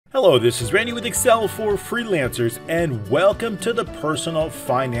Hello, this is Randy with Excel for Freelancers, and welcome to the Personal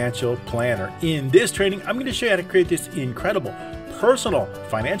Financial Planner. In this training, I'm going to show you how to create this incredible personal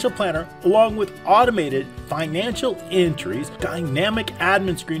financial planner along with automated financial entries, dynamic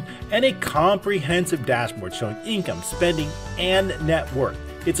admin screen, and a comprehensive dashboard showing income, spending, and net worth.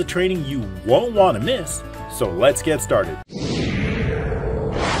 It's a training you won't want to miss, so let's get started.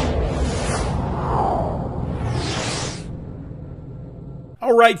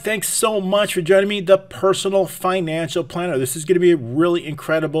 All right, thanks so much for joining me, the Personal Financial Planner. This is going to be a really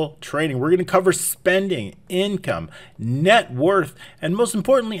incredible training. We're going to cover spending, income, net worth, and most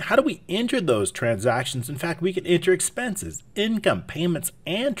importantly, how do we enter those transactions? In fact, we can enter expenses, income, payments,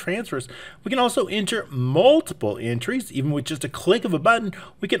 and transfers. We can also enter multiple entries. Even with just a click of a button,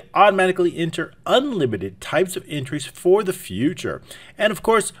 we can automatically enter unlimited types of entries for the future. And of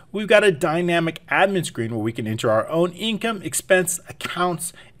course, we've got a dynamic admin screen where we can enter our own income, expense, accounts,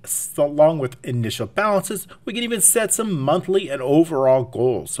 along with initial balances. We can even set some monthly and overall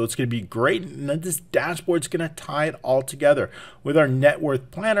goals. So it's going to be great. And then this dashboard is going to tie it all together. With our net worth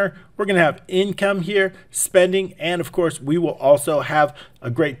planner, we're going to have income here, spending, and of course, we will also have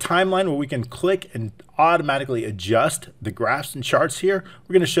a great timeline where we can click and automatically adjust the graphs and charts here.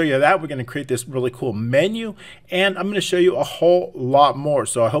 We're going to show you that. We're going to create this really cool menu, and I'm going to show you a whole lot more.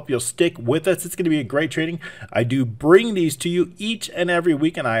 So I hope you'll stick with us. It's going to be a great training. I do bring these to you each and every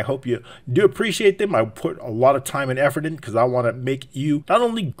week, and I hope you do appreciate them. I put a lot of time and effort in because I want to make you not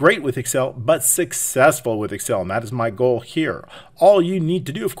only great with Excel, but successful with Excel, and that is my goal here. All you need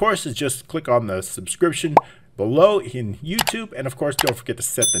to do, of course, is just click on the subscription below in YouTube, and of course don't forget to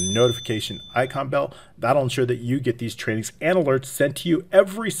set the notification icon bell. That'll ensure that you get these trainings and alerts sent to you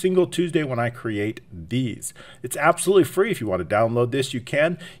every single Tuesday when I create these. It's absolutely free. If you want to download this, you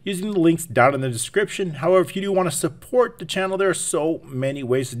can using the links down in the description. However, if you do want to support the channel, there are so many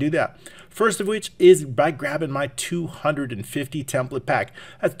ways to do that. First of which is by grabbing my 250 template pack.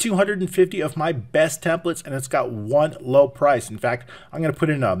 That's 250 of my best templates, and it's got one low price. In fact, I'm going to put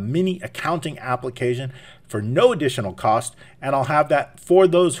in a mini accounting application for no additional cost, and I'll have that for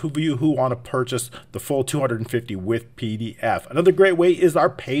those of you who want to purchase the full 250 with PDF. Another great way is our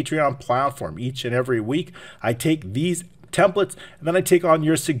Patreon platform. Each and every week, I take these templates, and then I take on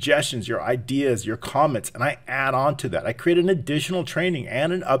your suggestions, your ideas, your comments, and I add on to that. I create an additional training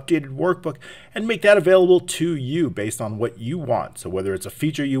and an updated workbook and make that available to you based on what you want. So whether it's a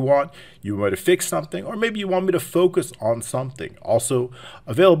feature you want to fix something, or maybe you want me to focus on something. Also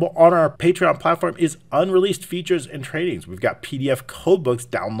available on our Patreon platform is unreleased features and trainings. We've got PDF codebooks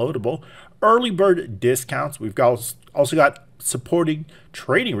downloadable, early bird discounts. We've also got supporting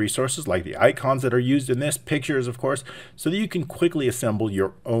training resources like the icons that are used in this, pictures of course, so that you can quickly assemble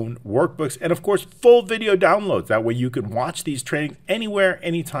your own workbooks, and of course full video downloads. That way you can watch these trainings anywhere,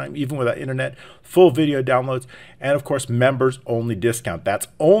 anytime, even without internet. Full video downloads, and of course members only discount. That's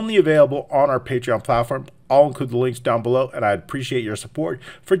only available on our Patreon platform. I'll include the links down below, and I'd appreciate your support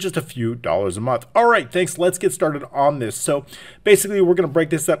for just a few dollars a month. All right, thanks. Let's get started on this. So basically, we're going to break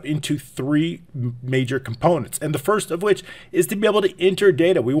this up into three major components, and the first of which is to be able to enter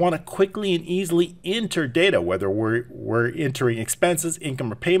data. We want to quickly and easily enter data, whether we're entering expenses,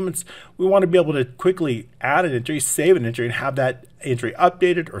 income, or payments. We want to be able to quickly add an entry, save an entry, and have that entry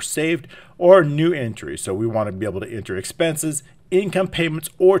updated or saved, or new entry. So we want to be able to enter expenses, income, payments,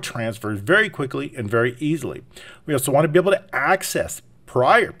 or transfers very quickly and very easily. We also want to be able to access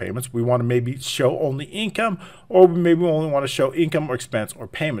prior payments. We want to maybe show only income, or maybe we only want to show income or expense or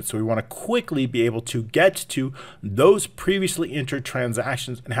payments. So we want to quickly be able to get to those previously entered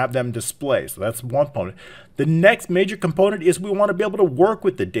transactions and have them display. So that's one component. The next major component is we want to be able to work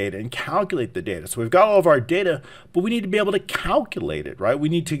with the data and calculate the data. So we've got all of our data, but we need to be able to calculate it, right? We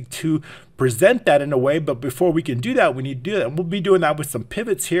need to present that in a way, but before we can do that, we need to do that. And we'll be doing that with some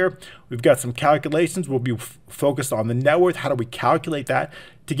pivots here. We've got some calculations. We'll be focused on the net worth. How do we calculate that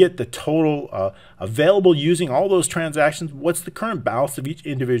to get the total available using all those transactions? What's the current balance of each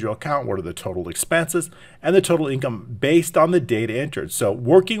individual account? What are the total expenses and the total income based on the data entered? So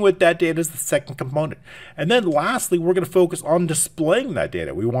working with that data is the second component. And then lastly, we're going to focus on displaying that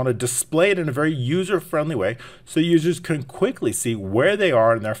data. We want to display it in a very user-friendly way so users can quickly see where they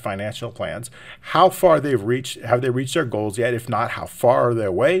are in their financial plans, how far they've reached, have they reached their goals yet? If not, how far are they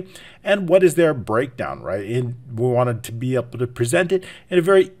away? And what is their breakdown, right? And we wanted to be able to present it in a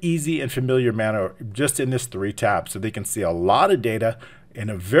very easy and familiar manner just in this 3 tabs, so they can see a lot of data in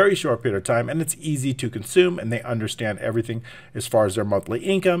a very short period of time, and it's easy to consume, and they understand everything as far as their monthly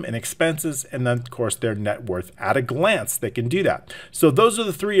income and expenses, and then of course their net worth at a glance. They can do that. So those are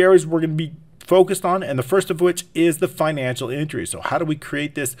the three areas we're going to be focused on, and the first of which is the financial entry. So how do we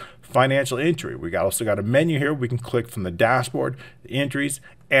create this financial entry? We also got a menu here. We can click from the dashboard, the entries,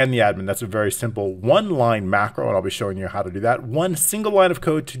 and the admin. That's a very simple one-line macro, and I'll be showing you how to do that. One single line of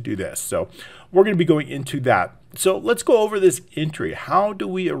code to do this. So we're going to be going into that. So let's go over this entry. How do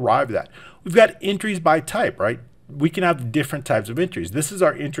we arrive at that? We've got entries by type, right? We can have different types of entries. This is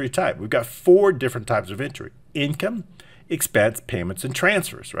our entry type. We've got 4 different types of entry: income, expense, payments, and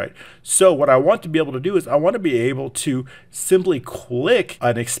transfers, right? So what I want to be able to do is I want to be able to simply click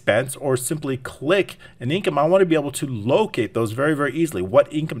an expense or simply click an income. I want to be able to locate those very, very easily.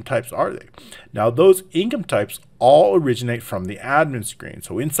 What income types are they? Now, those income types all originate from the admin screen.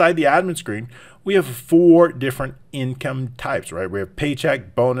 So inside the admin screen, we have 4 different income types, right? We have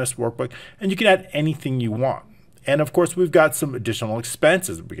paycheck, bonus, workbook, and you can add anything you want. And of course, we've got some additional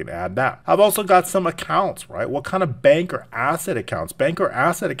expenses. We can add that. I've also got some accounts, right? What kind of bank or asset accounts? Bank or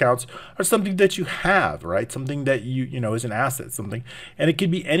asset accounts are something that you have, right? Something that you know is an asset, something. And it could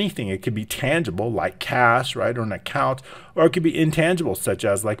be anything. It could be tangible, like cash, right? Or an account. Or it could be intangible, such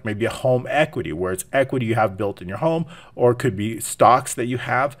as like maybe a home equity, where it's equity you have built in your home. Or it could be stocks that you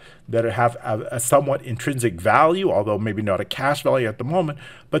have that have a somewhat intrinsic value, although maybe not a cash value at the moment,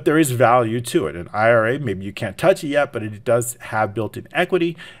 but there is value to it. An IRA, maybe you can't touch it yet, but it does have built-in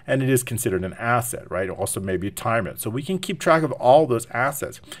equity, and it is considered an asset, right? Also maybe retirement. So we can keep track of all those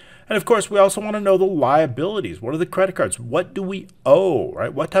assets. And of course, we also want to know the liabilities. What are the credit cards? What do we owe,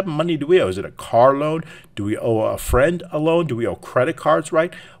 right? What type of money do we owe? Is it a car loan? Do we owe a friend a loan? Do we owe credit cards,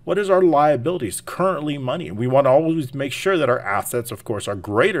 right? What is our liabilities? Currently money. We want to always make sure that our assets, of course, are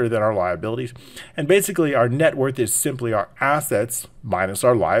greater than our liabilities. And basically, our net worth is simply our assets minus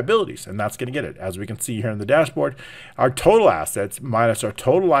our liabilities. And that's going to get it. As we can see here in the dashboard, our total assets minus our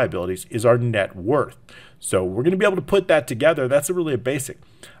total liabilities is our net worth. So we're going to be able to put that together. That's really a basic.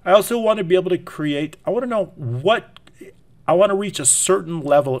 I also want to be able to create, I want to know what, I want to reach a certain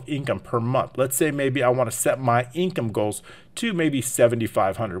level of income per month. Let's say maybe I want to set my income goals to maybe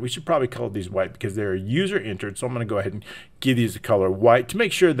 7,500. We should probably color these white because they're user entered. So I'm going to go ahead and give these a color white to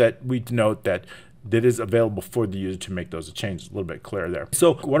make sure that we denote that that is available for the user to make those changes. A little bit clearer there.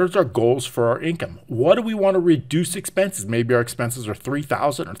 So what are our goals for our income? What do we want to reduce expenses? Maybe our expenses are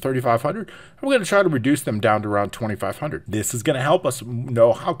 3,000 or 3,500. We're going to try to reduce them down to around 2,500. This is going to help us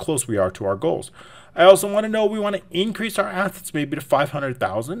know how close we are to our goals. I also want to know we want to increase our assets maybe to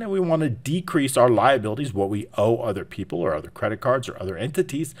 500,000, and we want to decrease our liabilities, what we owe other people or other credit cards or other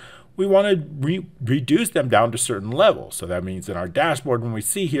entities. We want to reduce them down to certain levels. So that means in our dashboard, when we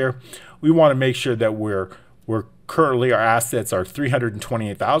see here, we want to make sure that we're currently our assets are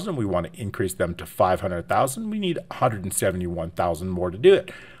 328,000. We want to increase them to 500,000. We need 171,000 more to do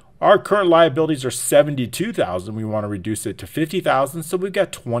it. Our current liabilities are 72,000. We want to reduce it to 50,000. So we've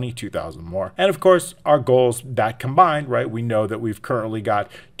got 22,000 more. And of course, our goals that combined, right? We know that we've currently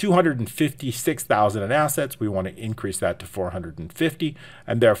got 256,000 in assets. We want to increase that to 450.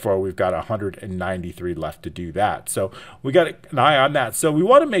 And therefore, we've got 193 left to do that. So we got an eye on that. So we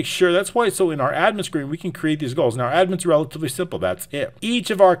want to make sure that's why. So in our admin screen, we can create these goals. Now, admin's relatively simple. That's it. Each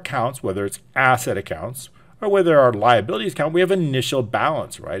of our accounts, whether it's asset accounts, or whether our liabilities count, we have initial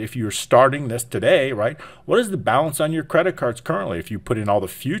balance, right? If you're starting this today, right, what is the balance on your credit cards currently? If you put in all the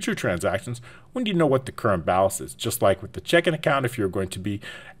future transactions, when do you know what the current balance is? Just like with the checking account, if you're going to be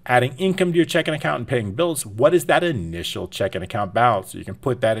adding income to your checking account and paying bills, what is that initial checking account balance? So you can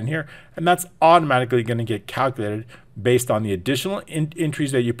put that in here, and that's automatically going to get calculated based on the additional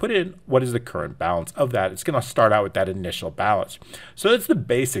entries that you put in. What is the current balance of that? It's going to start out with that initial balance. So that's the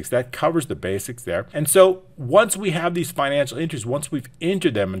basics. That covers the basics there. And so once we have these financial entries, once we've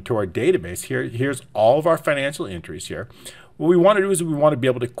entered them into our database, here's all of our financial entries here. What we want to do is we want to be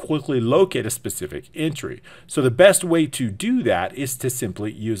able to quickly locate a specific entry. So the best way to do that is to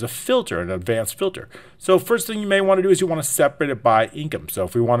simply use a filter, an advanced filter. So first thing you may want to do is you want to separate it by income. So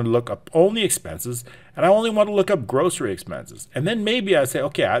if we want to look up only expenses, and I only want to look up grocery expenses, and then maybe I say,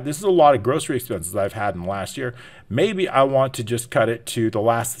 okay, this is a lot of grocery expenses I've had in the last year. Maybe I want to just cut it to the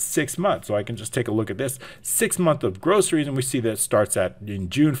last 6 months. So I can just take a look at this 6 month of groceries, and we see that it starts in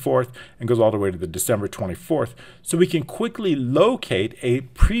June 4th and goes all the way to the December 24th. So we can quickly locate a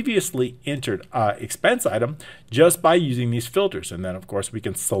previously entered expense item just by using these filters. And then of course we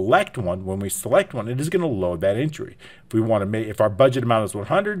can select one. When we select one, it is going to load that entry. If we want to make, if our budget amount is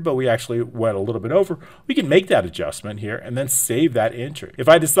 100, but we actually went a little bit over, we can make that adjustment here and then save that entry. If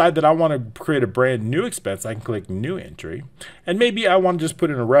I decide that I want to create a brand new expense, I can click new entry, and maybe I want to just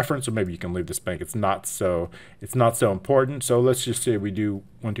put in a reference, or maybe you can leave this blank. It's not so important. So let's just say we do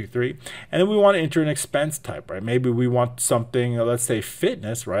 1, 2, 3, and then we want to enter an expense type, right? Maybe we want something, let's say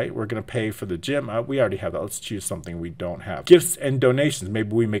fitness, right? We're going to pay for the gym. We already have that. Let's choose something we don't have. Gifts and donations.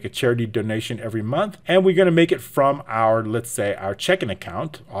 Maybe we make a charity donation every month, and we're going to make it from our, let's say, our checking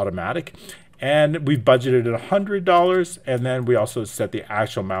account, automatic. And we've budgeted at $100, and then we also set the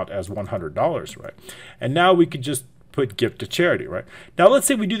actual amount as $100, right? And now we could just put gift to charity, right? Now let's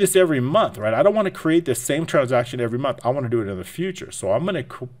say we do this every month, right? I don't want to create the same transaction every month. I want to do it in the future. So I'm going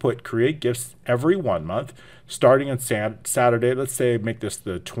to put create gifts every 1 month, starting on Saturday. Let's say make this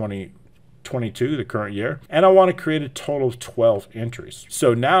the 2022, the current year, and I want to create a total of 12 entries.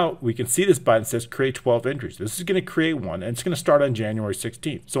 So now we can see this button says create 12 entries. This is going to create one, and it's going to start on January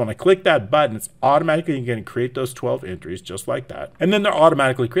 16th. So when I click that button, it's automatically going to create those 12 entries just like that, and then they're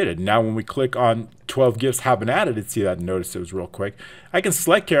automatically created. Now when we click on 12 gifts have been added, and see that, notice it was real quick, I can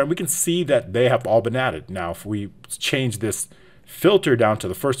select here and we can see that they have all been added. Now if we change this filter down to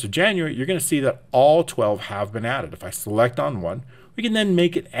the 1st of January, you're going to see that all 12 have been added. If I select on one, we can then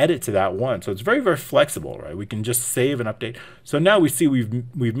make an edit to that one. So it's very, very flexible, right? We can just save and update. So now we see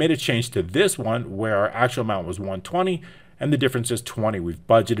we've made a change to this one where our actual amount was 120 and the difference is 20. We've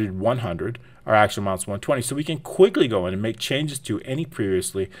budgeted 100. Our actual amount is 120. So we can quickly go in and make changes to any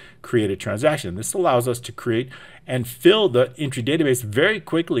previously created transaction. This allows us to create and fill the entry database very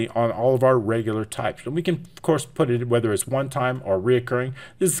quickly on all of our regular types. And we can, of course, put it whether it's one time or reoccurring.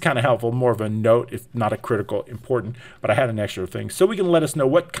 This is kind of helpful, more of a note. It's not a critical important, but I had an extra thing. So we can let us know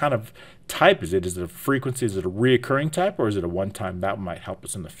what kind of type is it. Is it a frequency? Is it a reoccurring type? Or is it a one-time? That might help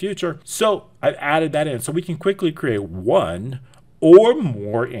us in the future. So I've added that in. So we can quickly create one or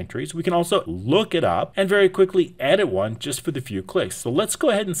more entries. We can also look it up and very quickly edit one just for the few clicks. So let's go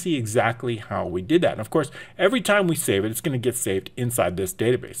ahead and see exactly how we did that. And of course, every time we save it, it's going to get saved inside this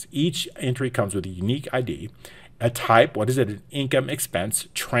database. Each entry comes with a unique ID, a type, what is it, an income, expense,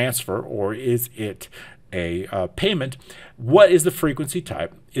 transfer, or is it a payment? What is the frequency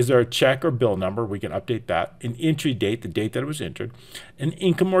type? Is there a check or bill number? We can update that. An entry date, the date that it was entered. An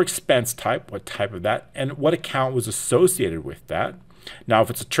income or expense type, what type of that, and what account was associated with that. Now, if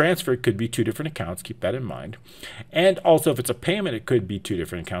it's a transfer, it could be 2 different accounts. Keep that in mind. And also, if it's a payment, it could be 2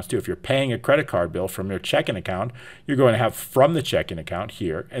 different accounts too. If you're paying a credit card bill from your checking account, you're going to have from the checking account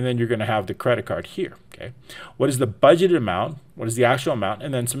here, and then you're going to have the credit card here. Okay. What is the budgeted amount? What is the actual amount?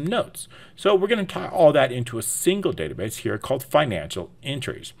 And then some notes. So we're going to tie all that into a single database here called financial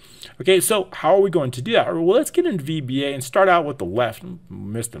entries. Okay, so how are we going to do that? Well, let's get into VBA and start out with the left.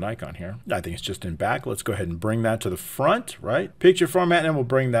 Missed an icon here. I think it's just in back. Let's go ahead and bring that to the front, right? Picture format, and we'll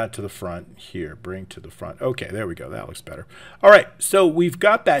bring that to the front here. Bring to the front. Okay, there we go. That looks better. All right, so we've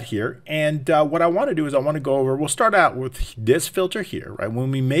got that here. And what I want to do is I want to go over, we'll start out with this filter here, right?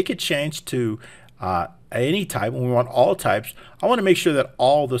 When we make a change to any type, when we want all types, I want to make sure that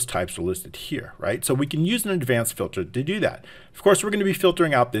all those types are listed here, right? So we can use an advanced filter to do that. Of course, we're going to be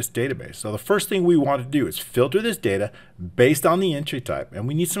filtering out this database. So the first thing we want to do is filter this data based on the entry type. And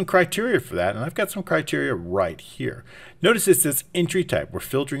we need some criteria for that. And I've got some criteria right here. Notice it says entry type. We're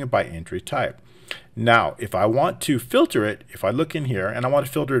filtering it by entry type. Now, if I want to filter it, if I look in here and I want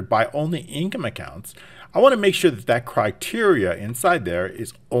to filter it by only income accounts, I want to make sure that that criteria inside there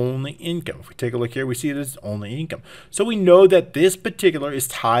is only income. If we take a look here, we see it as only income. So we know that this particular is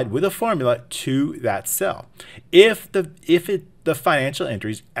tied with a formula to that cell. If the financial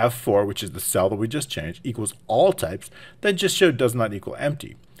entries F4, which is the cell that we just changed, equals all types, then just show does not equal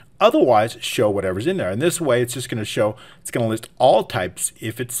empty. Otherwise, show whatever's in there. And this way, it's just going to show, it's going to list all types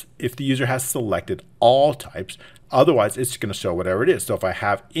if the user has selected all types. Otherwise, it's going to show whatever it is. So if I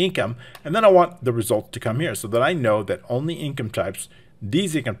have income, and then I want the results to come here so that I know that only income types,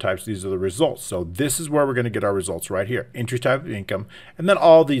 these income types, these are the results. So this is where we're going to get our results right here. Entry type of income, and then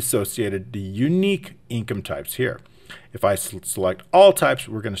all the associated, the unique income types here. If I select all types,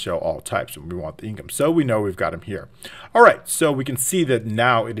 we're going to show all types, and we want the income. So we know we've got them here. All right, so we can see that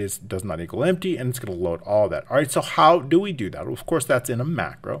now it does not equal empty, and it's going to load all of that. All right, so how do we do that? Well, of course, that's in a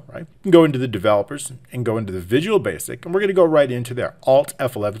macro, right? You can go into the developers and go into the Visual Basic, and we're going to go right into there. Alt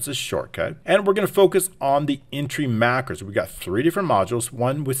F11 is a shortcut, and we're going to focus on the entry macros. We've got 3 different modules,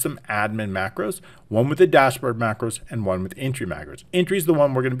 one with some admin macros, one with the dashboard macros, and one with entry macros. Entry is the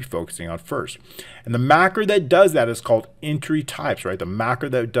one we're going to be focusing on first. And the macro that does that is called called entry types, right? The macro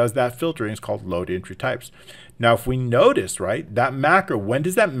that does that filtering is called load entry types. Now, if we notice, right, that macro, when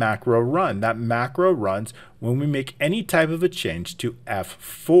does that macro run? That macro runs when we make any type of a change to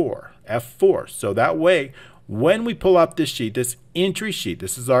F4. So that way, when we pull up this sheet, this entry sheet,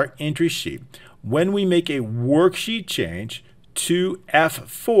 this is our entry sheet. When we make a worksheet change to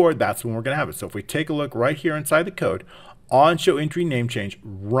F4, that's when we're going to have it. So if we take a look right here inside the code, on show entry name change,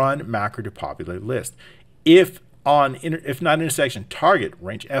 run macro to populate list. If not intersection target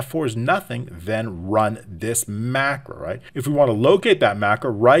range F4 is nothing, then run this macro, right? If we want to locate that macro,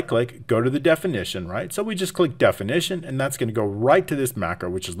 right click, go to the definition, right? So we just click definition, and that's going to go right to this macro,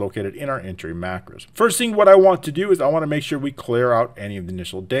 which is located in our entry macros. First thing what I want to do is I want to make sure we clear out any of the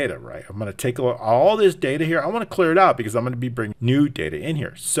initial data, right? I'm going to take a look at all this data here. I want to clear it out because I'm going to be bringing new data in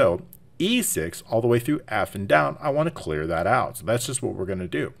here. So E6 all the way through F and down, I want to clear that out. So that's just what we're going to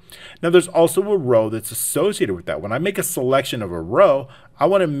do. Now there's also a row that's associated with that. When I make a selection of a row, I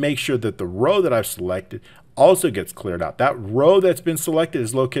want to make sure that the row that I've selected also gets cleared out. That row that's been selected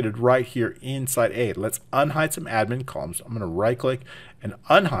is located right here inside A. Let's unhide some admin columns. I'm going to right click and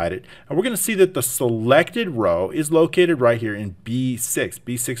unhide it. And we're going to see that the selected row is located right here in B6.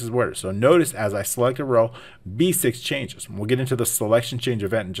 B6 is where. So notice as I select a row, B6 changes. We'll get into the selection change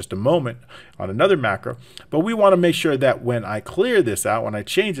event in just a moment on another macro. But we want to make sure that when I clear this out, when I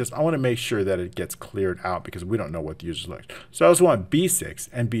change this, I want to make sure that it gets cleared out because we don't know what the user selects. So I also want B6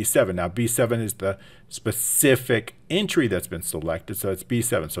 and B7. Now B7 is the specific entry that's been selected. So it's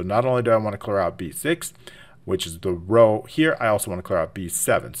B7. So not only do I want to clear out B6, which is the row here, I also want to clear out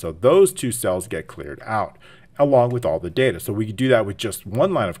B7. So those two cells get cleared out along with all the data. So we can do that with just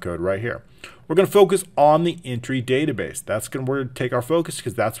one line of code right here. We're going to focus on the entry database. We're going to take our focus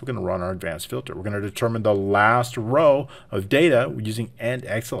because that's what's going to run our advanced filter. We're going to determine the last row of data using end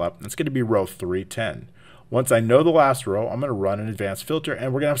Excel up. That's going to be row 310. Once I know the last row, I'm going to run an advanced filter,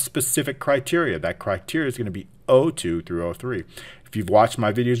 and we're going to have specific criteria. That criteria is going to be O2 through O3. If you've watched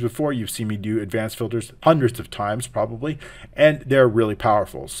my videos before, you've seen me do advanced filters hundreds of times probably, and they're really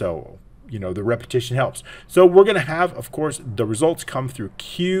powerful. So, you know, the repetition helps. So we're going to have, of course, the results come through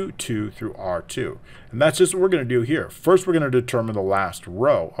Q2 through R2. And that's just what we're going to do here. First, we're going to determine the last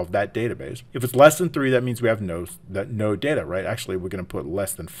row of that database. If it's less than 3, that means we have no data, right? Actually, we're going to put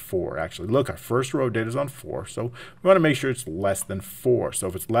less than 4. Actually, look, our first row data is on 4. So we want to make sure it's less than 4. So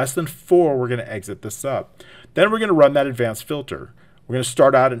if it's less than 4, we're going to exit this up. Then we're going to run that advanced filter. We're going to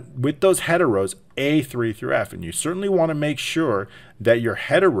start out with those header rows A3 through F, and you certainly want to make sure that your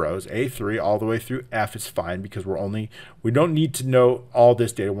header rows A3 all the way through F is fine because we don't need to know all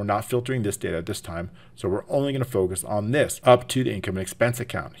this data. We're not filtering this data at this time, so we're only going to focus on this up to the income and expense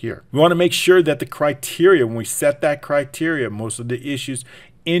account here. We want to make sure that the criteria, when we set that criteria, most of the issues,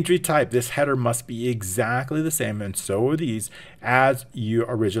 entry type, this header must be exactly the same, and so are these, as your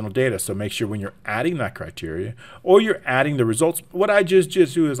original data. So make sure when you're adding that criteria or you're adding the results, what I just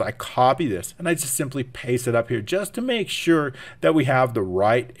do is I copy this and I just simply paste it up here just to make sure that we have the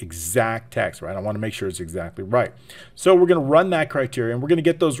right exact text, right? I want to make sure it's exactly right. So we're going to run that criteria and we're going to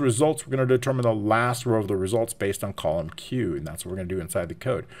get those results. We're going to determine the last row of the results based on column Q, and that's what we're going to do inside the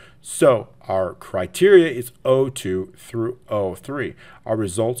code. So our criteria is O2 through O3. Our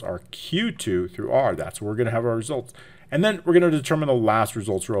results are Q2 through R. That's where we're going to have our results. And then we're going to determine the last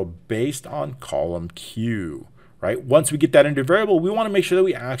results row based on column Q, right? Once we get that into a variable, we want to make sure that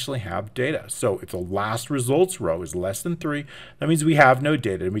we actually have data. So if the last results row is less than 3, that means we have no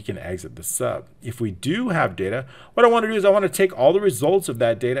data and we can exit the sub. If we do have data, what I want to do is I want to take all the results of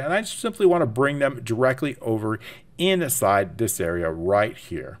that data and I just simply want to bring them directly over inside this area right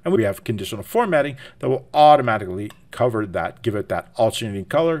here. And we have conditional formatting that will automatically cover that, give it that alternating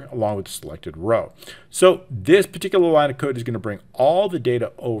color along with the selected row. So this particular line of code is going to bring all the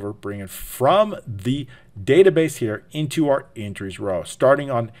data over, bring it from the database here into our entries row, starting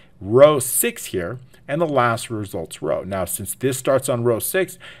on row 6 here and the last results row. Now, since this starts on row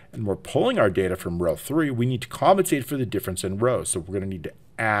 6 and we're pulling our data from row 3, we need to compensate for the difference in rows. So we're going to need to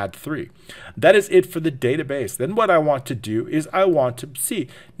add 3. That is it for the database. Then what I want to do is I want to see.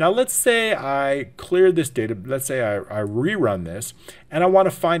 Now let's say I clear this data. Let's say I rerun this and I want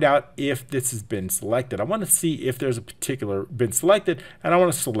to find out if this has been selected. I want to see if there's a particular been selected and I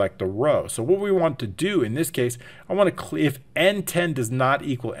want to select the row. So what we want to do in this case, I want to if N10 does not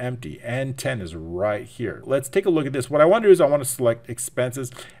equal empty, N10 is right here. Let's take a look at this. What I want to do is I want to select expenses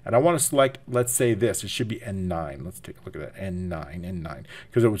and I want to select, let's say this, it should be N9. Let's take a look at that, N9,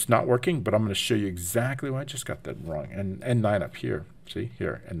 because it was not working, but I'm going to show you exactly why I just got that wrong, and N9 up here. See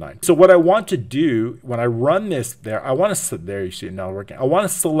here, N9. So what I want to do when I run this there, I want to, there you see it now working. I want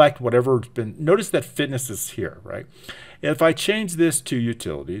to select whatever's been, notice that fitness is here, right? If I change this to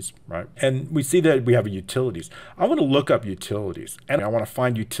utilities, right, and we see that we have a utilities, I want to look up utilities and I want to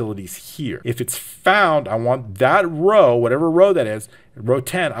find utilities here. If it's found, I want that row, whatever row that is, row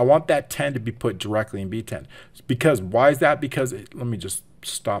 10, I want that 10 to be put directly in B10. Because, why is that? Because, let me just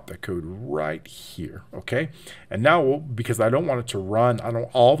stop the code right here, okay? And now, because I don't want it to run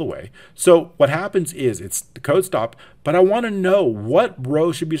all the way, so what happens is it's the code stop, but I want to know what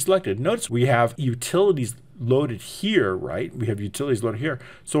row should be selected. Notice we have utilities loaded here, right? We have utilities loaded here.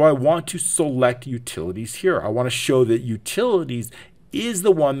 So I want to select utilities here. I want to show that utilities is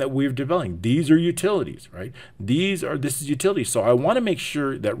the one that we're developing. These are utilities, right? This is utilities. So I want to make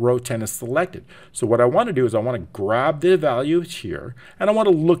sure that row 10 is selected. So what I want to do is I want to grab the value here and I want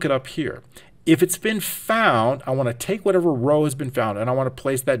to look it up here. If it's been found, I want to take whatever row has been found and I want to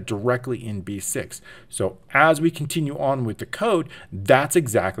place that directly in B6. So as we continue on with the code, that's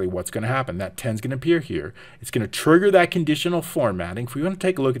exactly what's going to happen. That 10 is going to appear here. It's going to trigger that conditional formatting. If we want to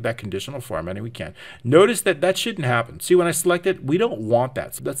take a look at that conditional formatting, we can. Notice that that shouldn't happen. See, when I select it, we don't want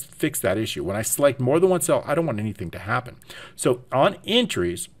that. So let's fix that issue. When I select more than one cell, I don't want anything to happen. So on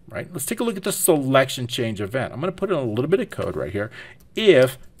entries, right, let's take a look at the selection change event. I'm going to put in a little bit of code right here.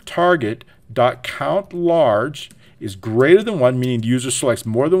 If target.count large is greater than 1, meaning the user selects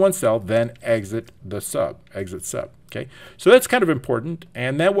more than one cell, then exit sub. Okay, so that's kind of important.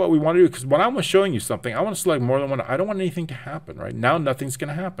 And then what we want to do, because when I'm showing you something, I want to select more than one. I don't want anything to happen, right? Now nothing's going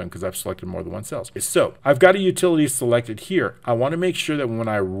to happen because I've selected more than one cell. So I've got a utility selected here. I want to make sure that when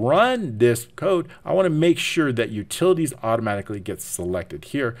I run this code, I want to make sure that utilities automatically get selected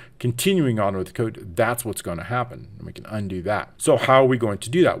here. Continuing on with the code, that's what's going to happen. And we can undo that. So how are we going to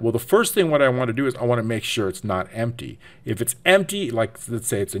do that? Well, the first thing what I want to do is I want to make sure it's not empty. If it's empty, like let's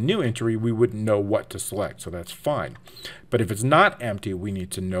say it's a new entry, we wouldn't know what to select. So that's fine. But if it's not empty, we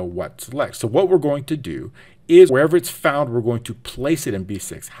need to know what to select. So what we're going to do is wherever it's found, we're going to place it in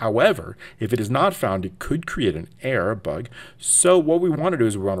B6. However, if it is not found, it could create an error, bug. So what we want to do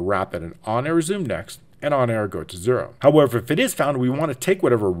is we want to wrap that in on error zoom next and on error go to 0. However, if it is found, we want to take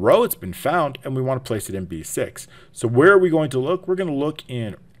whatever row it's been found and we want to place it in B6. So where are we going to look? We're going to look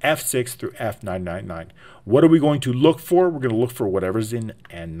in F6 through F999. What are we going to look for? We're going to look for whatever's in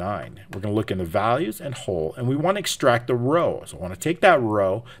N9. We're going to look in the values and whole, and we want to extract the row. So I want to take that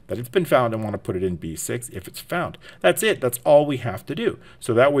row that it's been found and want to put it in B6 if it's found. That's it. That's all we have to do.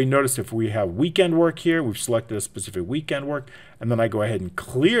 So that way, notice if we have weekend work here, we've selected a specific weekend work, and then I go ahead and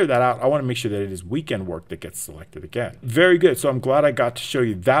clear that out. I want to make sure that it is weekend work that gets selected again. Very good. So I'm glad I got to show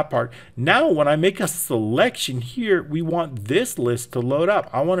you that part. Now, when I make a selection here, we want this list to load up.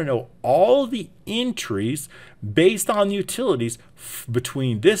 I want to know all the entries based on utilities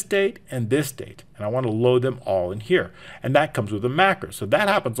between this date and this date, and I want to load them all in here, and that comes with a macro. So that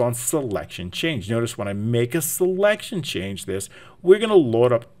happens on selection change. Notice when I make a selection change we're going to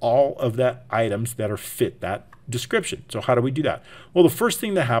load up all of the items that are fit that description. So how do we do that? Well, the first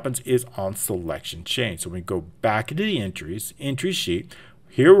thing that happens is on selection change. So we go back into the entry sheet.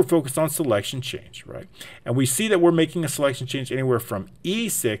 Here we're focused on selection change, right? And we see that we're making a selection change anywhere from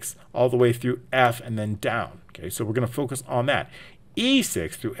E6 all the way through F and then down. Okay, so we're going to focus on that.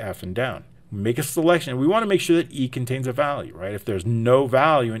 E6 through F and down. Make a selection. We want to make sure that E contains a value, right? If there's no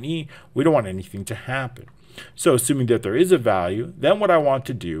value in E, we don't want anything to happen. So assuming that there is a value, then what I want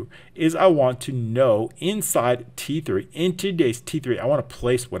to do is I want to know inside T3, in today's T3, I want to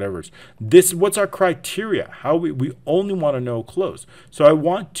place whatever's. What's our criteria? How we only want to know close. So I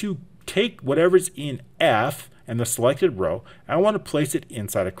want to take whatever's in F and the selected row, and I want to place it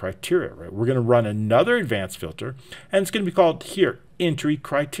inside a criteria, right? We're going to run another advanced filter, and it's going to be called here, entry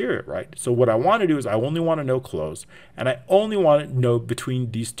criteria, right? So what I want to do is I only want to know close, and I only want to know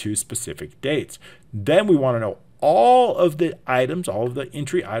between these two specific dates. Then we want to know all of the items, all of the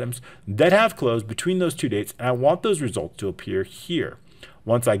entry items that have closed between those two dates, and I want those results to appear here.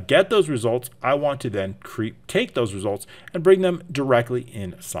 Once I get those results, I want to then take those results and bring them directly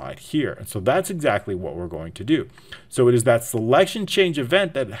inside here. And so that's exactly what we're going to do. So it is that selection change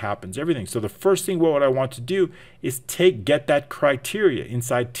event that happens everything. So the first thing what I want to do is get that criteria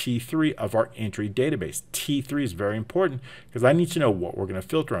inside T3 of our entry database. T3 is very important because I need to know what we're going to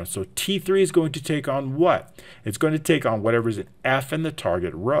filter on. So T3 is going to take on what? It's going to take on whatever's in F in the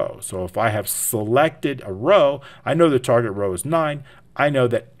target row. So if I have selected a row, I know the target row is 9. I know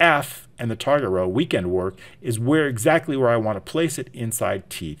that F and the target row, weekend work, is exactly where I want to place it inside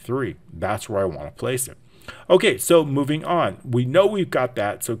T3. That's where I want to place it. Okay, so moving on. We know we've got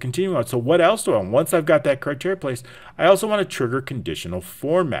that, so continue on. So what else do I want? Once I've got that criteria placed, I also want to trigger conditional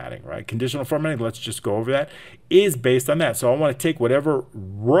formatting, right? Conditional formatting, let's just go over that, is based on that. So I want to take whatever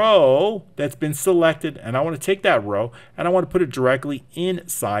row that's been selected, and I want to take that row, and I want to put it directly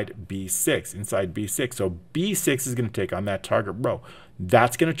inside B6, So B6 is going to take on that target row.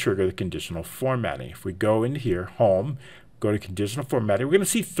 That's going to trigger the conditional formatting. If we go into here, home, go to conditional formatting, we're going to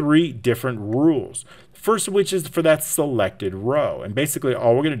see 3 different rules. First of which is for that selected row. And basically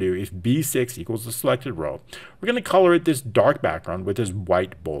all we're going to do is B6 equals the selected row. We're going to color it this dark background with this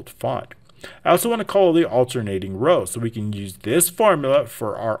white bold font. I also want to color the alternating rows, so we can use this formula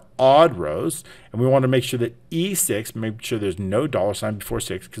for our odd rows, and we want to make sure that E6, make sure there's no $ before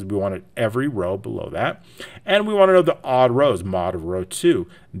 6 because we wanted every row below that, and we want to know the odd rows, mod of row 2.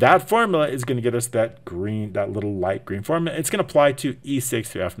 That formula is going to get us that green, that little light green formula. It's going to apply to E6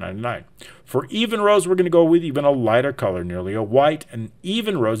 through F99. For even rows, we're going to go with even a lighter color, nearly a white, and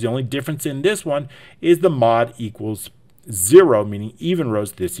even rows, the only difference in this one is the mod equals 0, meaning even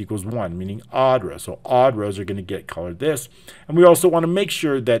rows. This equals 1, meaning odd rows. So odd rows are going to get colored this. And we also want to make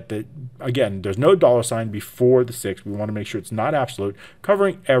sure that, again, there's no $ before the 6. We want to make sure it's not absolute,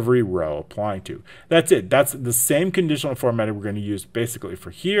 covering every row applying to. That's it. That's the same conditional formatting we're going to use basically for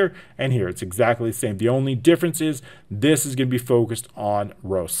here and here. It's exactly the same. The only difference is this is going to be focused on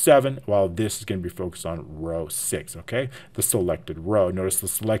row 7, while this is going to be focused on row 6, okay? The selected row. Notice the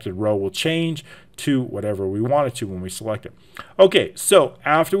selected row will change to whatever we want it to when we select it. Okay, so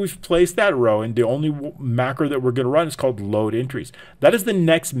after we've placed that row, and the only macro that we're going to run is called load entries. That is the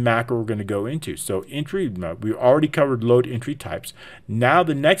next macro we're going to go into. So entry, we already covered load entry types. Now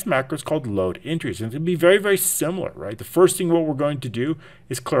the next macro is called load entries, and it's going to be very, very similar, right? The first thing what we're going to do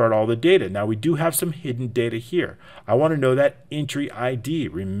is clear out all the data. Now we do have some hidden data here. I want to know that entry ID.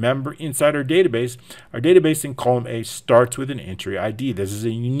 Remember, inside our database in column A starts with an entry ID. This is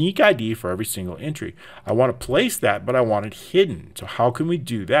a unique ID for every single entry. I want to place that, but I want it hidden. So how can we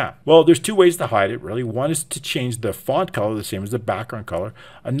do that? Well, there's 2 ways to hide it, really. One is to change the font color the same as the background color.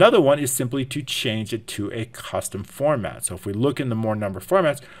 Another one is simply to change it to a custom format. So if we look in the more number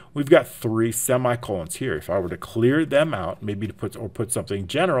formats, we've got 3 semicolons here. If I were to clear them out, maybe to put something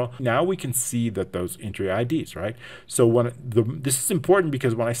general, now we can see that those entry IDs, right? So this is important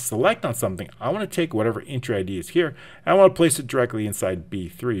because when I select on something, I want to take whatever entry ID is here, and I want to place it directly inside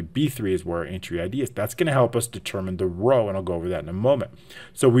B3. B3 is where our entry ID is. That's going to help us determine the row, and I'll go over that in a moment.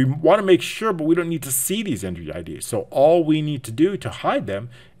 So we want to make sure, but we don't need to see these entry IDs. So all we need to do to hide them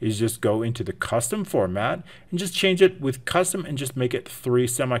is just go into the custom format and just change it with custom and just make it 3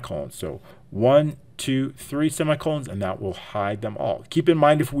 semicolons. So 1, 2, 3 semicolons, and that will hide them all. Keep in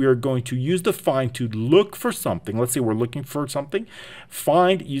mind, if we are going to use the find to look for something, let's say we're looking for something,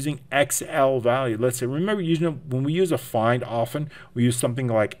 find using XL value. Let's say, remember, when we use a find often, we use something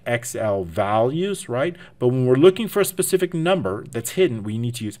like XL values, right? But when we're looking for a specific number that's hidden, we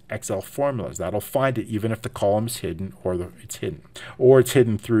need to use XL formulas. That'll find it even if the column is hidden or it's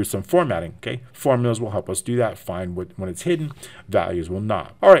hidden through some formatting, okay? Formulas will help us do that. Find when it's hidden, values will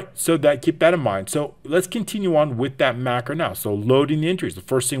not. All right, so keep that in mind. So let's continue on with that macro now. So loading the entries. The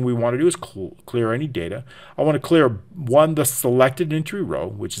first thing we want to do is clear any data. I want to clear the selected entry row,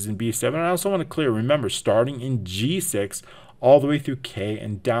 which is in B7. I also want to clear, remember, starting in G6 all the way through K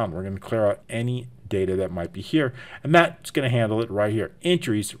and down. We're going to clear out any data that might be here, and that's going to handle it right here.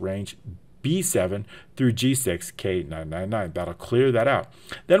 Entries range B7 through G6 K999. That'll clear that out.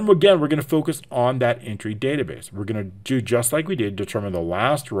 Then again, we're going to focus on that entry database. We're going to do just like we did, determine the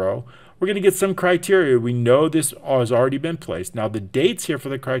last row. We're going to get some criteria. We know this has already been placed. Now the dates here for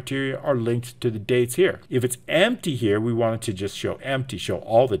the criteria are linked to the dates here. If it's empty here, we want it to just show empty, show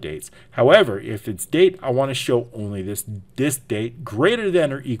all the dates. However, if it's date, I want to show only this date greater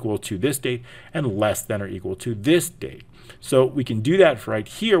than or equal to this date and less than or equal to this date. So we can do that right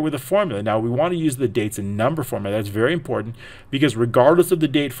here with a formula. Now we want to use the dates in number format. That's very important because regardless of the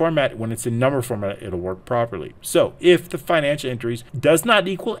date format, when it's in number format, it'll work properly. So if the financial entries does not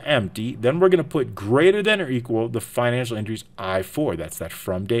equal empty, then we're going to put greater than or equal the financial entries I4. That's that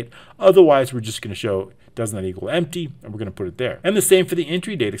from date. Otherwise, we're just going to show does not equal empty, and we're going to put it there. And the same for the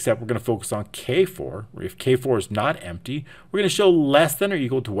entry date, except we're going to focus on K4. If K4 is not empty, we're going to show less than or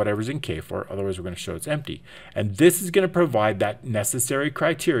equal to whatever's in K4. Otherwise, we're going to show it's empty. And this is going to provide that necessary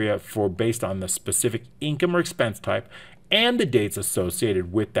criteria for based on the specific income or expense type and the dates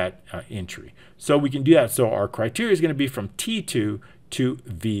associated with that entry. So we can do that. So our criteria is going to be from T2 to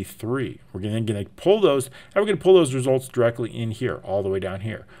V3. We're going to pull those, and we're going to pull those results directly in here, all the way down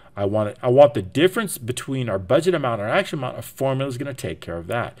here. I want the difference between our budget amount and our actual amount. A formula is going to take care of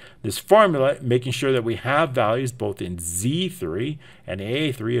that. This formula, making sure that we have values both in Z3 and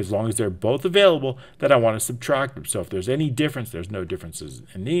AA3, as long as they're both available, that I want to subtract them. So if there's any difference, there's no differences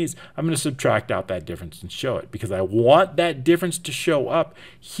in these, I'm going to subtract out that difference and show it, because I want that difference to show up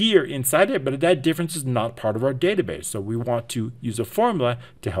here inside it, but that difference is not part of our database. So we want to use a formula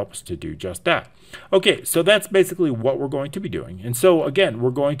to help us to do just that. Okay, so that's basically what we're going to be doing. And so again,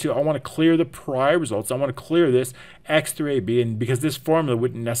 I want to clear the prior results. I want to clear this X through AB, and because this formula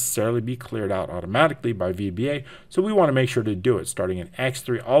wouldn't necessarily be cleared out automatically by VBA, so we want to make sure to do it starting in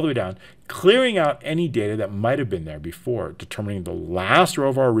X3 all the way down, clearing out any data that might have been there before, determining the last row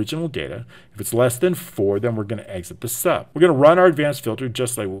of our original data. If it's less than 4, then we're going to exit the sub. We're going to run our advanced filter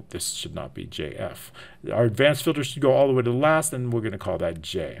just like, well, this should not be JF. Our advanced filter should go all the way to the last, and we're going to call that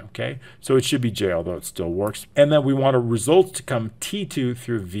J, okay? So it should be J, although it still works. And then we want our results to come T2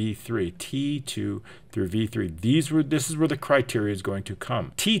 through V3, T2 through V3. This is where the criteria is going to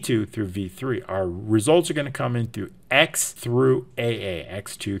come. T2 through V3. Our results are going to come in through X through AA,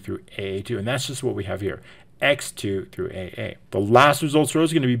 X2 through AA2, and that's just what we have here. X2 through AA. The last results row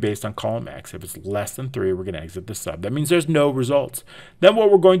is going to be based on column X. If it's less than 3, we're going to exit the sub. That means there's no results. Then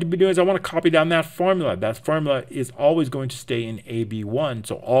what we're going to be doing is I want to copy down that formula. That formula is always going to stay in AB1.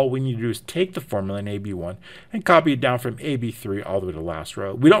 So all we need to do is take the formula in AB1 and copy it down from AB3 all the way to the last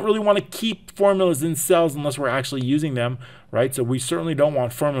row. We don't really want to keep formulas in cells unless we're actually using them, right? So we certainly don't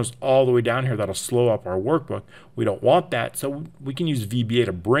want formulas all the way down here. That'll slow up our workbook. We don't want that. So we can use VBA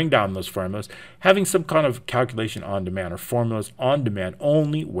to bring down those formulas, having some kind of calculation on demand or formulas on demand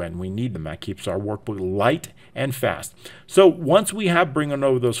only when we need them. That keeps our workbook light and fast. So once we have bringing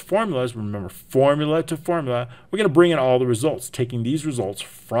over those formulas, remember formula to formula, we're going to bring in all the results, taking these results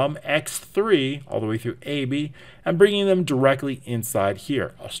from X3 all the way through AB and bringing them directly inside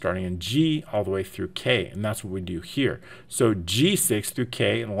here, starting in G all the way through K, and that's what we do here. So G6 through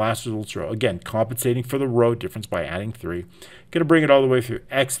K in the last results row, again, compensating for the row difference by adding 3. Going to bring it all the way through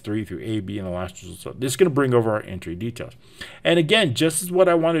X3 through AB in the last results row. This is going to bring over our entry details. And again, just as what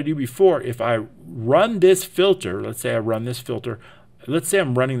I want to do before, if I run this filter, let's say I run this filter, let's say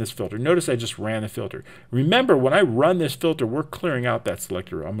I'm running this filter. Notice I just ran the filter. Remember, when I run this filter, we're clearing out that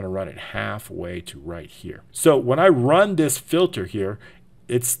selected row. I'm going to run it halfway to right here. So when I run this filter here,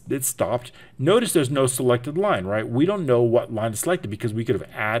 it's stopped. Notice there's no selected line, right? We don't know what line is selected because we could have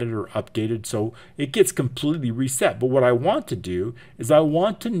added or updated, so it gets completely reset. But what I want to do is I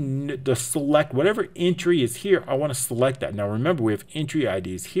want to select whatever entry is here. I want to select that. Now remember, we have entry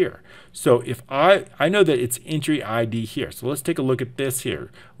IDs here. So if I know that it's entry ID here. So let's take a look at this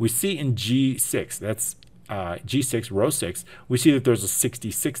here. We see in G6, that's G6, row 6, we see that there's a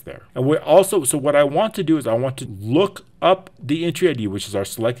 66 there. And we also, so what I want to do is I want to look up the entry ID, which is our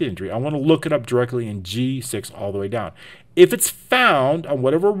selected entry. I want to look it up directly in G6 all the way down. If it's found on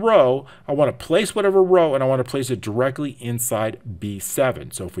whatever row, I want to place whatever row, and I want to place it directly inside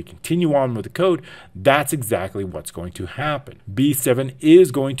B7. So if we continue on with the code, that's exactly what's going to happen. B7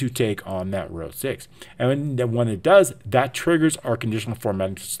 is going to take on that row 6. And then when it does, that triggers our conditional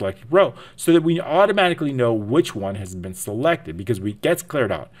formatting to selected row so that we automatically know which one has been selected because it gets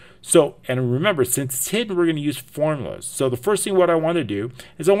cleared out. So, and remember, since it's hidden, we're going to use formulas. So the first thing what I want to do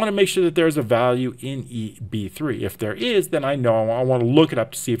is I want to make sure that there's a value in B3. If there is, then I know I want to look it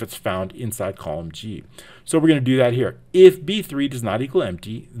up to see if it's found inside column G. So we're going to do that here. If B3 does not equal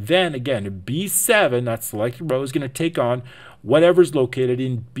empty, then again, B7, that selected row, is going to take on whatever's located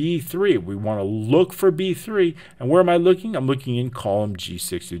in B3. We want to look for B3. And where am I looking? I'm looking in column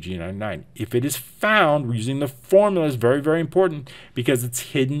G6 through G99. If it is found, we're using the formula is very, very important because it's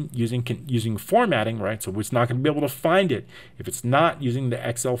hidden using formatting, right? So it's not going to be able to find it. If it's not using the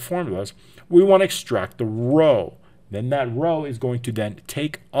Excel formulas, we want to extract the row. Then that row is going to then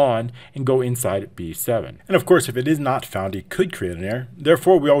take on and go inside B7. And of course, if it is not found, it could create an error.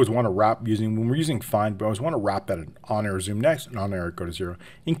 Therefore, we always want to wrap when we're using find, we always want to wrap that on error zoom next and on error go to 0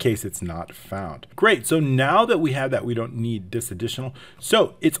 in case it's not found. Great. So now that we have that, we don't need this additional.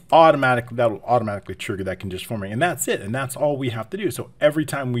 So it's automatic, that'll automatically trigger that conditional formatting. And that's it. And that's all we have to do. So every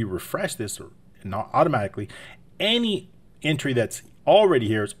time we refresh this, or not automatically, any entry that's already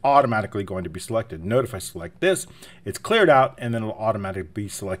here is automatically going to be selected. Note if I select this, it's cleared out, and then it'll automatically be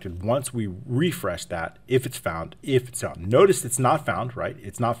selected once we refresh that if it's found. Notice it's not found, right?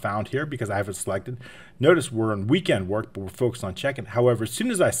 It's not found here because I have it selected. Notice we're on weekend work, but we're focused on checking. However, as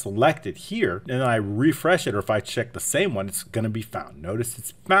soon as I select it here and then I refresh it, or if I check the same one, it's going to be found. Notice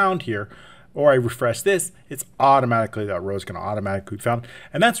it's found here. or I refresh this, it's automatically, that row is going to automatically be found.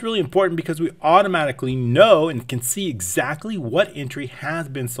 And that's really important because we automatically know and can see exactly what entry has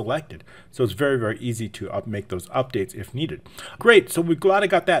been selected. So it's very, very easy to make those updates if needed. Great, so we're glad I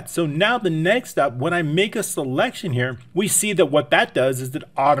got that. So now the next step, when I make a selection here, we see that what that does is it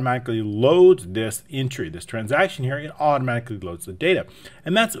automatically loads this entry, this transaction here, it automatically loads the data.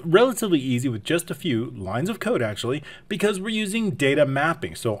 And that's relatively easy with just a few lines of code actually, because we're using data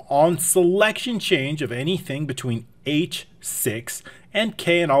mapping. So on selection change of anything between H6 and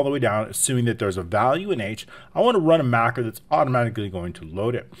K and all the way down, assuming that there's a value in H, I want to run a macro that's automatically going to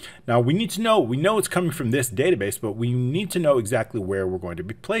load it. Now we need to know, we know it's coming from this database, but we need to know exactly where we're going to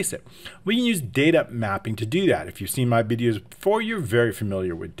place it. We can use data mapping to do that. If you've seen my videos before, you're very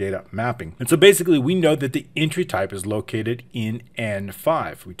familiar with data mapping. And so basically we know that the entry type is located in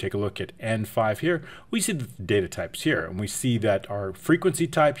N5. We take a look at N5 here, we see that the data type's here, and we see that our frequency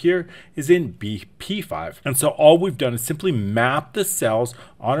type here is in BP5. And so all we've done is simply map the cells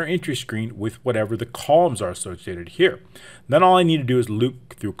on our entry screen with whatever the columns are associated here. Then all I need to do is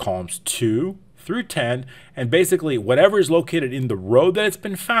loop through columns 2 through 10, and basically whatever is located in the row that it's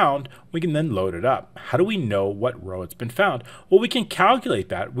been found, we can then load it up. How do we know what row it's been found? Well, we can calculate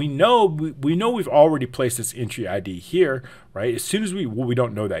that. We know we've already placed this entry ID here, right? As soon as we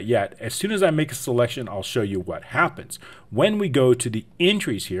don't know that yet. As soon as I make a selection, I'll show you what happens. When we go to the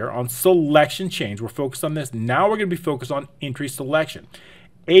entries here on selection change, we're focused on this. Now we're going to be focused on entry selection.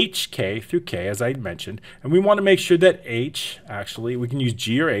 HK through K, as I mentioned, and we want to make sure that H, actually, we can use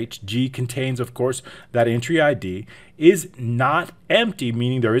G or H. G contains, of course, that entry ID, is not empty,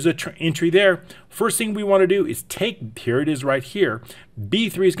 meaning there is an entry there. First thing we want to do is take, here it is right here,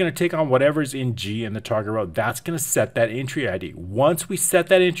 B3 is going to take on whatever's in G in the target row. That's going to set that entry ID. Once we set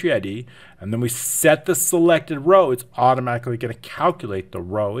that entry ID, and then we set the selected row, it's automatically going to calculate the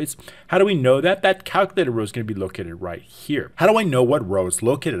row. How do we know that? That calculated row is going to be located right here. How do I know what row it's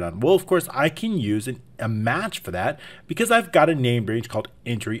located on? Well, of course, I can use a match for that because I've got a named range called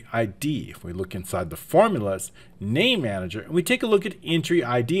entry ID. If we look inside the formulas, name manager, and we take a look at entry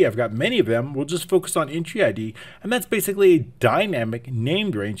ID, I've got many of them. We'll just focus on entry ID, and that's basically a dynamic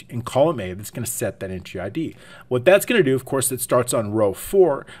named range in column A that's going to set that entry ID. What that's going to do, of course, it starts on row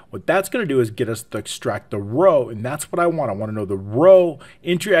 4. What that's going to do is get us to extract the row, and that's what I want. I want to know the row.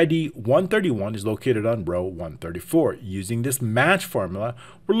 Entry ID 131 is located on row 134. Using this match formula,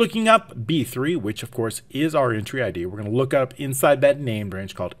 we're looking up B3, which of course is our entry ID. We're going to look up inside that named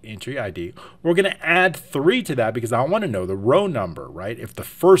range called entry ID. We're going to add 3 to that because I want to know the row number, right? If the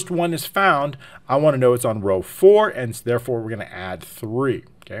first one is found, I want to know it's on row 4, and therefore we're going to add 3.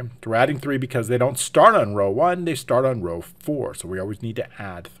 Okay, we're adding 3 because they don't start on row 1, they start on row 4. So we always need to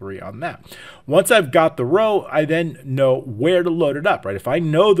add 3 on that. Once I've got the row, I then know where to load it up, right? If I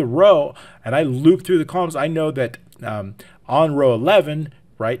know the row and I loop through the columns, I know that on row 11,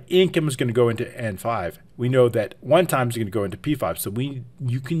 right, income is going to go into N5. We know that one time is going to go into P5. So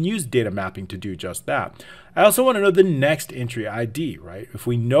you can use data mapping to do just that. I also want to know the next entry ID, right? If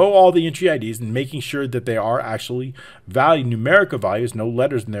we know all the entry IDs and making sure that they are actually numerical values, no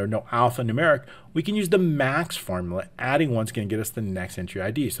letters in there, no alphanumeric, we can use the max formula. Adding one's going to get us the next entry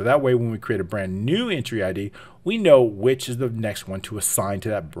ID. So that way, when we create a brand new entry ID, we know which is the next one to assign to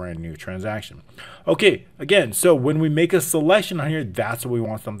that brand new transaction. Okay, again, so when we make a selection on here, that's what we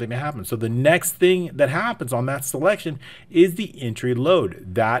want something to happen. So the next thing that happens on that selection is the entry load.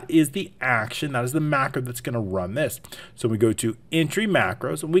 That is the action, that is the macro that's going to run this. So we go to entry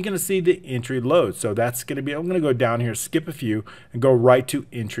macros, and we're going to see the entry load. So that's going to be, I'm going to go down here, skip a few, and go right to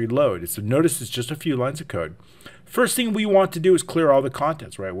entry load. So notice it's just a few lines of code. First thing we want to do is clear all the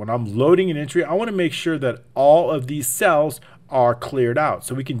contents, right? When I'm loading an entry, I want to make sure that all of these cells are cleared out.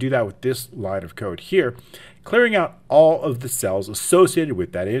 So we can do that with this line of code here, clearing out all of the cells associated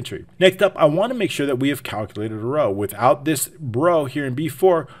with that entry. Next up, I want to make sure that we have calculated a row. Without this row here in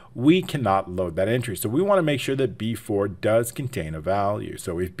B4, we cannot load that entry. So we want to make sure that B4 does contain a value.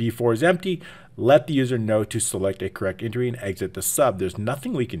 So if B4 is empty, let the user know to select a correct entry and exit the sub. There's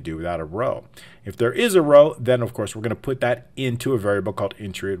nothing we can do without a row. If there is a row, then of course we're going to put that into a variable called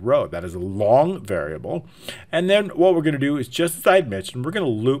entry row. That is a long variable. And then what we're going to do is, just as I had mentioned, we're going to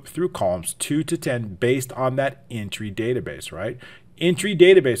loop through columns 2 to 10 based on that entry database, right? Entry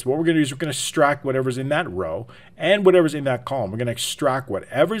database, what we're going to do is we're going to extract whatever's in that row and whatever's in that column. We're going to extract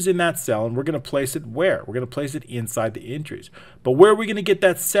whatever's in that cell, and we're going to place it where? We're going to place it inside the entries. But where are we going to get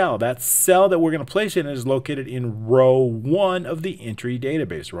that cell? That cell that we're going to place in is located in row 1 of the entry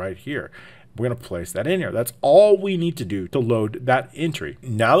database right here. We're going to place that in here. That's all we need to do to load that entry.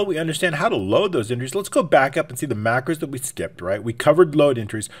 Now that we understand how to load those entries, let's go back up and see the macros that we skipped, right? We covered load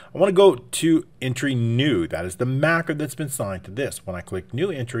entries. I want to go to entry new. That is the macro that's been assigned to this. When I click new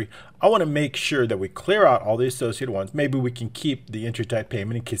entry, I want to make sure that we clear out all the associated ones. Maybe we can keep the entry type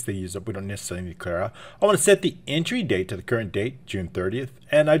payment in case they use up. We don't necessarily need to clear out. I want to set the entry date to the current date, June 30th.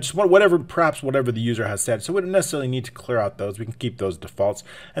 And I just want perhaps whatever the user has set. So we don't necessarily need to clear out those. We can keep those defaults.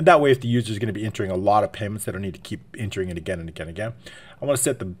 And that way, if the user is going to be entering a lot of payments, they don't need to keep entering it again and again and again. I want to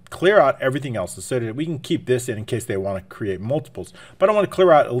set the clear out everything else associated. We can keep this in case they want to create multiples, but I want to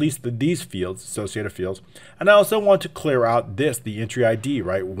clear out at least these fields, associated fields. And I also want to clear out this, the entry ID,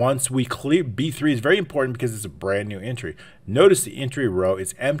 right? Once we clear, B3 is very important because it's a brand new entry. Notice the entry row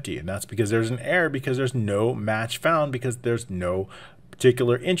is empty, and that's because there's an error because there's no match found because there's no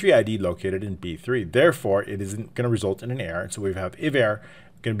particular entry ID located in B3. Therefore, it isn't going to result in an error. So we have if error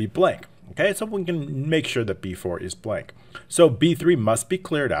going to be blank. Okay, so we can make sure that B4 is blank. So B3 must be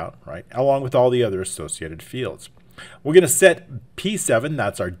cleared out, right, along with all the other associated fields. We're going to set P7,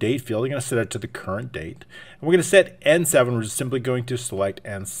 that's our date field. We're going to set it to the current date. And we're going to set N7, we're just simply going to select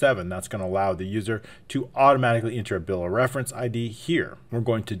N7. That's going to allow the user to automatically enter a bill of reference ID here. We're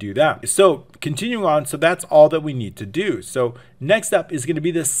going to do that. So continuing on, so that's all that we need to do. So next up is going to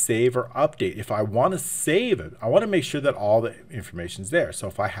be the save or update. If I want to save it, I want to make sure that all the information is there. So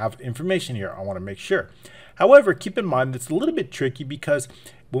if I have information here, I want to make sure. However, keep in mind that's a little bit tricky because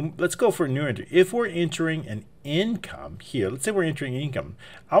let's go for a new entry. If we're entering an income here, let's say we're entering income,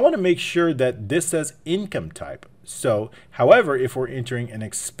 I want to make sure that this says income type. So, however, if we're entering an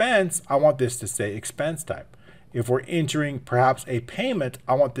expense, I want this to say expense type. If we're entering perhaps a payment,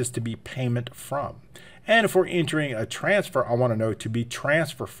 I want this to be payment from. And if we're entering a transfer, I want to know to be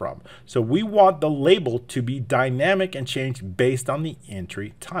transfer from. So we want the label to be dynamic and change based on the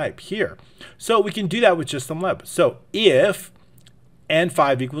entry type here. So we can do that with just some labels. So if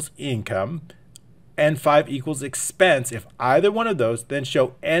N5 equals income, N5 equals expense, if either one of those, then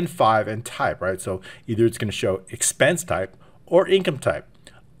show N5 and type, right? So either it's going to show expense type or income type.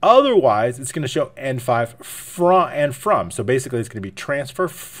 Otherwise, it's going to show N5 from. So basically, it's going to be transfer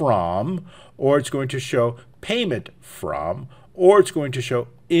from, or it's going to show payment from, or it's going to show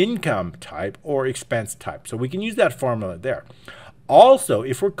income type or expense type. So we can use that formula there. Also,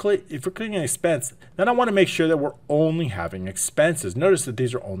 if we're clicking expense, then I want to make sure that we're only having expenses. Notice that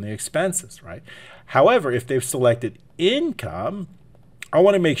these are only expenses, right? However, if they've selected income, I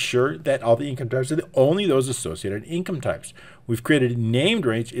want to make sure that all the income types are only those associated income types. We've created a named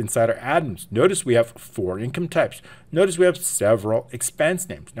range inside our admins. Notice we have 4 income types. Notice we have several expense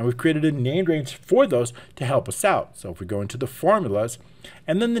names. Now we've created a named range for those to help us out. So if we go into the formulas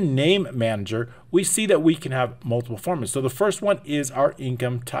and then the name manager, we see that we can have multiple formulas. So the first one is our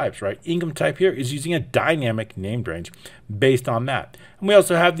income types, right? Income type here is using a dynamic named range based on that. And we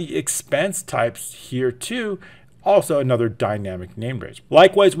also have the expense types here too. Also another dynamic name range.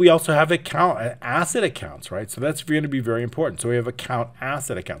 Likewise, we also have asset accounts, right? So that's going to be very important. So we have account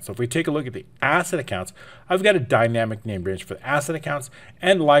asset accounts. So if we take a look at the asset accounts, I've got a dynamic name range for the asset accounts.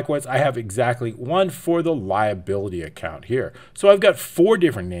 And likewise, I have exactly one for the liability account here. So I've got 4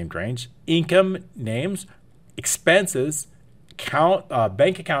 different named range: income names, expenses,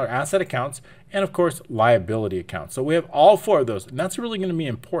 bank account or asset accounts, and of course, liability accounts. So we have all 4 of those, and that's really going to be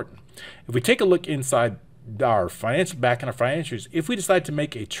important. If we take a look inside our back in our financials, if we decide to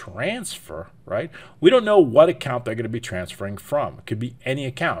make a transfer, right, we don't know what account they're going to be transferring from. It could be any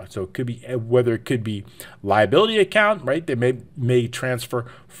account. So it could be whether it could be liability account, right? They may transfer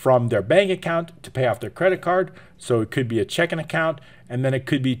from their bank account to pay off their credit card. So it could be a checking account, and then it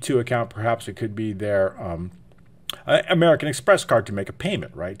could be to account. Perhaps it could be their American Express card to make a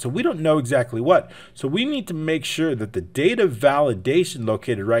payment, right? So we don't know exactly what. So we need to make sure that the data validation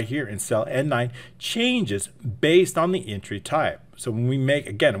located right here in cell N9 changes based on the entry type. So when we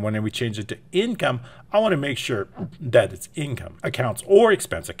when we change it to income, I want to make sure that it's income accounts or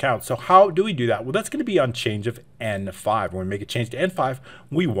expense accounts. So how do we do that? Well, that's going to be on change of N5. When we make a change to N5,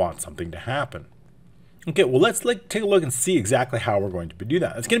 we want something to happen. Okay, well, let's take a look and see exactly how we're going to do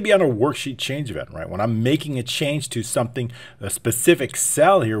that. It's going to be on a worksheet change event, right? When I'm making a change to something, a specific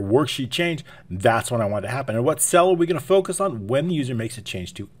cell here, worksheet change, that's when I want it to happen. And what cell are we going to focus on? When the user makes a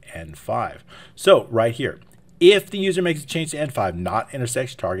change to N5. So right here, if the user makes a change to N5, not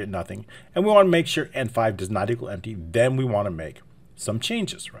intersection target, nothing, and we want to make sure N5 does not equal empty, then we want to make some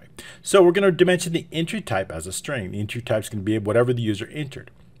changes, right? So we're going to dimension the entry type as a string. The entry type is going to be whatever the user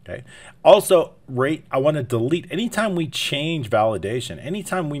entered. Okay. Also, rate, I want to delete. Anytime we change validation,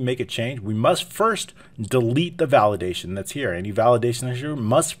 anytime we make a change, we must first delete the validation that's here. Any validation that's here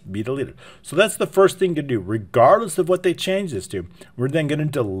must be deleted. So that's the first thing to do, regardless of what they change this to. We're then going to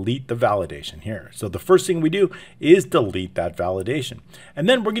delete the validation here. So the first thing we do is delete that validation. And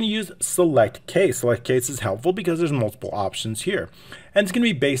then we're going to use select case. Select case is helpful because there's multiple options here. And it's going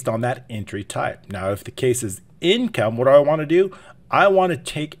to be based on that entry type. Now, if the case is income, what do I want to do? I want to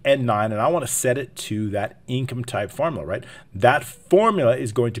take N9 and I want to set it to that income type formula, right? That formula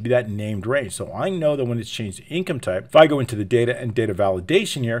is going to be that named range. So I know that when it's changed to income type, if I go into the data and data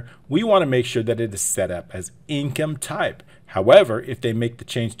validation here, we want to make sure that it is set up as income type. However, if they make the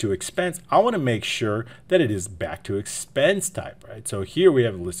change to expense, I want to make sure that it is back to expense type, right? So here we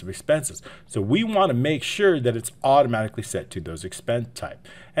have a list of expenses. So we want to make sure that it's automatically set to those expense type.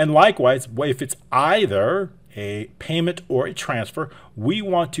 And likewise, if it's either a payment or a transfer, we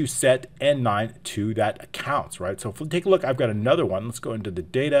want to set N9 to that accounts, right? So if we take a look, I've got another one. Let's go into the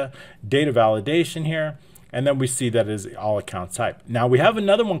data validation here. And then we see that it is all accounts type. Now we have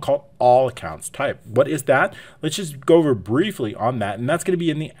another one called all accounts type. What is that? Let's just go over briefly on that. And that's going to be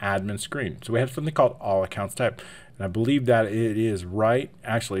in the admin screen. So we have something called all accounts type. And I believe that it is right.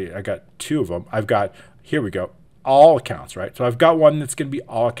 Actually, I got two of them. I've got, here we go, all accounts, right? So I've got one that's going to be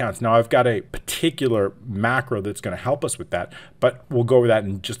all accounts. Now I've got a particular macro that's going to help us with that, but we'll go over that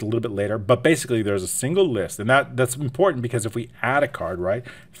in just a little bit later. But basically there's a single list, and that's important because if we add a card, right?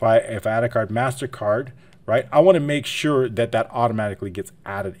 If I add a card, Mastercard, right? I want to make sure that that automatically gets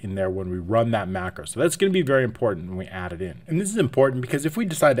added in there when we run that macro. So that's going to be very important when we add it in. And this is important because if we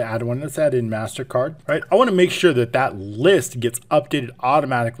decide to add one, let's add in Mastercard, right? I want to make sure that that list gets updated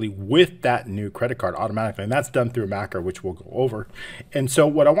automatically with that new credit card automatically. And that's done through a macro, which we'll go over. And so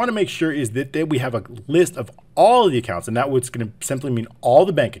what I want to make sure is that we have a list of all of the accounts, and that what's going to simply mean all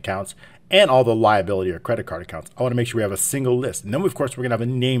the bank accounts and all the liability or credit card accounts. I want to make sure we have a single list. And then, of course, we're going to have a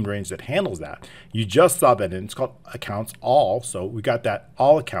named range that handles that. You just saw that, and it's called accounts all. So we got that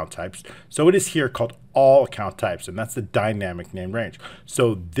all account types. So it is here called all account types, and that's the dynamic named range.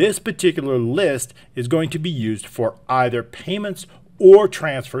 So this particular list is going to be used for either payments or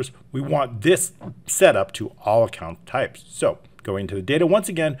transfers. We want this set up to all account types. So going to the data, once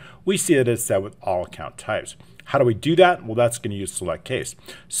again, we see that it's set with all account types. How do we do that? Well, that's going to use select case.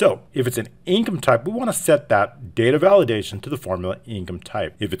 So if it's an income type, we want to set that data validation to the formula income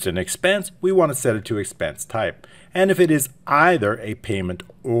type. If it's an expense, we want to set it to expense type. And if it is either a payment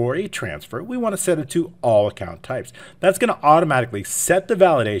or a transfer, we want to set it to all account types. That's going to automatically set the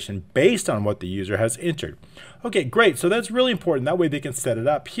validation based on what the user has entered. Okay, great. So that's really important. That way they can set it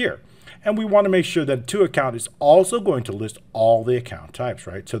up here. And we want to make sure that to account is also going to list all the account types,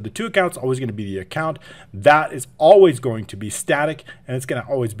 right? So the to account is always going to be the account. That is always going to be static, and it's going to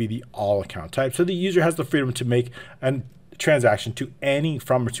always be the all account type. So the user has the freedom to make a transaction to any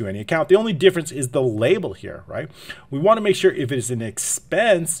account. The only difference is the label here, right? We want to make sure if it is an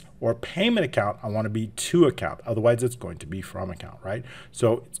expense or payment account, I want to be to account. Otherwise, it's going to be from account, right?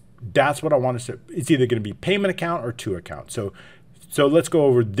 So that's what I want to say. It's either going to be payment account or to account. So let's go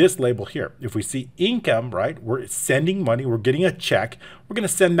over this label here. If we see income, right, we're sending money, we're getting a check, we're going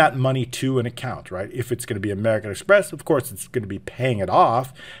to send that money to an account, right? If it's going to be American Express, of course, it's going to be paying it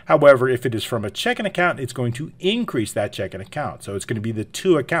off. However, if it is from a checking account, it's going to increase that checking account. So it's going to be the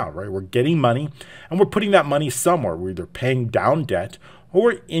to account, right? We're getting money and we're putting that money somewhere. We're either paying down debt or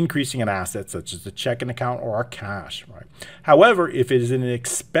we're increasing an asset such as a checking account or our cash, right? However, if it is an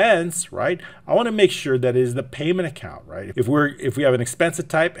expense, right, I want to make sure that it is the payment account, right? If we have an expensive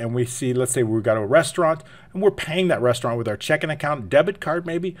type and we see, let's say we've got a restaurant and we're paying that restaurant with our checking account, debit card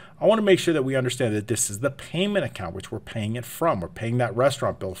maybe, I want to make sure that we understand that this is the payment account which we're paying it from. We're paying that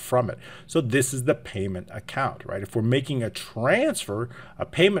restaurant bill from it. So this is the payment account, right? If we're making a transfer, a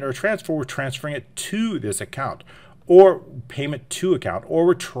payment or a transfer, we're transferring it to this account, or payment to account, or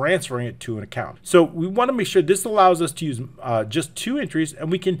we're transferring it to an account. So we want to make sure this allows us to use just two entries,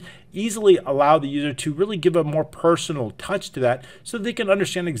 and we can easily allow the user to really give a more personal touch to that so they can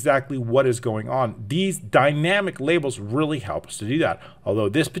understand exactly what is going on. These dynamic labels really help us to do that, although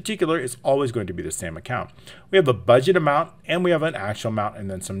this particular is always going to be the same account. We have a budget amount and we have an actual amount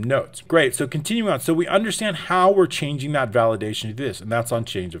and then some notes. Great, so continuing on. So we understand how we're changing that validation to this, and that's on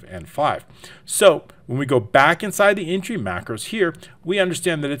change of N5. So when we go back inside the entry macros here, we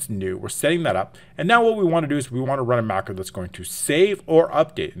understand that it's new. We're setting that up. And now what we want to do is we want to run a macro that's going to save or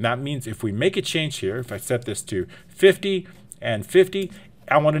update. And that means if we make a change here, if I set this to 50 and 50,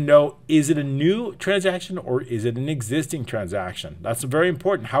 I want to know, is it a new transaction or is it an existing transaction? That's very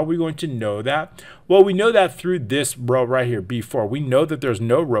important. How are we going to know that? Well, we know that through this row right here, B4. We know that there's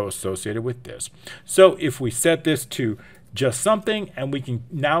no row associated with this. So if we set this to just something, and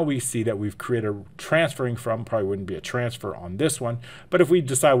now we see that we've created a transferring from, probably wouldn't be a transfer on this one, but if we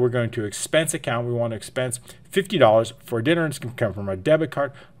decide we're going to expense account, we want to expense $50 for dinner, and it's going to come from our debit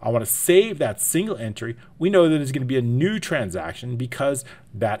card. I want to save that single entry. We know that it's going to be a new transaction because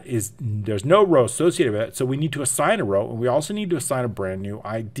there's no row associated with it, so we need to assign a row, and we also need to assign a brand new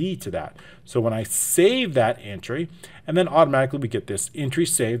ID to that. So when I save that entry, and then automatically we get this entry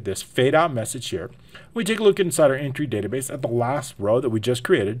saved, this fade out message here. We take a look inside our entry database at the last row that we just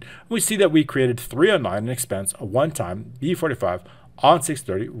created. We see that we created 309 an expense, a one-time B45 on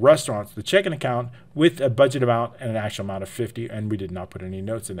 6/30, restaurants, the checking account with a budget amount and an actual amount of 50, and we did not put any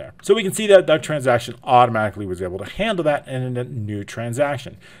notes in there. So we can see that that transaction automatically was able to handle that in a new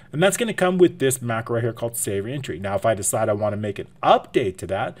transaction. And that's going to come with this macro right here called save entry. Now, if I decide I want to make an update to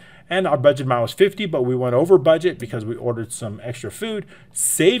that, and our budget amount was 50, but we went over budget because we ordered some extra food,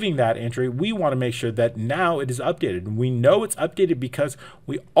 saving that entry, we want to make sure that now it is updated. And we know it's updated because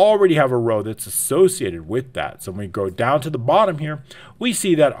we already have a row that's associated with that. So when we go down to the bottom here, we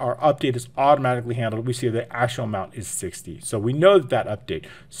see that our update is automatically handled. We see the actual amount is 60. So we know that update.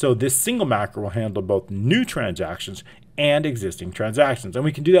 So this single macro will handle both new transactions and existing transactions. And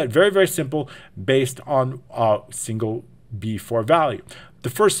we can do that very, very simple based on a single B4 value. The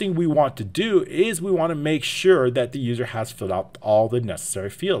first thing we want to do is we want to make sure that the user has filled out all the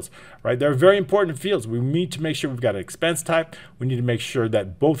necessary fields, right? They're very important fields. We need to make sure we've got an expense type. We need to make sure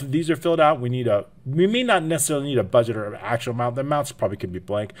that both of these are filled out. We may not necessarily need a budget or an actual amount. The amounts probably could be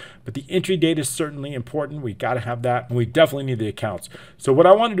blank, but the entry date is certainly important. We got to have that. And we definitely need the accounts. So what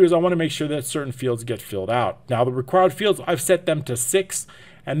I want to do is I want to make sure that certain fields get filled out. Now the required fields, I've set them to 6.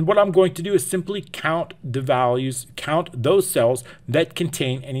 And what I'm going to do is simply count the values, count those cells that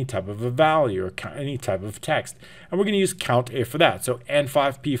contain any type of a value or any type of text. And we're going to use count A for that. So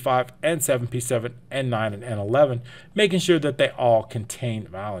N5, P5, N7, P7, N9, and N11, making sure that they all contain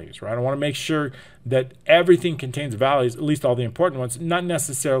values, right? I want to make sure that everything contains values, at least all the important ones, not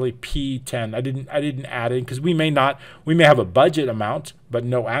necessarily P10. I didn't add in because we may have a budget amount, but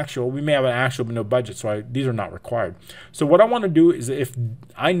no actual. We may have an actual, but no budget. So these are not required. So what I want to do is if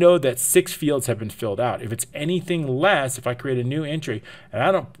I know that 6 fields have been filled out, if it's anything less, if I create a new entry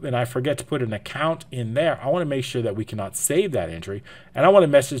and I forget to put an account in there, I want to make sure that we cannot save that entry. And I want a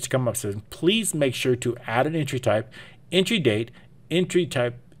message to come up saying, please make sure to add an entry type, entry date, entry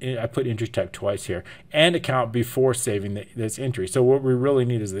type. I put entry type twice here, and account before saving this entry. So what we really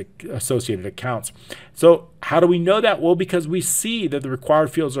need is the associated accounts. So how do we know that? Well, because we see that the required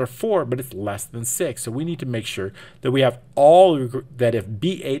fields are 4, but it's less than 6. So we need to make sure that we have that if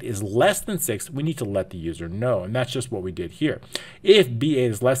B8 is less than 6, we need to let the user know. And that's just what we did here. If B8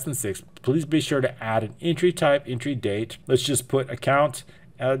 is less than 6, please be sure to add an entry type, entry date. Let's just put account,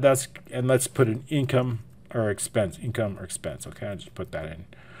 and let's put an income or expense. Okay, I'll just put that in.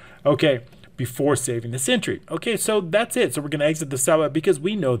 Okay, before saving this entry. Okay, so that's it. So we're going to exit the cell because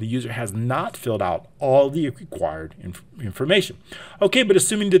we know the user has not filled out all the required information. Okay, but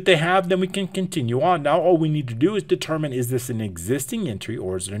assuming that they have, then we can continue on. Now all we need to do is determine, is this an existing entry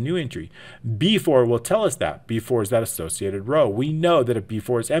or is it a new entry? B4 will tell us that. B4 is that associated row. We know that if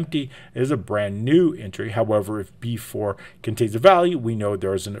B4 is empty, it is a brand new entry. However, if B4 contains a value, we know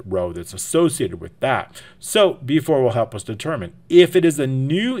there's a row that's associated with that. So B4 will help us determine if it is a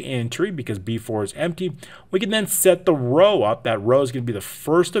new entry because B4 is empty. We can then set the row up. That row is going to be the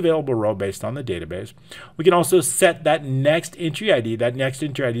first available row based on the database. We can also set that next entry ID. That next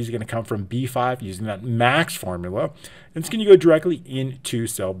entry ID is going to come from B5 using that max formula. And it's going to go directly into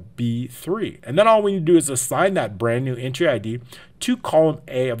cell B3. And then all we need to do is assign that brand new entry ID to column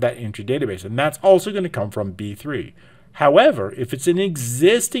A of that entry database. And that's also going to come from B3. However, if it's an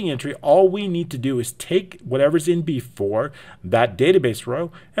existing entry, all we need to do is take whatever's in B4, that database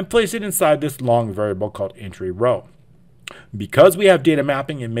row, and place it inside this long variable called entry row. Because we have data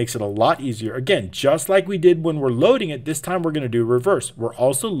mapping, it makes it a lot easier. Again, just like we did when we're loading it, this time we're going to do reverse. We're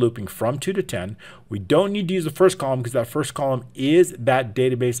also looping from 2 to 10. We don't need to use the first column because that first column is that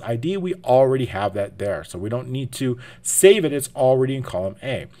database ID. We already have that there. So we don't need to save it. It's already in column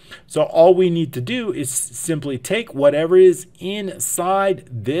A. So all we need to do is simply take whatever is inside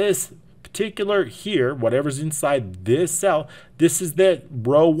this particular here, whatever's inside this cell, this is the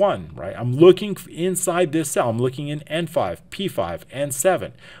row 1, right? I'm looking inside this cell. I'm looking in N5, P5,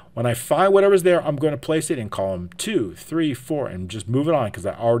 N7. When I find whatever's there, I'm going to place it in column 2, 3, 4, and just move it on because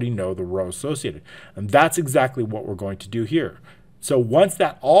I already know the row associated. And that's exactly what we're going to do here. So once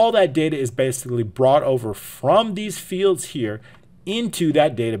all that data is basically brought over from these fields here into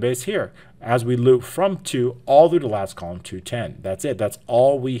that database here, as we loop from 2 all through the last column to 10. That's it. That's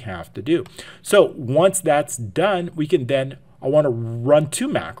all we have to do. So once that's done, we can then, I want to run 2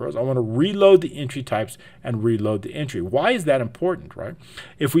 macros. I want to reload the entry types and reload the entry. Why is that important, right?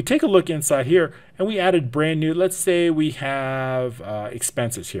 If we take a look inside here and we added brand new, let's say we have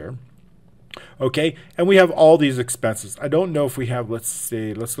expenses here. Okay, and we have all these expenses. I don't know if we have, let's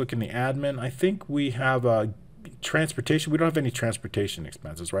look in the admin. I think we have transportation. We don't have any transportation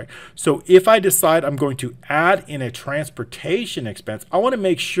expenses, right? So if I decide I'm going to add in a transportation expense, I want to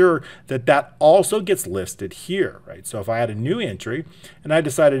make sure that that also gets listed here, right? So if I add a new entry and I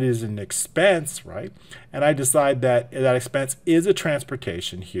decide it is an expense, right? And I decide that that expense is a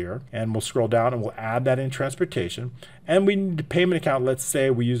transportation here, and we'll scroll down and we'll add that in transportation. And we need a payment account. Let's say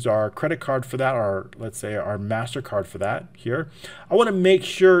we used our credit card for that, or let's say our Mastercard for that here. I want to make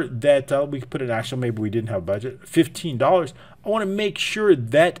sure that we could put an actual, maybe we didn't have a budget, $15. I want to make sure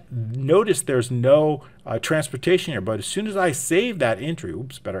that, notice there's no transportation here, but as soon as I save that entry,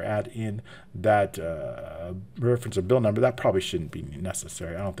 oops, better add in that reference or bill number. That probably shouldn't be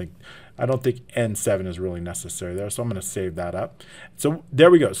necessary. I don't think N7 is really necessary there, so I'm going to save that up. So there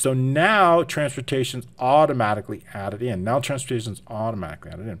we go. So now transportation's automatically added in. Now transportation's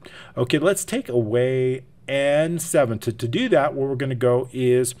automatically added in. Okay, let's take away N7. To do that, where we're going to go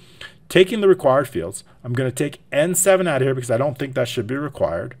is taking the required fields. I'm going to take N7 out of here because I don't think that should be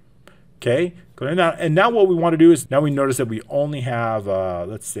required. Okay, and now what we want to do is, now we notice that we only have,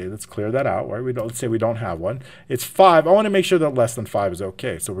 let's clear that out, right? Let's say we don't have one. It's 5. I want to make sure that less than 5 is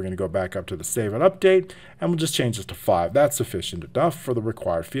okay. So we're going to go back up to the save and update, and we'll just change this to 5. That's sufficient enough for the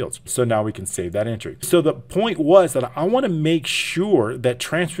required fields. So now we can save that entry. So the point was that I want to make sure that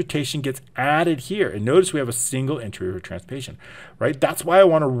transportation gets added here. And notice we have a single entry for transportation, right? That's why I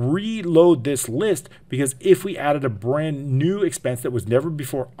want to reload this list, because if we added a brand new expense that was never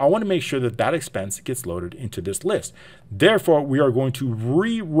before, I want to make sure that that expense gets loaded into this list. Therefore, we are going to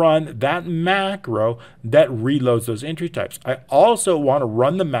rerun that macro that reloads those entry types. I also want to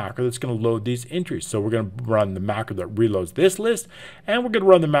run the macro that's going to load these entries. So we're going to run the macro that reloads this list, and we're going to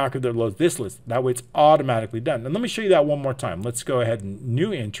run the macro that loads this list. That way it's automatically done. And let me show you that one more time. Let's go ahead and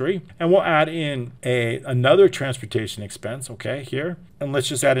new entry, and we'll add in another transportation expense, okay, here. And let's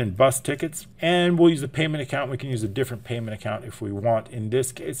just add in bus tickets, and we'll use the payment account. We can use a different payment account if we want. In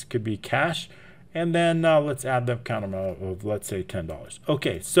this case, it could be cash. And then let's add the account amount of, let's say, $10.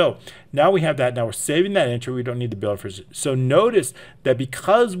 Okay, so now we have that. Now we're saving that entry. We don't need the bill for it. So notice that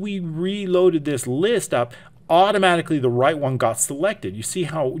because we reloaded this list up, automatically the right one got selected. You see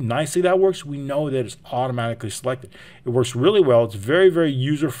how nicely that works? We know that it's automatically selected. It works really well. It's very, very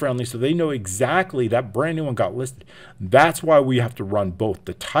user-friendly, so they know exactly that brand new one got listed. That's why we have to run both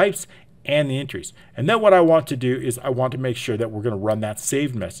the types and the entries. And then what I want to do is I want to make sure that we're going to run that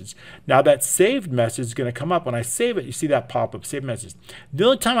saved message. Now that saved message is going to come up when I save it. You see that pop up, save message. The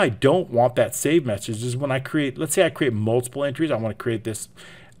only time I don't want that saved message is when I create, let's say I create multiple entries. I want to create this.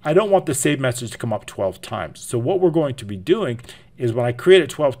 I don't want the save message to come up 12 times. So what we're going to be doing is when I create it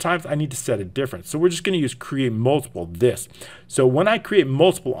 12 times, I need to set it different. So we're just going to use create multiple, this. So when I create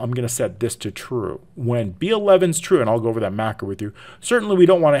multiple, I'm going to set this to true. When B11 is true, and I'll go over that macro with you, certainly we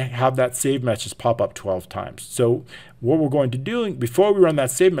don't want to have that save message pop up 12 times. So what we're going to do, before we run that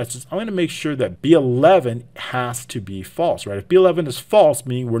save message, I'm going to make sure that B11 has to be false, right? If B11 is false,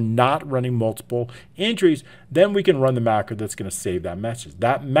 meaning we're not running multiple entries, then we can run the macro that's going to save that message.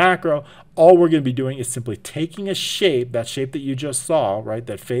 That macro, all we're going to be doing is simply taking a shape, that shape that you just saw, right,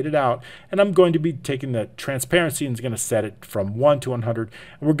 that faded out, and I'm going to be taking the transparency and it's going to set it from 1 to 100,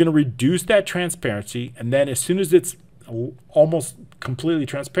 and we're going to reduce that transparency, and then as soon as it's almost completely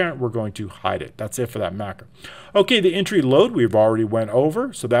transparent, we're going to hide it. That's it for that macro. Okay, the entry load we've already went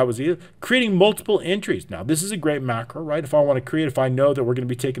over, so that was it. Creating multiple entries. Now this is a great macro, right? If I want to create, if I know that we're going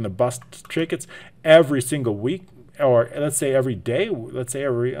to be taking the bus tickets every single week, or let's say every day, let's say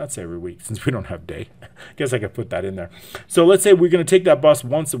every week, since we don't have day. I guess I could put that in there. So let's say we're going to take that bus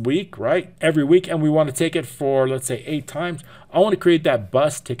once a week, right? Every week, and we want to take it for, let's say, 8 times. I want to create that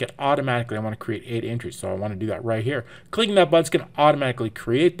bus ticket automatically. I want to create 8 entries. So I want to do that right here. Clicking that button's going to automatically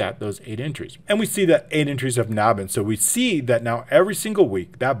create those 8 entries. And we see that 8 entries have now been. So we see that now every single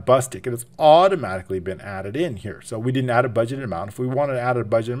week, that bus ticket has automatically been added in here. So we didn't add a budgeted amount. If we wanted to add a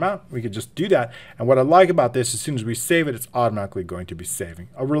budgeted amount, we could just do that. And what I like about this, as soon as we save it, it's automatically going to be saving.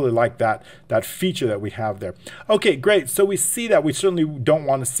 I really like that feature that we have there. Okay, great. So we see that we certainly don't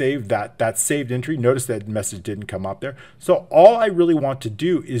want to save that saved entry. Notice that message didn't come up there. So all I really want to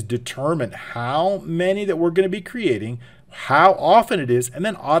do is determine how many that we're going to be creating, how often it is, and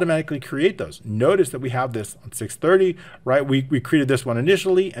then automatically create those. Notice that we have this on 6/30, right? We created this one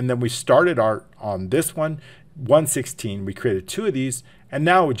initially, and then we started on this one, 1/16. We created 2 of these, and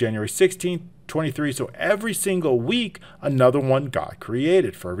now with January 16th, 23. So every single week, another one got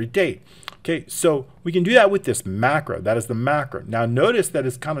created for every date. Okay, so we can do that with this macro. That is the macro. Now notice that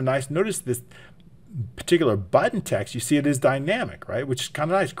it's kind of nice. Notice this particular button text, you see it is dynamic, right? Which is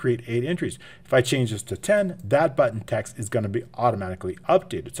kind of nice. Create 8 entries. If I change this to 10, that button text is going to be automatically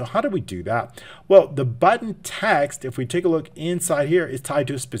updated. So how do we do that? Well, the button text, if we take a look inside here, is tied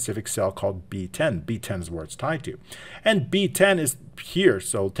to a specific cell called B10. B10 is where it's tied to. And B10 is here.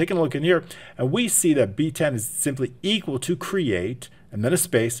 So taking a look in here, and we see that B10 is simply equal to create, and then a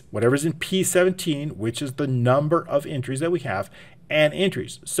space, whatever's in P17, which is the number of entries that we have, and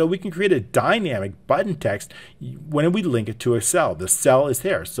entries. So we can create a dynamic button text when we link it to a cell. The cell is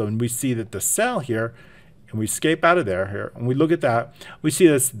there. So when we see that the cell here, and we escape out of there here, and we look at that, we see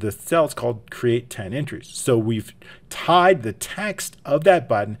this, the cell is called create 10 entries. So we've tied the text of that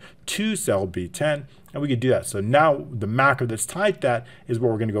button to cell B10, and we can do that. So now the macro that's tied to that is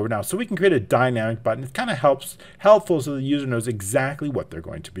what we're going to go over now. So we can create a dynamic button. It kind of helpful so the user knows exactly what they're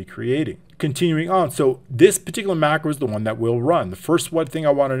going to be creating. Continuing on, so this particular macro is the one that will run. The first one thing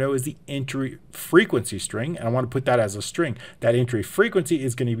I want to know is the entry frequency string, and I want to put that as a string. That entry frequency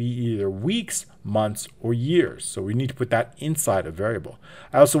is going to be either weeks, months, or years. So we need to put that inside a variable.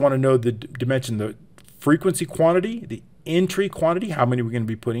 I also want to know the dimension, the frequency quantity, the entry quantity, how many we're going to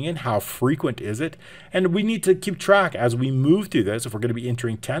be putting in, how frequent is it, and we need to keep track as we move through this. If we're going to be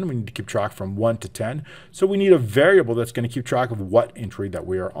entering 10, we need to keep track from 1 to 10. So we need a variable that's going to keep track of what entry that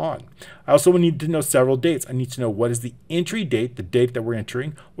we are on. I also need to know several dates. I need to know what is the entry date, the date that we're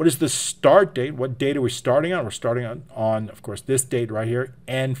entering, what is the start date, what date are we starting on. We're starting on of course, this date right here,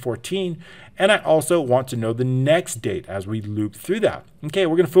 N14. And I also want to know the next date as we loop through that. Okay,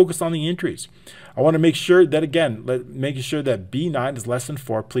 we're going to focus on the entries. I want to make sure that, again, making sure that B9 is less than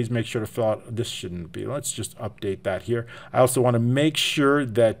 4. Please make sure to fill out, this shouldn't be, let's just update that here. I also want to make sure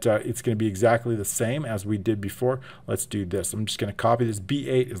that it's going to be exactly the same as we did before. Let's do this. I'm just going to copy this.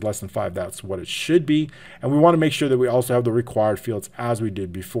 B8 is less than 5. That's what it should be. And we want to make sure that we also have the required fields as we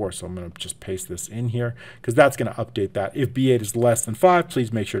did before. So I'm going to just paste this in here because that's going to update that. If B8 is less than 5,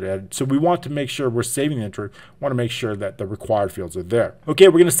 please make sure to add it. So we want to make sure we're saving the entry. We want to make sure that the required fields are there. Okay,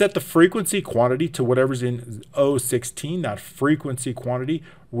 we're going to set the frequency quantity to whatever's in O16, that frequency quantity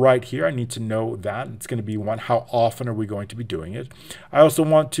right here. I need to know that. It's going to be one, how often are we going to be doing it? I also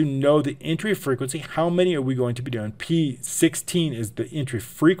want to know the entry frequency. How many are we going to be doing? P16 is the entry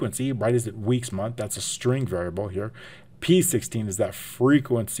frequency, right? Is it weeks, month? That's a string variable here. P16 is that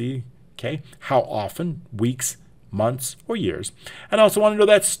frequency, okay? How often? Weeks, months, or years. And I also want to know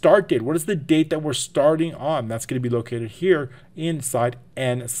that start date. What is the date that we're starting on? That's going to be located here inside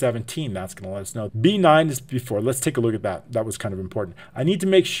N17. That's going to let us know. B9 is before. Let's take a look at that. That was kind of important. I need to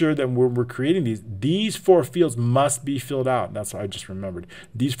make sure that when we're creating these 4 fields must be filled out. That's what I just remembered.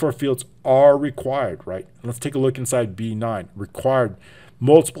 These 4 fields are required, right? Let's take a look inside B9. Required.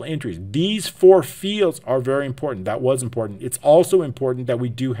 Multiple entries. These 4 fields are very important. That was important. It's also important that we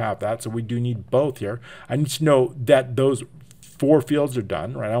do have that, so we do need both here. I need to know that those 4 fields are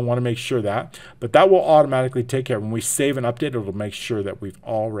done, right? I want to make sure that, but that will automatically take care. When we save and update, it'll make sure that we've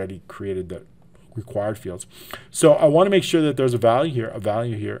already created the required fields. So I want to make sure that there's a value here, a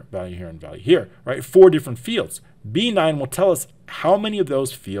value here, a value here, and a value here, right? 4 different fields. B9 will tell us how many of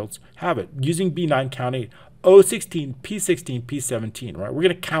those fields have it. Using B9 count 8. O16, P16, P17, right? We're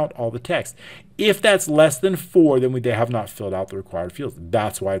going to count all the text. If that's less than 4, then they have not filled out the required fields.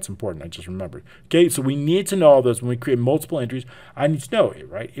 That's why it's important. I just remembered. Okay, so we need to know all those. When we create multiple entries, I need to know it,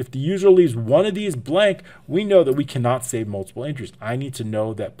 right? If the user leaves one of these blank, we know that we cannot save multiple entries. I need to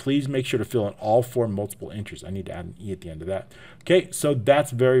know that. Please make sure to fill in all 4 multiple entries. I need to add an E at the end of that. Okay, so that's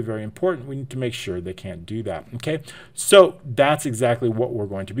very, very important. We need to make sure they can't do that. Okay, so that's exactly what we're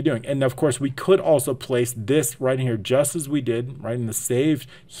going to be doing. And of course, we could also place this right in here just as we did, right in the save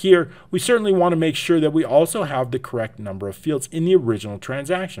here. We certainly want to make sure that we also have the correct number of fields in the original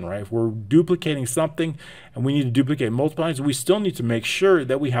transaction, right? If we're duplicating something and we need to duplicate multiple times, we still need to make sure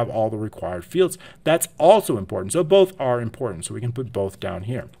that we have all the required fields. That's also important. So both are important. So we can put both down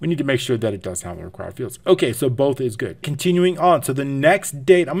here. We need to make sure that it does have the required fields. Okay, so both is good. Continuing on. So the next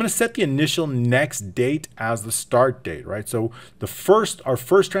date, I'm going to set the initial next date as the start date, right? So our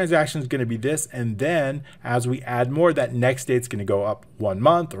first transaction is going to be this, and then as we add more, that next date is going to go up 1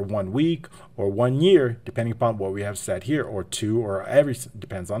 month or 1 week or 1 year, depending upon what we have set here, or 2, or every,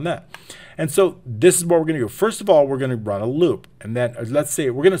 depends on that. And so this is what we're going to do. First of all, we're going to run a loop. And then let's say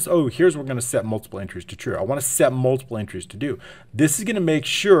we're going to, oh, here's where we're going to set multiple entries to true. I want to set multiple entries to do. This is going to make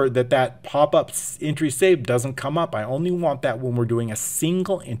sure that that pop-up entry save doesn't come up. I only want that when we're doing a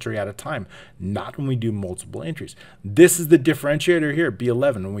single entry at a time, not when we do multiple entries. This is the differentiator here,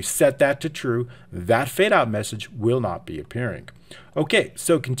 B11. When we set that to true, that fade out message will not be appearing. Okay,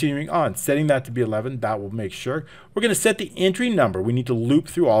 so continuing on, setting that to be 11, that will make sure. We're going to set the entry number. We need to loop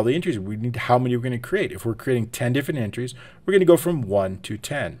through all the entries. We need how many we're going to create. If we're creating 10 different entries, we're going to go from 1 to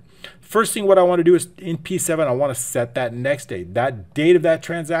 10. First thing what I want to do is in P7, I want to set that next date. That date of that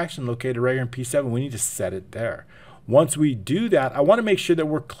transaction located right here in P7, we need to set it there. Once we do that, I want to make sure that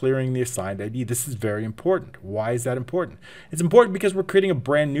we're clearing the assigned ID. This is very important. Why is that important? It's important because we're creating a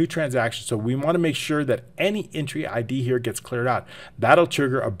brand new transaction. So we want to make sure that any entry ID here gets cleared out. That'll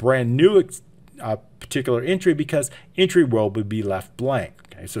trigger a brand new particular entry because entry row would be left blank.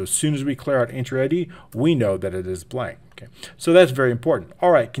 Okay, so as soon as we clear out entry ID, we know that it is blank. Okay, so that's very important.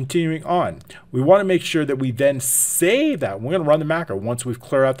 All right, continuing on. We want to make sure that we then save that. We're going to run the macro once we've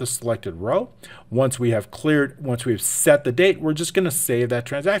cleared out the selected row. Once we have set the date, we're just going to save that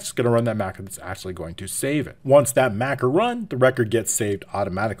transaction. It's going to run that macro that's actually going to save it. Once that macro runs, the record gets saved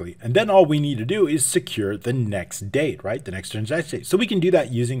automatically. And then all we need to do is secure the next date, right? The next transaction date. So we can do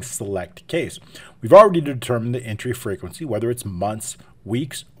that using select case. We've already determined the entry frequency, whether it's months,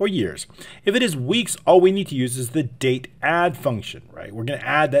 weeks, or years. If it is weeks, all we need to use is the date add function, right? We're going to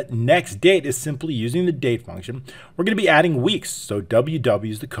add that next date is simply using the date function. We're going to be adding weeks, so WW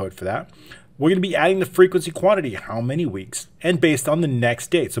is the code for that. We're going to be adding the frequency quantity, how many weeks, and based on the next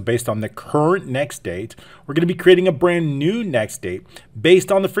date. So based on the current next date, we're going to be creating a brand new next date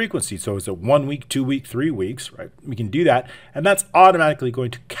based on the frequency. So is it 1 week, 2 week, 3 weeks, right? We can do that, and that's automatically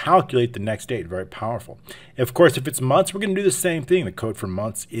going to calculate the next date. Very powerful. Of course, if it's months, we're going to do the same thing. The code for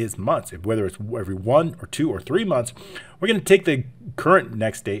months is months. Whether it's every 1 or 2 or 3 months, we're going to take the current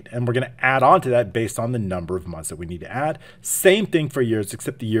next date and we're going to add on to that based on the number of months that we need to add. Same thing for years,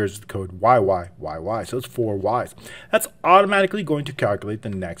 except the years is the code YY. So it's 4 Ys. That's automatically going to calculate the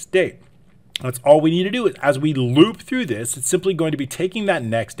next date. That's all we need to do. Is as we loop through this, it's simply going to be taking that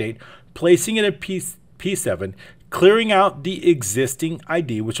next date, placing it at P7, clearing out the existing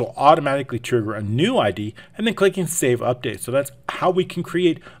ID, which will automatically trigger a new ID, and then clicking Save Update. So that's how we can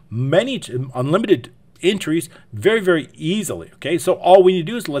create many unlimited entries very easily. Okay, so all we need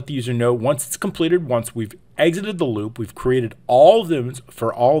to do is let the user know once it's completed, once we've exited the loop, we've created all of them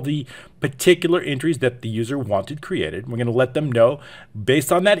for all the particular entries that the user wanted created. We're going to let them know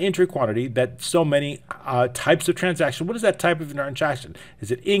based on that entry quantity that so many types of transaction. What is that type of transaction?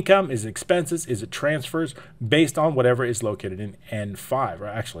 Is it income? Is it expenses? Is it transfers? Based on whatever is located in N5, or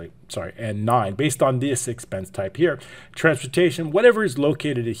actually, sorry, N9, based on this expense type here. Transportation, whatever is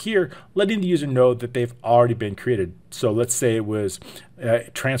located here, letting the user know that they've already been created. So let's say it was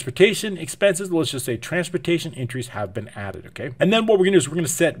transportation expenses. Let's just say transportation entries have been added, okay? And then what we're going to do is we're going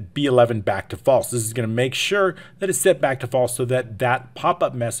to set B11 back to false. This is going to make sure that it's set back to false so that that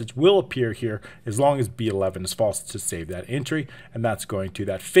pop-up message will appear here as long as B11 is false to save that entry, and that's going to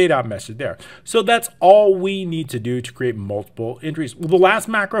that fade out message there. So that's all we need to do to create multiple entries. Well, the last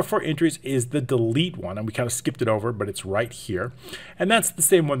macro for entries is the delete one, and we kind of skipped it over, but it's right here. And that's the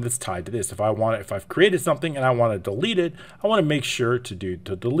same one that's tied to this. If I've created something and I want to delete it, I want to make sure to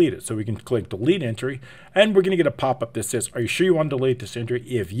delete it. So we can click delete entry, and we're going to get a pop-up that says, are you sure you want to delete this entry?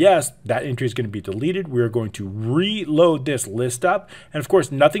 If yes, that entry is going to be deleted. We're going to reload this list up, and of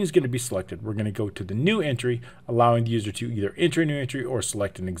course nothing's going to be selected. We're going to go to the new entry, allowing the user to either enter a new entry or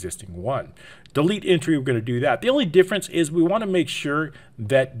select an existing one. Delete entry, we're going to do that. The only difference is we want to make sure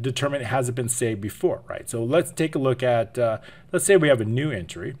that determine it hasn't been saved before, right? So let's take a look at, let's say we have a new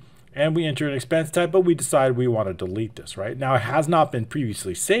entry, and we enter an expense type, but we decide we want to delete this, right? Now, it has not been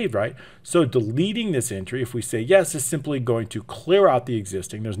previously saved, right? So deleting this entry, if we say yes, is simply going to clear out the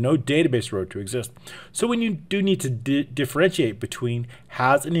existing. There's no database row to exist. So when you do need to differentiate between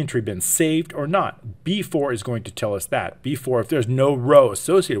has an entry been saved or not, B4 is going to tell us that. B4, if there's no row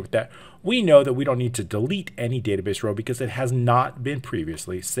associated with that, we know that we don't need to delete any database row because it has not been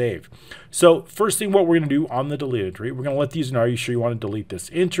previously saved. So first thing what we're going to do on the delete entry, we're going to let the user know, are you sure you want to delete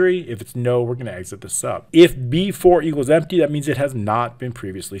this entry? If it's no, we're going to exit the sub. If B4 equals empty, that means it has not been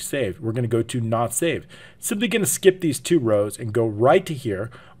previously saved. We're going to go to not saved. Simply going to skip these 2 rows and go right to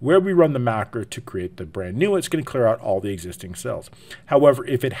here where we run the macro to create the brand new. It's going to clear out all the existing cells. However,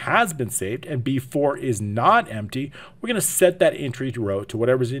 if it has been saved and B4 is not empty, we're going to set that entry row to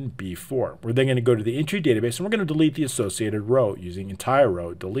whatever's in B4. We're then going to go to the entry database and we're going to delete the associated row using entire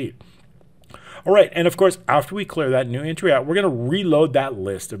row delete. All right, and of course, after we clear that new entry out, we're going to reload that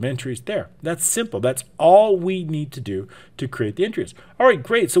list of entries there. That's simple. That's all we need to do to create the entries. All right,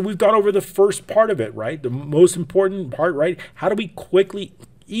 great. So we've gone over the first part of it, right? The most important part, right? How do we quickly,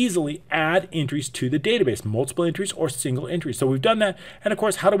 easily add entries to the database, multiple entries or single entries? So we've done that. And of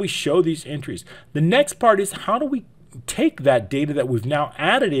course, how do we show these entries? The next part is how do we take that data that we've now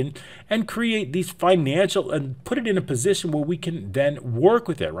added in and create these financial and put it in a position where we can then work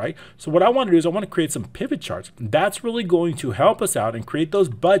with it, right? So what I want to do is I want to create some pivot charts. That's really going to help us out and create those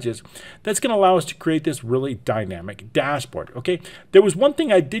budgets. That's going to allow us to create this really dynamic dashboard. Okay, there was one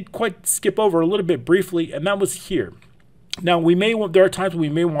thing I did quite skip over a little bit briefly, and that was here. Now, there are times we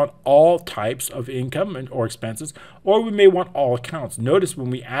may want all types of income or expenses, or we may want all accounts. Notice when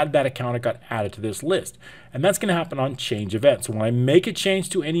we add that account, it got added to this list. And that's going to happen on change event. So when I make a change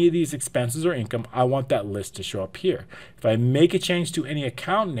to any of these expenses or income, I want that list to show up here. If I make a change to any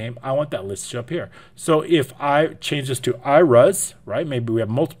account name, I want that list to show up here. So if I change this to IRAs, right, maybe we have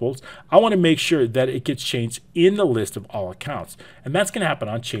multiples, I want to make sure that it gets changed in the list of all accounts. And that's going to happen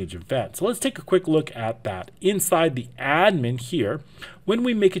on change event. So let's take a quick look at that. Inside the admin here, when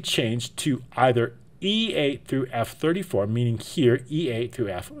we make a change to either E8 through F34, meaning here, E8 through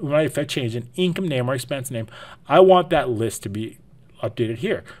F, if I change an income name or expense name, I want that list to be updated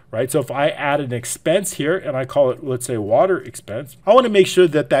here, right? So if I add an expense here and I call it, let's say, water expense, I want to make sure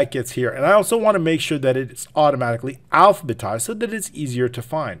that that gets here. And I also want to make sure that it's automatically alphabetized so that it's easier to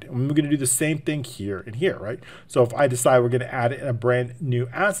find. And we're going to do the same thing here and here, right? So if I decide we're going to add in a brand new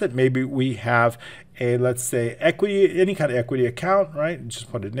asset, maybe we have a, let's say, equity, any kind of equity account, right?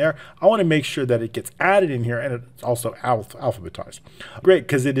 Just put it in there. I want to make sure that it gets added in here and it's also alphabetized. Great,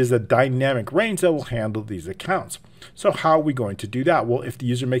 because it is a dynamic range that will handle these accounts. So how are we going to do that? Well, if the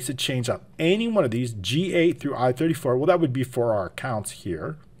user makes a change on any one of these, G8 through I34, well, that would be for our accounts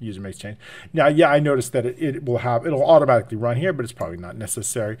here. User makes change. Now, yeah, I noticed that it'll automatically run here, but it's probably not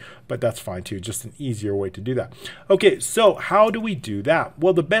necessary, but that's fine too. Just an easier way to do that. Okay, so how do we do that?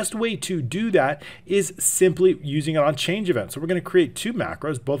 Well, the best way to do that is simply using it on change events. So we're going to create two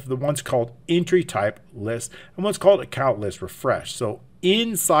macros, both of the ones called entry type list and one's called account list refresh. So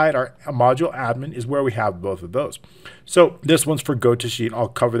inside our module admin is where we have both of those. So this one's for go to sheet. I'll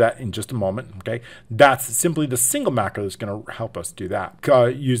cover that in just a moment. Okay, that's simply the single macro that's going to help us do that.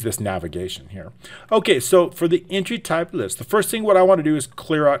 Use this navigation here. Okay, so for the entry type list, the first thing what I want to do is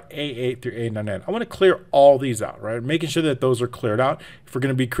clear out A8 through A9N. I want to clear all these out, right? Making sure that those are cleared out. If we're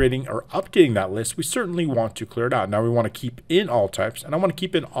going to be creating or updating that list, we certainly want to clear it out. Now we want to keep in all types, and I want to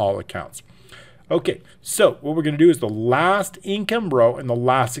keep in all accounts. Okay, so what we're going to do is the last income row and the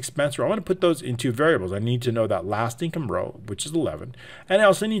last expense row, I want to put those into variables. I need to know that last income row, which is 11, and I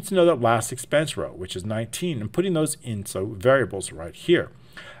also need to know that last expense row, which is 19, and putting those into variables right here.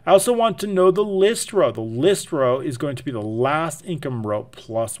 I also want to know the list row. The list row is going to be the last income row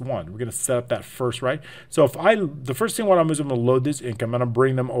plus 1. We're going to set up that first, right? So if the first thing what I'm going to do is I'm going to load this income and I'm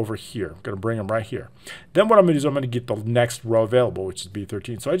bring them over here. I'm going to bring them right here. Then what I'm going to do is I'm going to get the next row available, which is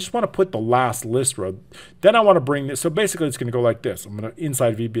B13. So I just want to put the last list row. Then I want to bring this. So basically it's going to go like this. I'm going to,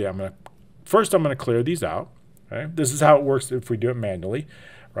 inside VBA, first I'm going to clear these out. Okay? This is how it works if we do it manually.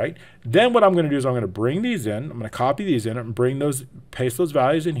 Right? Then what I'm going to do is I'm going to bring these in. I'm going to copy these in and paste those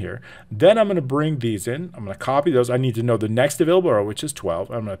values in here. Then I'm going to bring these in. I'm going to copy those. I need to know the next available row, which is 12.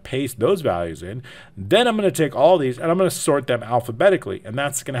 I'm going to paste those values in. Then I'm going to take all these and I'm going to sort them alphabetically. And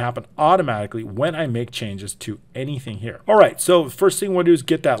that's going to happen automatically when I make changes to anything here. All right. So first thing we'll do is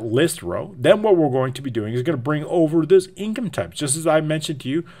get that list row. Then what we're going to be doing is going to bring over those income types. Just as I mentioned to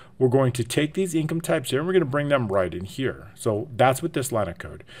you, we're going to take these income types here and we're going to bring them right in here. So that's with this line of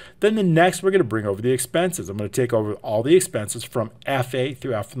code. Then the next we're going to bring over the expenses. I'm going to take over all the expenses from F8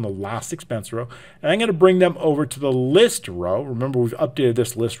 through F from the last expense row. And I'm going to bring them over to the list row. Remember, we've updated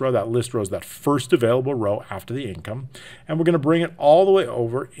this list row. That list row is that first available row after the income. And we're going to bring it all the way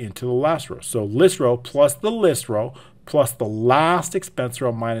over into the last row. So list row plus the list row plus the last expense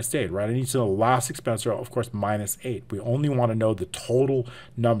row minus 8, right? I need to know the last expense row, of course, minus 8. We only want to know the total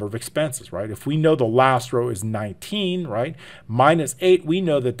number of expenses, right? If we know the last row is 19, right, minus 8, we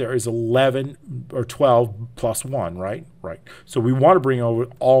know that there is 11 or 12 plus 1, right? Right. So we want to bring over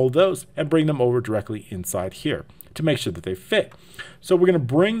all of those and bring them over directly inside here to make sure that they fit. So we're going to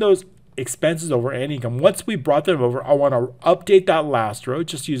bring those expenses over and income. Once we brought them over, I want to update that last row,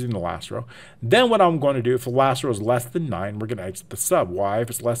 just using the last row. Then what I'm going to do, if the last row is less than 9, we're going to exit the sub. Why? If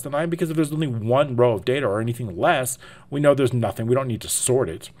it's less than 9, because if there's only one row of data or anything less, we know there's nothing. We don't need to sort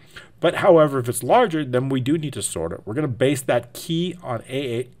it. But however, if it's larger, then we do need to sort it. We're going to base that key on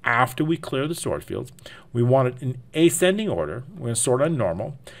A8 after we clear the sort fields. We want it in ascending order. We're going to sort on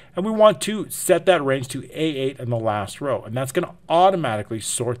normal. And we want to set that range to A8 in the last row. And that's going to automatically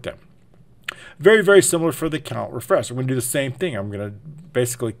sort them. Very, very similar for the account refresh. I'm going to do the same thing. I'm going to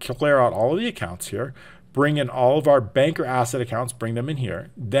basically clear out all of the accounts here, bring in all of our bank or asset accounts, bring them in here,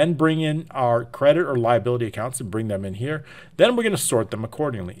 then bring in our credit or liability accounts and bring them in here. Then we're going to sort them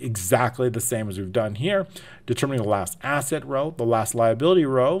accordingly, exactly the same as we've done here, determining the last asset row, the last liability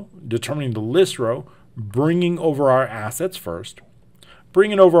row, determining the list row, bringing over our assets first,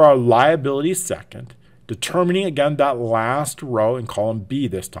 bringing over our liabilities second, determining again that last row in column B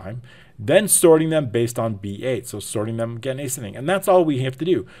this time, then sorting them based on B8. So sorting them again, ascending. And that's all we have to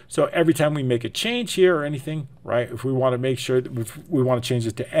do. So every time we make a change here or anything, right, if we want to make sure that if we want to change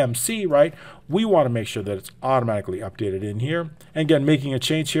it to MC, right, we want to make sure that it's automatically updated in here. And again, making a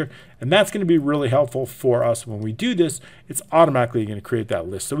change here. And that's going to be really helpful for us when we do this. It's automatically going to create that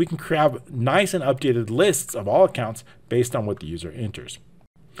list. So we can have nice and updated lists of all accounts based on what the user enters.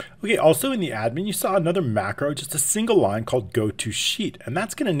 Okay, also in the admin, you saw another macro, just a single line called Go To Sheet. And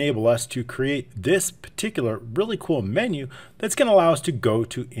that's going to enable us to create this particular really cool menu that's going to allow us to go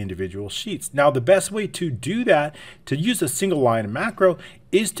to individual sheets. Now, the best way to do that, to use a single line macro,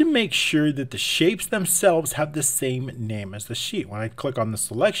 is to make sure that the shapes themselves have the same name as the sheet. When I click on the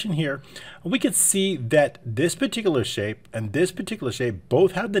selection here, we can see that this particular shape and this particular shape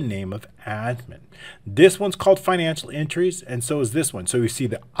both have the name of admin. This one's called financial entries, and so is this one. So you see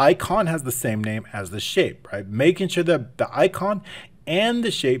the icon has the same name as the shape, right? Making sure that the icon and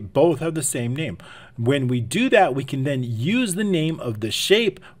the shape both have the same name. When we do that, we can then use the name of the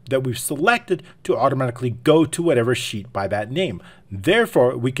shape that we've selected to automatically go to whatever sheet by that name.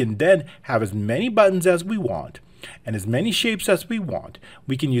 Therefore, we can then have as many buttons as we want and as many shapes as we want.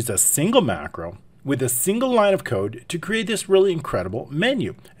 We can use a single macro with a single line of code to create this really incredible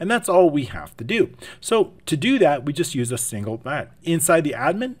menu. And that's all we have to do. So to do that, we just use a single line. Inside the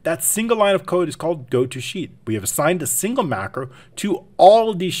admin, that single line of code is called Go To Sheet. We have assigned a single macro to all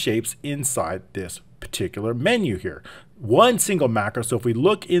of these shapes inside this particular menu here. One single macro. So if we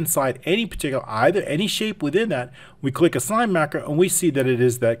look inside any particular, either any shape within that, we click Assign Macro and we see that it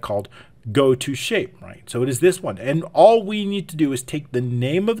is that called Go To Shape, right? So it is this one. And all we need to do is take the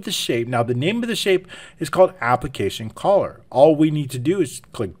name of the shape. Now the name of the shape is called Application Caller. All we need to do is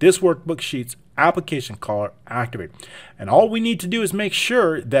click this workbook sheets, Application Caller, activate. And all we need to do is make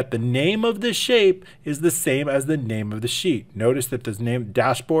sure that the name of the shape is the same as the name of the sheet. Notice that there's name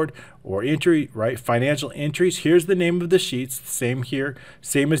dashboard or entry, right? Financial entries. Here's the name of the sheets. Same here.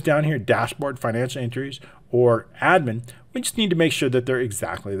 Same as down here, dashboard, financial entries, or admin. We just need to make sure that they're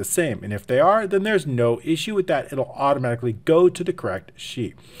exactly the same. And if they are, then there's no issue with that. It'll automatically go to the correct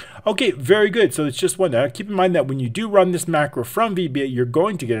sheet. Okay, very good. So it's just one. Now, keep in mind that when you do run this macro from VBA, you're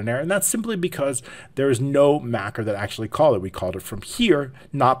going to get an error. And that's simply because there is no macro that actually called it. We called it from here,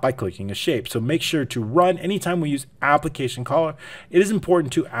 not by clicking a shape. So make sure to run anytime we use Application Caller. It is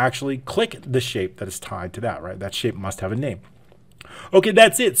important to actually click the shape that is tied to that, right? That shape must have a name. Okay,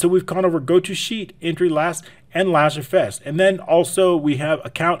 that's it. So we've gone over Go To Sheet, Entry Last, and Last Refresh. And then also we have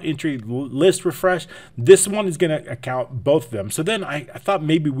Account Entry List Refresh. This one is going to account both of them. So then I thought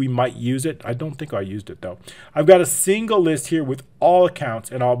maybe we might use it. I don't think I used it though. I've got a single list here with all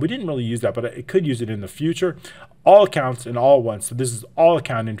accounts and all. We didn't really use that, but I could use it in the future. All accounts and all ones. So this is all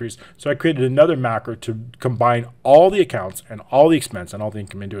account entries. So I created another macro to combine all the accounts and all the expense and all the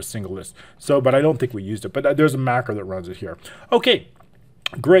income into a single list. So, but I don't think we used it, but there's a macro that runs it here. Okay.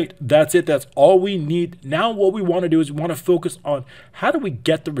 Great, that's it. That's all we need. Now what we want to do is we want to focus on how do we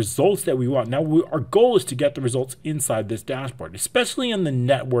get the results that we want. Now our goal is to get the results inside this dashboard, especially in the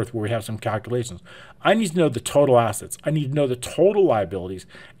net worth where we have some calculations. I need to know the total assets. I need to know the total liabilities,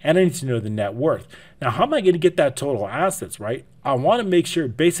 and I need to know the net worth. Now, how am I going to get that total assets, right? I want to make sure,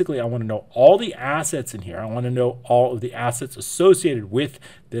 basically, I want to know all the assets in here. I want to know all of the assets associated with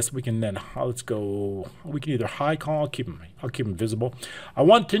this. We can then, let's go, we can either hide column, I'll keep them visible. I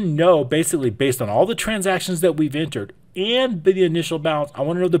want to know, basically, based on all the transactions that we've entered and the initial balance, I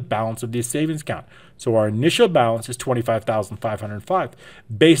want to know the balance of the savings account. So our initial balance is $25,505.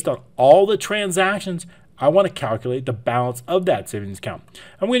 Based on all the transactions, I want to calculate the balance of that savings account.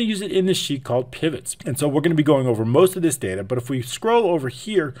 I'm going to use it in this sheet called pivots. And so we're going to be going over most of this data, but if we scroll over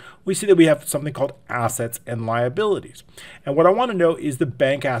here, we see that we have something called assets and liabilities. And what I want to know is the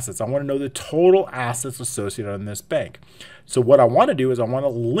bank assets. I want to know the total assets associated in this bank. So what I want to do is I want to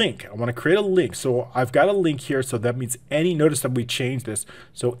link. I want to create a link. So I've got a link here. So that means notice that we changed this.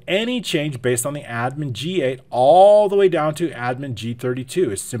 So any change based on the admin G8 all the way down to admin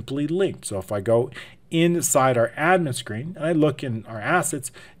G32 is simply linked. So if I go inside our admin screen and I look in our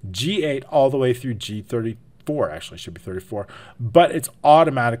assets, G8 all the way through G34, actually it should be 34, but it's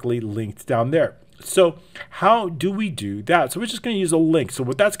automatically linked down there. So how do we do that? So we're just going to use a link. So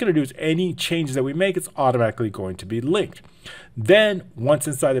what that's going to do is any changes that we make, it's automatically going to be linked. Then once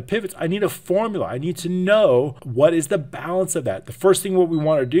inside the pivots, I need a formula. I need to know what is the balance of that. The first thing what we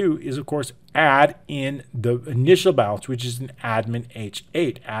want to do is, of course, add in the initial balance, which is an admin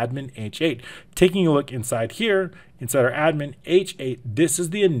H8, Taking a look inside here, inside our admin H8, this is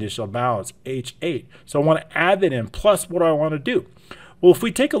the initial balance, H8. So I want to add that in, plus what do I want to do? Well, if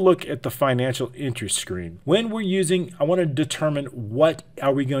we take a look at the financial entry screen, when we're using, I want to determine what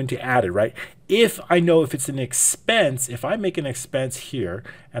are we going to add it, right? If I know if it's an expense, if I make an expense here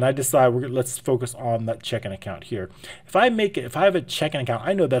and I decide let's focus on that checking account here. If I have a checking account,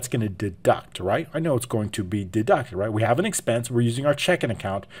 I know that's going to deduct, right? I know it's going to be deducted, right? We have an expense, we're using our checking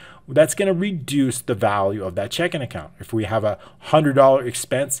account. That's going to reduce the value of that checking account. If we have a $100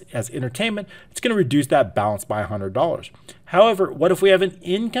 expense as entertainment, it's going to reduce that balance by $100. However, what if we have an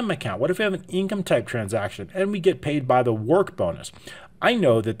income account? What if we have an income type transaction and we get paid by the work bonus? I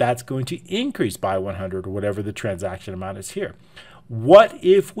know that that's going to increase by 100 or whatever the transaction amount is here. What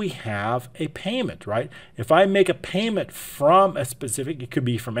if we have a payment, right? If I make a payment from a specific, it could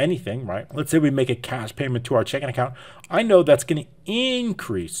be from anything, right? Let's say we make a cash payment to our checking account. I know that's going to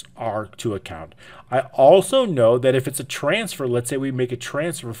increase our to account. I also know that if it's a transfer, let's say we make a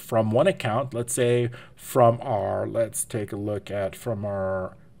transfer from one account, let's say from our, let's take a look at from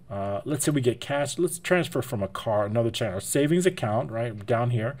our, let's say we get cash. Let's transfer from another channel, our savings account, right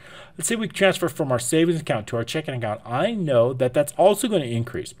down here. Let's say we transfer from our savings account to our checking account. I know that that's also going to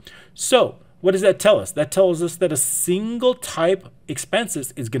increase. So what does that tell us? That tells us that a single type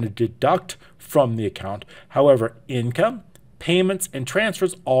expenses is going to deduct from the account. However, income, payments, and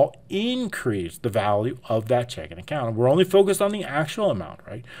transfers all increase the value of that checking account. And we're only focused on the actual amount,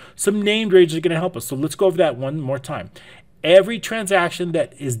 right? Some named ranges are going to help us. So let's go over that one more time. Every transaction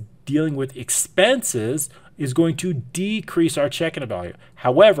that is dealing with expenses is going to decrease our checking value.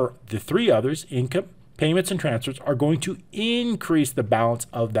 However, the three others, income, payments, and transfers, are going to increase the balance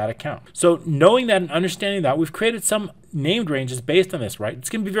of that account. So knowing that and understanding that, we've created some named ranges based on this, right?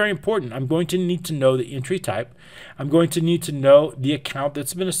 It's going to be very important. I'm going to need to know the entry type. I'm going to need to know the account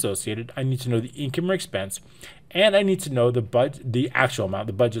that's been associated. I need to know the income or expense. And I need to know the actual amount.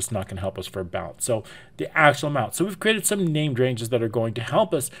 The budget's not going to help us for a balance. So the actual amount. So we've created some named ranges that are going to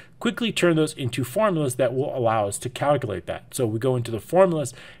help us quickly turn those into formulas that will allow us to calculate that. So we go into the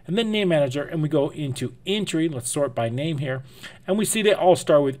formulas and then name manager, and we go into entry. Let's sort by name here. And we see they all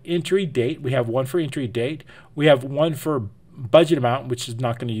start with entry date. We have one for entry date. We have one for budget amount, which is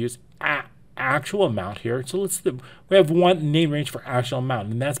not going to use actual amount here. So we have one name range for actual amount,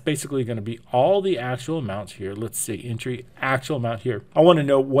 and that's basically going to be all the actual amounts here. Let's see, entry actual amount here. I want to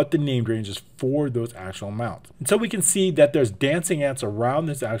know what the named range is for those actual amounts. And so we can see that there's dancing ants around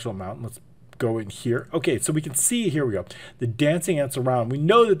this actual amount. Let's go in here. Okay, so we can see, here we go, the dancing ants around. We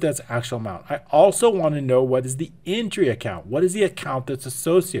know that that's actual amount. I also want to know what is the entry account. What is the account that's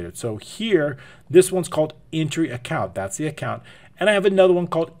associated? So here, this one's called entry account. That's the account. And I have another one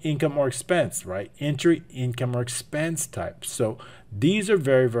called income or expense, right? Entry, income, or expense type. So these are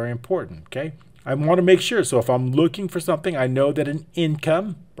very, very important, okay? I want to make sure. So if I'm looking for something, I know that an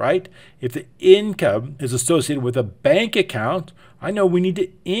income, right? If the income is associated with a bank account, I know we need to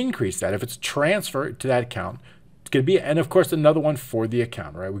increase that. If it's transferred to that account, it's going to be, and of course, another one for the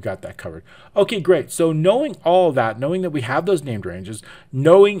account, right? We got that covered. Okay, great. So knowing all that, knowing that we have those named ranges,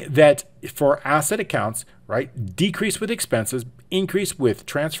 knowing that for asset accounts, right, decrease with expenses, increase with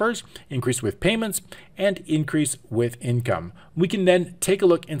transfers, increase with payments, and increase with income. We can then take a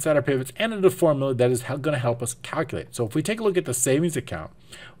look inside our pivots and at a formula that is going to help us calculate. So if we take a look at the savings account,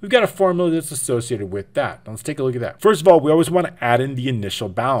 we've got a formula that's associated with that. Now let's take a look at that. First of all, we always want to add in the initial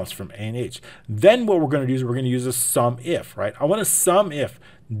balance from A and H. Then what we're going to do is we're going to use a sum if, right? I want to sum if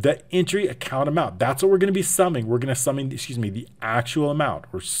the entry account amount. That's what we're going to be summing. We're going to summing, the actual amount.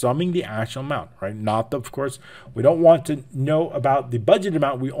 We're summing the actual amount, right? Not the, of course, we don't want to know about the budget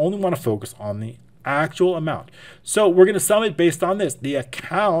amount. We only want to focus on the actual amount. So we're going to sum it based on this. The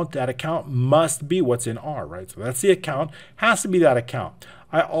account, that account must be what's in R, right? So that's the account, has to be that account.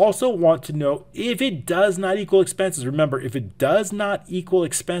 I also want to know if it does not equal expenses. Remember, if it does not equal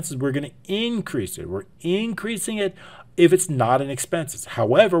expenses, we're going to increase it. We're increasing it if it's not in expenses.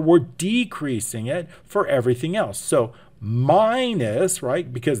 However, we're decreasing it for everything else. So minus,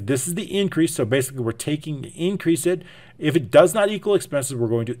 right, because this is the increase. So basically we're taking increase it. If it does not equal expenses, we're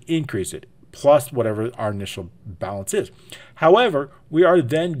going to increase it plus whatever our initial balance is. However, we are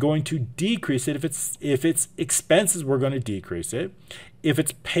then going to decrease it. If it's expenses, we're going to decrease it. If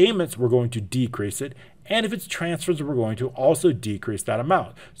it's payments, we're going to decrease it. And if it's transfers, we're going to also decrease that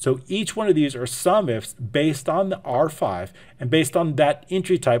amount. So each one of these are sum ifs based on the R5 and based on that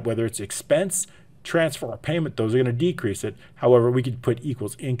entry type, whether it's expense, transfer, or payment, those are going to decrease it. However, we could put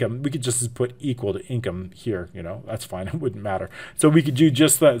equals income. We could just put equal to income here, you know, that's fine. It wouldn't matter. So we could do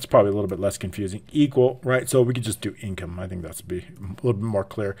just that. It's probably a little bit less confusing. Equal, right? So we could just do income. I think that's be a little bit more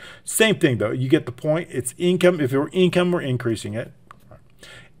clear. Same thing though. You get the point. It's income. If it were income, we're increasing it.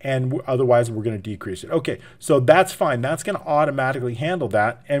 And otherwise we're going to decrease it. Okay, so that's fine. That's going to automatically handle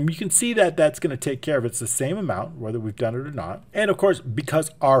that. And we can see that that's going to take care of it. It's the same amount, whether we've done it or not. And of course, because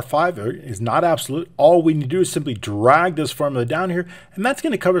R5 is not absolute, all we need to do is simply drag this formula down here, and that's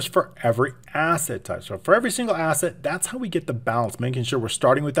going to cover us for every asset type. So for every single asset, that's how we get the balance, making sure we're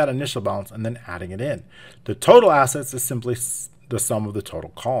starting with that initial balance and then adding it in. The total assets is simply the sum of the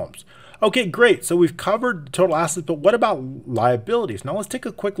total columns. Okay, great. So we've covered the total assets, but what about liabilities? Now let's take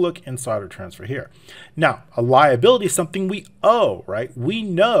a quick look inside our transfer here. Now, a liability is something we owe, right? We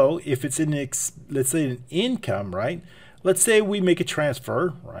know if it's in, let's say an income, right? Let's say we make a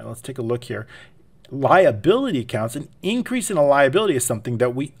transfer, right? Let's take a look here. Liability accounts, an increase in a liability is something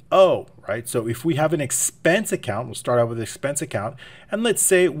that we owe, right? So if we have an expense account, we'll start out with an expense account, and let's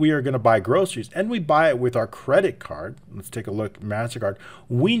say we are going to buy groceries and we buy it with our credit card. Let's take a look, Mastercard.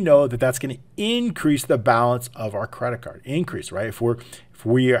 We know that that's going to increase the balance of our credit card. Increase, right? If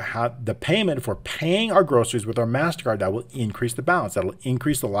we have the payment, if we're paying our groceries with our Mastercard, that will increase the balance. That'll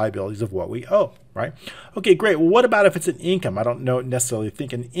increase the liabilities of what we owe, right? Okay, great. Well, what about if it's an income? I don't know necessarily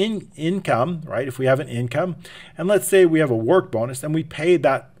think an income, right? If we have an income, and let's say we have a work bonus and we pay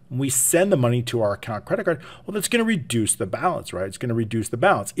that, we send the money to our account credit card, well, that's going to reduce the balance, right? It's going to reduce the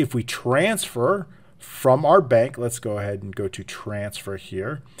balance. If we transfer from our bank, let's go ahead and go to transfer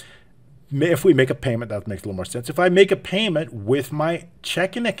here. If we make a payment, that makes a little more sense. If I make a payment with my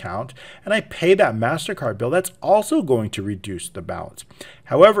checking account and I pay that Mastercard bill, that's also going to reduce the balance.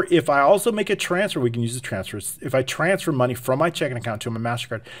 However, if I also make a transfer, we can use the transfers. If I transfer money from my checking account to my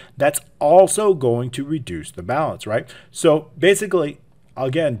Mastercard, that's also going to reduce the balance, right? So basically,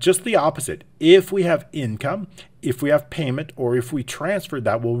 again, just the opposite. If we have income, if we have payment, or if we transfer,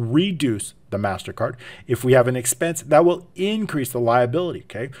 that will reduce the Mastercard. If we have an expense, that will increase the liability,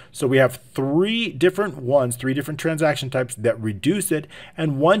 okay? So we have three different transaction types that reduce it,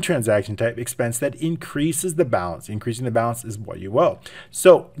 and one transaction type, expense, that increases the balance. Increasing the balance is what you owe.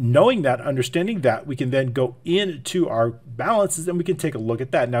 So knowing that, understanding that, we can then go into our balances and we can take a look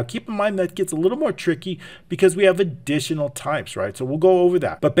at that. Now keep in mind that gets a little more tricky because we have additional types, right? So we'll go over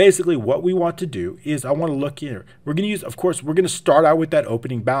that. But basically what we want to do is I want to look here. We're going to use, of course, we're going to start out with that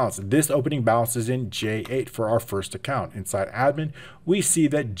opening balance. This opening balance is in J8 for our first account. Inside admin, we see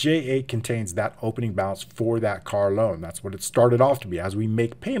that J8 contains that opening balance for that car loan. That's what it started off to be. As we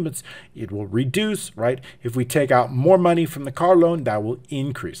make payments, it will reduce, right? If we take out more money from the car loan, that will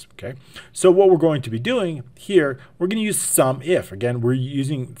increase, okay? So what we're going to be doing here, we're going to use sum if. Again, we're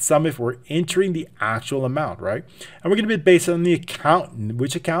using sum if, we're entering the actual amount, right? And we're going to be based on the account.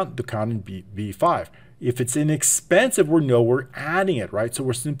 Which account? The account in B5. If it's an expense, we're adding it, right? So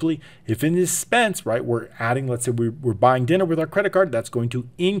we're simply, if in expense, right, we're adding, let's say we're buying dinner with our credit card, that's going to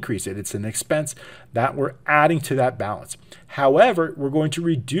increase it. It's an expense that we're adding to that balance. However, we're going to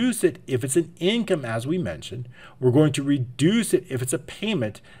reduce it if it's an income, as we mentioned. We're going to reduce it if it's a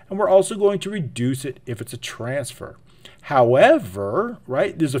payment, and we're also going to reduce it if it's a transfer. However,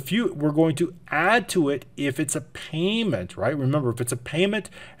 right, there's a few, we're going to add to it if it's a payment, right? Remember, if it's a payment,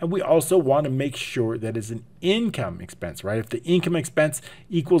 and we also want to make sure that it's an income expense, right? If the income expense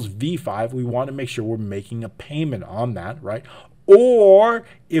equals V5, we want to make sure we're making a payment on that, right? Or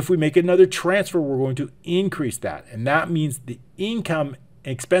if we make another transfer, we're going to increase that. And that means the income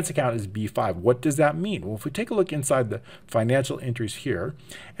expense account is B5. What does that mean? Well, if we take a look inside the financial entries here,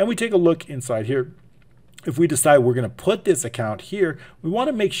 and we take a look inside here, if we decide we're going to put this account here, we want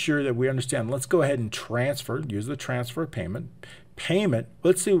to make sure that we understand. Let's go ahead and transfer, use the transfer payment payment,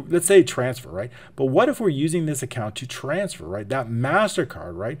 let's say transfer, right? But what if we're using this account to transfer, right? That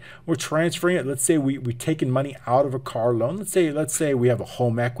MasterCard, right? We're transferring it. Let's say we've taken money out of a car loan. Let's say we have a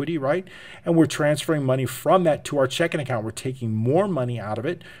home equity, right? And we're transferring money from that to our checking account. We're taking more money out of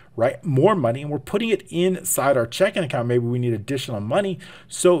it, right? More money, and we're putting it inside our checking account. Maybe we need additional money.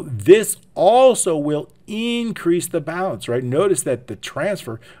 So this also will increase the balance, right? Notice that the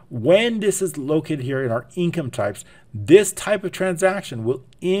transfer, when this is located here in our income types, this type of transaction will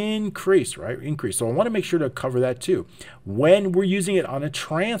increase, right? Increase. So I want to make sure to cover that too. When we're using it on a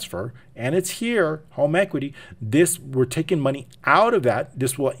transfer and it's here, home equity, we're taking money out of that.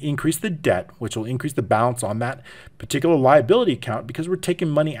 This will increase the debt, which will increase the balance on that particular liability account because we're taking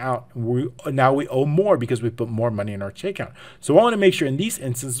money out. Now we owe more because we put more money in our check account. So I want to make sure in these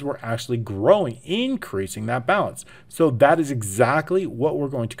instances we're actually growing, increasing that balance. So that is exactly what we're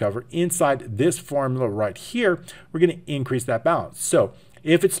going to cover inside this formula right here. We're going to increase that balance. So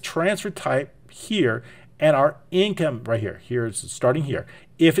if it's transfer type here and our income right here is starting here.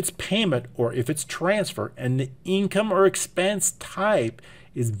 If it's payment or if it's transfer and the income or expense type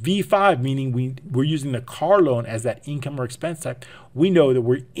is V5, meaning we're using the car loan as that income or expense type, we know that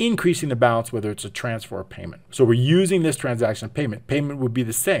we're increasing the balance whether it's a transfer or payment. So we're using this transaction payment. Payment would be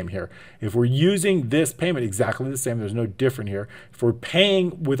the same here. If we're using this payment exactly the same, there's no different here. If we're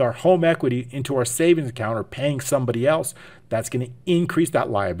paying with our home equity into our savings account or paying somebody else, that's going to increase that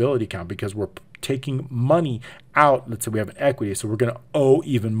liability account because we're taking money out. Let's say we have an equity, so we're going to owe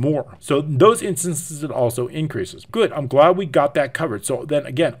even more. So in those instances, it also increases. Good. I'm glad we got that covered. So then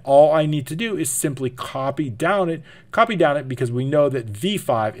again, all I need to do is simply copy down it because we know that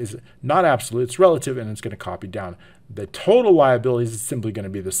V5 is not absolute, it's relative, and it's going to copy down. The total liabilities is simply going to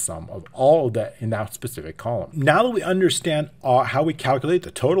be the sum of all of that in that specific column. Now that we understand how we calculate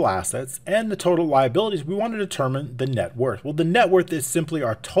the total assets and the total liabilities, we want to determine the net worth. Well, the net worth is simply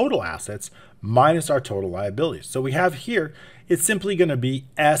our total assets minus our total liabilities. So we have here, it's simply going to be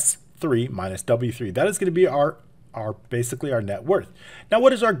S3 minus W3. That is going to be basically our net worth. Now,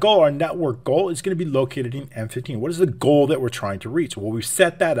 what is our goal? Our net worth goal is going to be located in M15. What is the goal that we're trying to reach? Well, we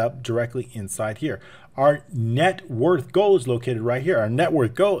set that up directly inside here. Our net worth goal is located right here. Our net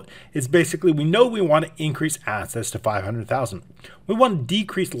worth goal is basically, we know we want to increase assets to 500,000. We want to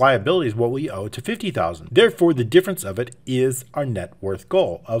decrease liabilities, what we owe, to 50,000. Therefore, the difference of it is our net worth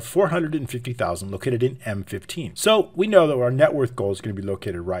goal of 450,000 located in M15. So we know that our net worth goal is going to be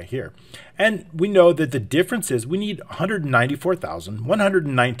located right here. And we know that the difference is we need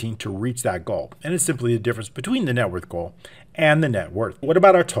 194,119 to reach that goal. And it's simply the difference between the net worth goal and the net worth. What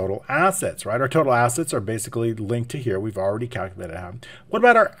about our total assets, right? Our total assets are basically linked to here. We've already calculated how. What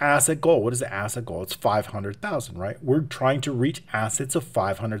about our asset goal? What is the asset goal? It's 500,000, right? We're trying to reach assets of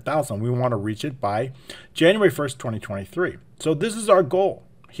 500,000. We want to reach it by January 1st, 2023. So this is our goal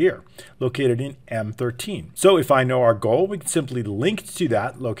here, located in M13. So if I know our goal, we can simply link to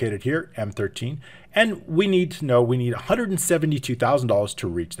that, located here, M13, and we need to know we need $172,000 to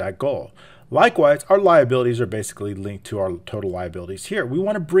reach that goal. Likewise, our liabilities are basically linked to our total liabilities here. We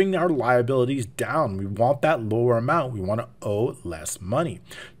want to bring our liabilities down. We want that lower amount. We want to owe less money.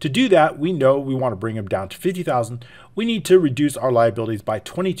 To do that, we know we want to bring them down to 50,000. We need to reduce our liabilities by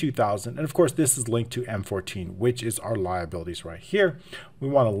 22,000. And of course, this is linked to M14, which is our liabilities right here. We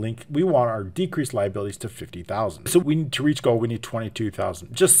want our decreased liabilities to 50,000. So we need to reach goal, we need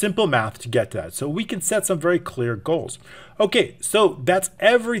 22,000. Just simple math to get to that. So we can set some very clear goals. Okay, so that's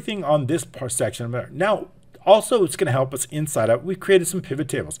everything on this section. Now, also, it's going to help us inside out. We've created some pivot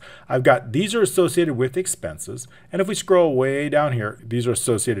tables. These are associated with expenses. And if we scroll way down here, these are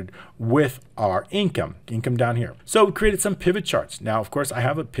associated with our income down here. So we created some pivot charts. Now, of course, I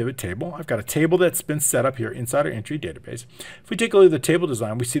have a pivot table. I've got a table that's been set up here inside our entry database. If we take a look at the table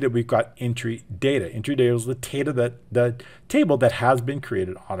design, we see that we've got entry data. Entry data is the table that has been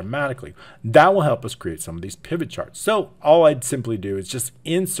created automatically. That will help us create some of these pivot charts. So all I'd simply do is just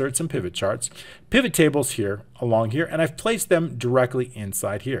insert some pivot charts, pivot tables here, along here, and I've placed them directly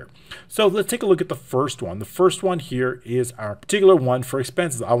inside here. So let's take a look at the first one. The first one here is our particular one for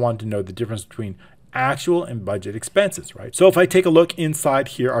expenses. I want to know the difference between actual and budget expenses, right? So if I take a look inside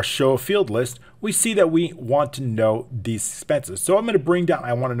here, our show field list, we see that we want to know these expenses. So I'm going to bring down,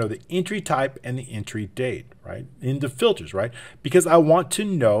 I want to know the entry type and the entry date, right? In the filters, right? Because I want to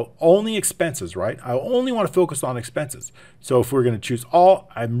know only expenses, right? I only want to focus on expenses. So if we're going to choose all,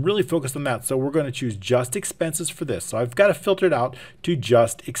 I'm really focused on that. So we're going to choose just expenses for this. So I've got to filter it out to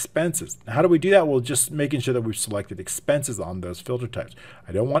just expenses. Now, how do we do that? Well, just making sure that we've selected expenses on those filter types.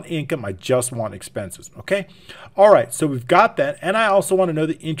 I don't want income, I just want expenses, okay? All right, so we've got that. And I also want to know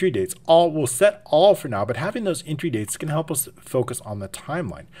the entry dates. All we'll set that all for now, but having those entry dates can help us focus on the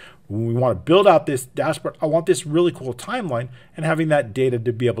timeline. When we want to build out this dashboard, I want this really cool timeline, and having that data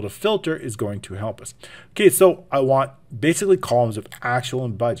to be able to filter is going to help us. Okay, so I want basically columns of actual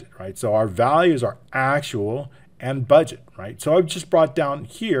and budget, right? So our values are actual and budget, right? So I've just brought down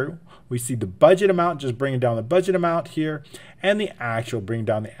here, we see the budget amount, just bringing down the budget amount here, and the actual, bringing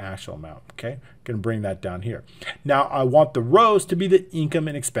down the actual amount, okay? Going to bring that down here. Now, I want the rows to be the income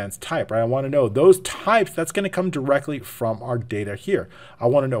and expense type, right? I want to know those types, that's going to come directly from our data here. I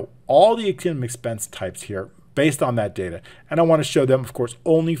want to know all the income and expense types here based on that data. And I want to show them, of course,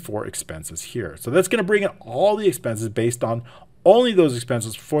 only for expenses here. So that's going to bring in all the expenses based on only those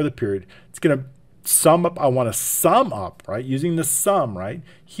expenses for the period. It's going to sum up. I want to sum up, right? Using the sum, right?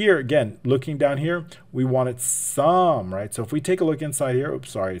 Here, again, looking down here, we want it sum, right? So if we take a look inside here,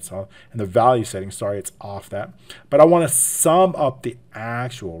 oops, sorry, it's all in the value setting. Sorry, it's off that. But I want to sum up the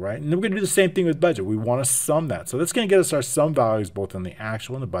actual, right? And then we're going to do the same thing with budget. We want to sum that. So that's going to get us our sum values both in the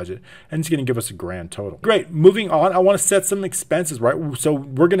actual and the budget, and it's going to give us a grand total. Great. Moving on, I want to set some expenses, right? So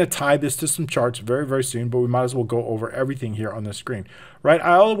we're going to tie this to some charts very, very soon, but we might as well go over everything here on the screen, right?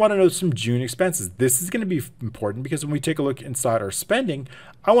 I also want to know some June expenses. This is going to be important because when we take a look inside our spending,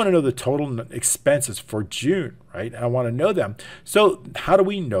 I want to know the total expenses for June, right? And I want to know them. So how do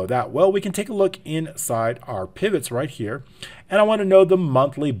we know that? Well, we can take a look inside our pivots right here, and I want to know the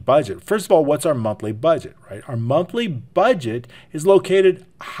monthly budget. First of all, what's our monthly budget, right? Our monthly budget is located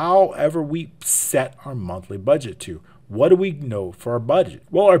however we set our monthly budget to. What do we know for our budget?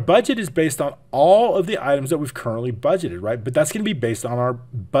 Well, our budget is based on all of the items that we've currently budgeted, right? But that's going to be based on our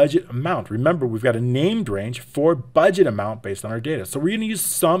budget amount. Remember, we've got a named range for budget amount based on our data. So we're going to use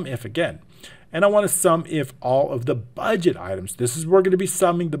sum if again. And I want to sum if all of the budget items. This is where we're going to be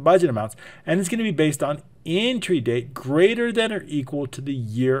summing the budget amounts. And it's going to be based on entry date greater than or equal to the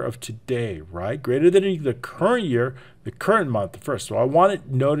year of today, right? Greater than or equal to the current year, the current month, the first. So I want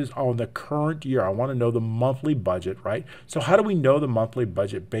to notice on the current year, I want to know the monthly budget, right? So how do we know the monthly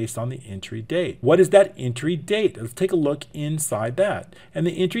budget based on the entry date? What is that entry date? Let's take a look inside that. And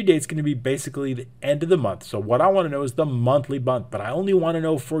the entry date is going to be basically the end of the month. So what I want to know is the monthly month, but I only want to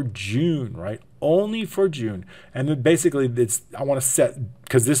know for June, right? Only for June. And then basically it's, I want to set,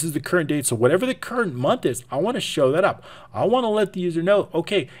 because this is the current date. So whatever the current month is, I want to show that up. I want to let the user know,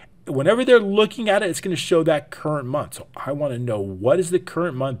 okay, whenever they're looking at it, it's going to show that current month. So I want to know what is the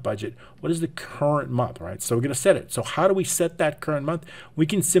current month budget? What is the current month, right? So we're going to set it. So how do we set that current month? We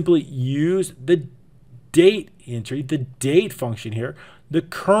can simply use the date entry, the date function here, the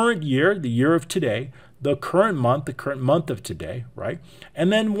current year, the year of today, the current month of today, right?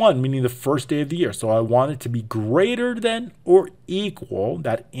 And then 1, meaning the first day of the year. So I want it to be greater than or equal,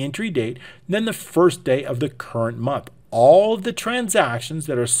 that entry date, than the first day of the current month. All of the transactions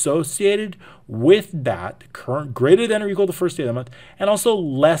that are associated with that current greater than or equal to the first day of the month, and also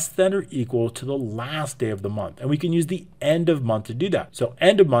less than or equal to the last day of the month. And we can use the end of month to do that. So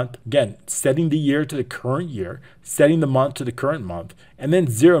end of month, again, setting the year to the current year, setting the month to the current month, and then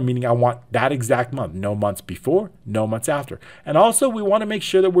 0, meaning I want that exact month, no months before, no months after. And also we want to make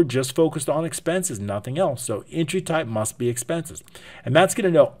sure that we're just focused on expenses, nothing else. So entry type must be expenses. And that's going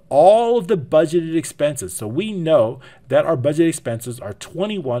to know all of the budgeted expenses. So we know that our budget expenses are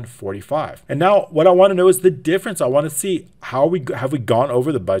 $21.45. And now what I want to know is the difference. I want to see how have we gone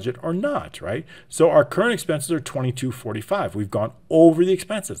over the budget or not, right? So our current expenses are $22.45. We've gone over the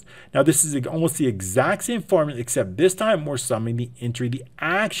expenses. Now this is almost the exact same formula, except this time we're summing the entry, the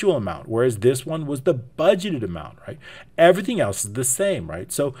actual amount, whereas this one was the budgeted amount, right? Everything else is the same,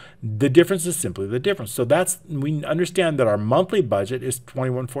 right? So the difference is simply the difference. So we understand that our monthly budget is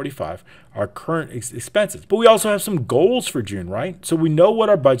 $21.45, our current expenses. But we also have some goals for June, right? So we know what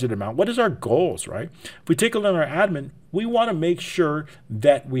our budget amount, what is our goals, right? If we take a look at our admin, we want to make sure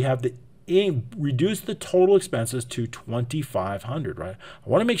that we have the reduce the total expenses to $2,500, right? I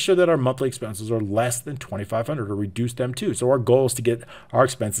want to make sure that our monthly expenses are less than $2,500 or reduce them too. So our goal is to get our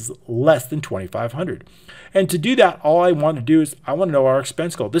expenses less than $2,500. And to do that, all I want to do is I want to know our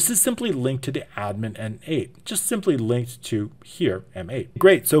expense goal. This is simply linked to the admin M8, just simply linked to here, M8.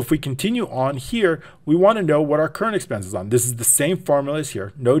 Great. So if we continue on here, we want to know what our current expenses are. This is the same formula as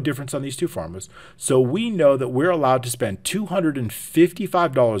here, no difference on these two formulas. So we know that we're allowed to spend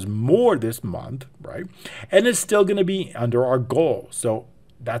 $255 more this month, right? And it's still going to be under our goal. So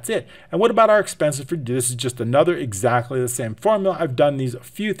that's it. And what about our expenses for this is just another exactly the same formula. I've done these a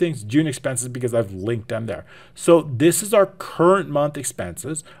few things, June expenses, because I've linked them there. So this is our current month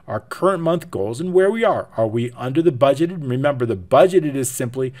expenses, our current month goals, and where we are. Are we under the budgeted? Remember, the budgeted is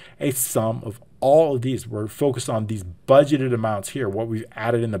simply a sum of all of these. We're focused on these budgeted amounts here, what we've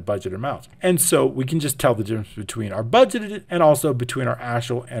added in the budget amounts. And so we can just tell the difference between our budgeted and also between our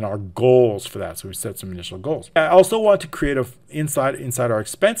actual and our goals for that. So we set some initial goals. I also want to create inside our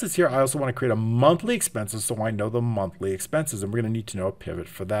expenses here, I also want to create a monthly expenses so I know the monthly expenses. And we're going to need to know a pivot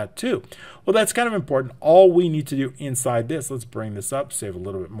for that too. Well, that's kind of important. All we need to do inside this, let's bring this up, save a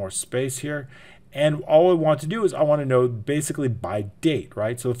little bit more space here. And all I want to do is I want to know basically by date,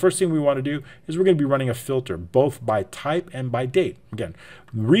 right? So the first thing we want to do is we're going to be running a filter both by type and by date. Again,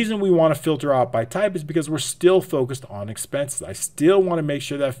 the reason we want to filter out by type is because we're still focused on expenses. I still want to make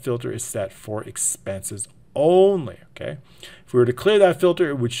sure that filter is set for expenses only, okay? If we were to clear that filter,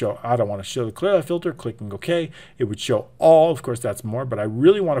 it would show, I don't want to show the clear that filter, clicking OK, it would show all, of course that's more, but I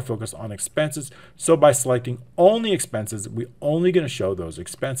really want to focus on expenses. So by selecting only expenses, we're only going to show those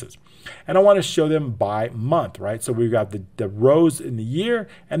expenses. And I want to show them by month, right? So we've got the rows in the year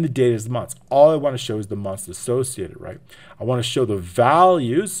and the date is the months. All I want to show is the months associated, right? I want to show the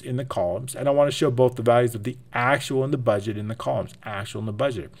values in the columns, and I want to show both the values of the actual and the budget in the columns, actual and the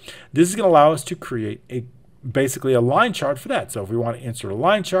budget. This is going to allow us to create basically a line chart for that. So if we want to insert a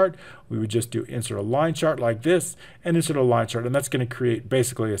line chart, we would just do insert a line chart like this and insert a line chart, and that's going to create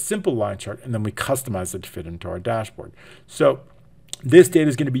basically a simple line chart, and then we customize it to fit into our dashboard. So this data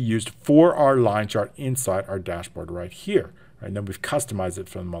is going to be used for our line chart inside our dashboard right here. Right, and then we've customized it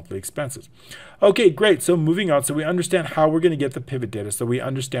for the monthly expenses. Okay, great. So moving on, so we understand how we're going to get the pivot data. So we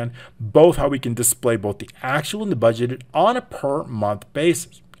understand both how we can display both the actual and the budgeted on a per month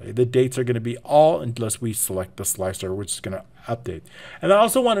basis. Okay, the dates are going to be all unless we select the slicer, which is going to update. And I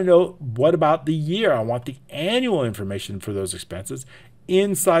also want to know, what about the year? I want the annual information for those expenses.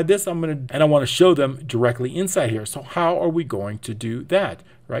 Inside this, I want to show them directly inside here. So how are we going to do that,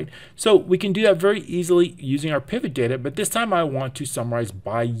 right? So we can do that very easily using our pivot data, but this time I want to summarize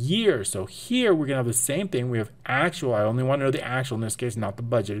by year. So here we're going to have the same thing. We have actual. I only want to know the actual in this case, not the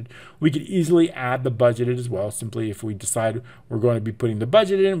budgeted. We could easily add the budgeted as well. Simply if we decide we're going to be putting the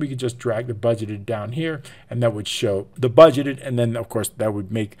budgeted in, we could just drag the budgeted down here, and that would show the budgeted. And then of course that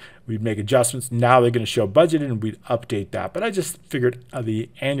would we'd make adjustments. Now they're going to show budgeted, and we'd update that. But I just figured the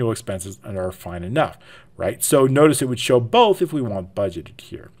annual expenses are fine enough, right? So notice it would show both if we want budgeted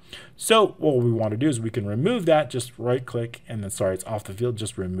here. So what we want to do is we can remove that, just right click, and then sorry, it's off the field,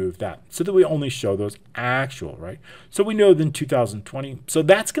 just remove that so that we only show those actual, right? So we know then 2020. So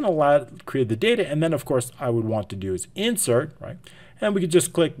that's going to allow create the data. And then of course I would want to do is insert, right? And we could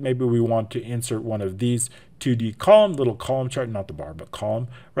just click, maybe we want to insert one of these 2D column, little column chart, not the bar, but column,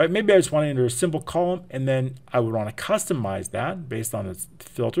 right? Maybe I just want to enter a simple column, and then I would want to customize that based on its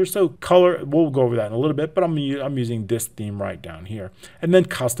filter. So color, we'll go over that in a little bit, but I'm using this theme right down here, and then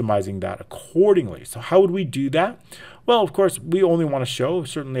customizing that accordingly. So how would we do that? Well, of course, we only want to show,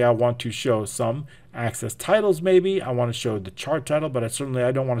 certainly I want to show some access titles maybe. I want to show the chart title, but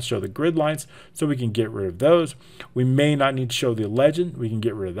I don't want to show the grid lines, so we can get rid of those. We may not need to show the legend. We can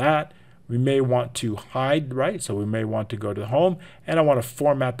get rid of that. We may want to hide, right? So we may want to go to home, and I want to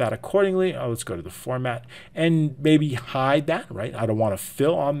format that accordingly. Let's go to the format and maybe hide that, right? I don't want to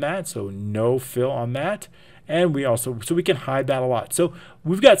fill on that, so no fill on that. And so we can hide that a lot. So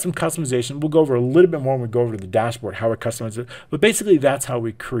we've got some customization. We'll go over a little bit more when we go over to the dashboard, how we customize it. But basically that's how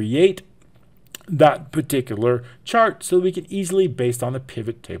we create that particular chart, so we can easily, based on the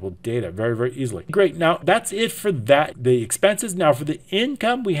pivot table data, very, very easily. Great. Now that's it for that. The expenses. Now for the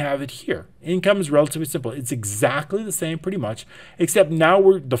income, we have it here. Income is relatively simple. It's exactly the same pretty much, except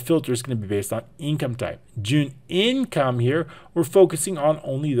now the filter is going to be based on income type. June income here, we're focusing on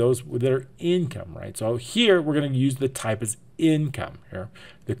only those that are income, right? So here we're going to use the type as income here.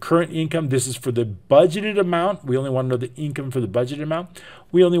 The current income, this is for the budgeted amount. We only want to know the income for the budgeted amount.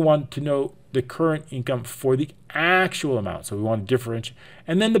 We only want to know the current income for the actual amount. So we want to differentiate.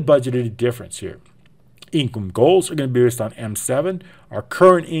 And then the budgeted difference here. Income goals are going to be based on M7. Our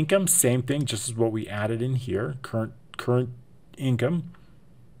current income, same thing, just as what we added in here. Current income.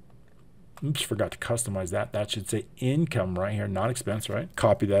 Oops, forgot to customize that. That should say income right here, not expense, right?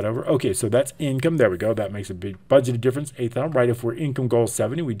 Copy that over. Okay, so that's income. There we go. That makes a big budgeted difference, 8,000, right? If we're income goal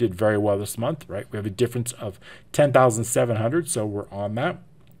 70, we did very well this month, right? We have a difference of 10,700, so we're on that.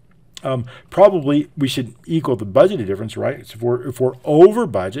 Probably we should equal the budgeted difference, right? So if we're over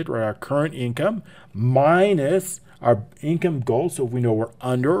budget, right, our current income minus our income goal, so if we know we're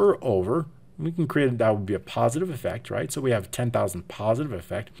under or over, we can create that would be a positive effect, right? So we have 10,000 positive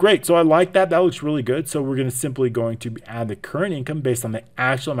effect. Great. So I like that. That looks really good. So we're going to add the current income based on the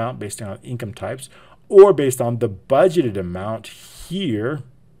actual amount based on income types, or based on the budgeted amount here.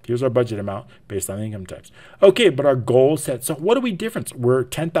 Here's our budget amount based on income types. Okay, but our goal is set. So what are we different? We're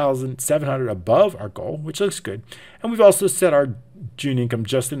 10,700 above our goal, which looks good. And we've also set our June income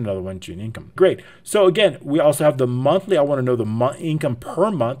just in another one, June income. Great. So again, we also have the monthly. I want to know the income per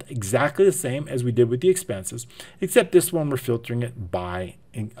month, exactly the same as we did with the expenses, except this one we're filtering it by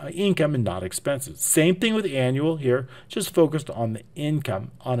income and not expenses. Same thing with annual here, just focused on the income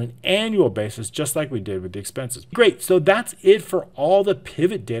on an annual basis, just like we did with the expenses. Great. So that's it for all the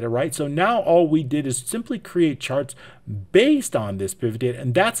pivot data, right? So now all we did is simply create charts based on this pivot data,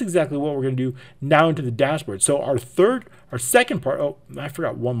 and that's exactly what we're going to do now into the dashboard. So our second part, oh, I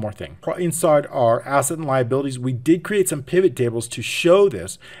forgot one more thing. Inside our asset and liabilities, we did create some pivot tables to show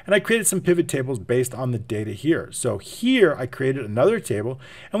this, and I created some pivot tables based on the data here. So here I created another table,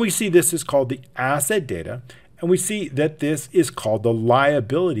 and we see this is called the asset data, and we see that this is called the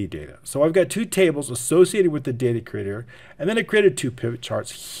liability data. So I've got two tables associated with the data creator, and then I created two pivot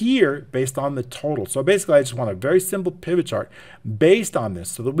charts here based on the total. So basically I just want a very simple pivot chart based on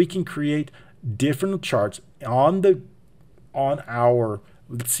this so that we can create different charts on our,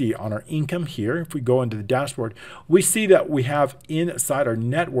 let's see, on our income here. If we go into the dashboard, we see that we have inside our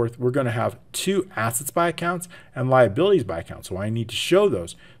net worth, we're going to have two assets by accounts and liabilities by account. So I need to show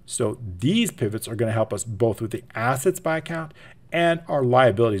those. So these pivots are going to help us both with the assets by account and our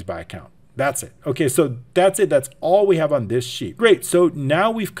liabilities by account. That's it. Okay, so that's it. That's all we have on this sheet. Great. So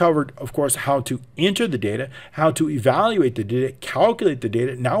now we've covered, of course, how to enter the data, how to evaluate the data, calculate the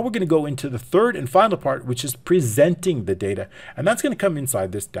data. Now we're going to go into the third and final part, which is presenting the data. And that's going to come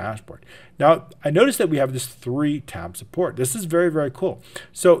inside this dashboard. Now, I noticed that we have this 3-tab support. This is very, very cool.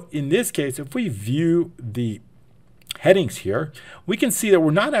 So in this case, if we view the headings here, we can see that we're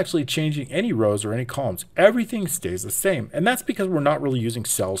not actually changing any rows or any columns. Everything stays the same. And that's because we're not really using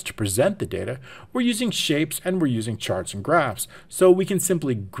cells to present the data. We're using shapes and we're using charts and graphs. So we can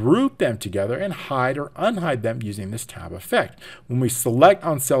simply group them together and hide or unhide them using this tab effect. When we select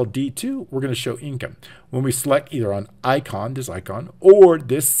on cell D2, we're going to show income. When we select either on icon, this icon, or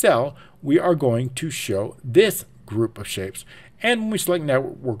this cell, we are going to show this group of shapes. And when we select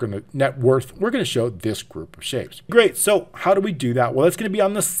net worth, we're going to show this group of shapes. Great. So how do we do that? Well, it's going to be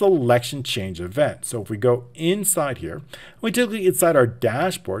on the selection change event. So if we go inside here, we typically inside our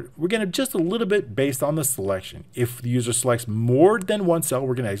dashboard, we're going to just a little bit based on the selection. If the user selects more than one cell,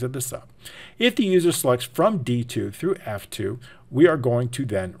 we're going to exit this up. If the user selects from D2 through F2, we are going to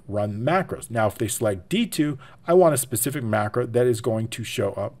then run macros. Now, if they select D2, I want a specific macro that is going to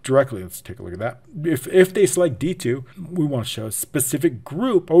show up directly. Let's take a look at that. If they select D2, we want to show a specific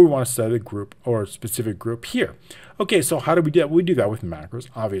group, or we want to set a group or a specific group here. Okay, so how do we do that? We do that with macros,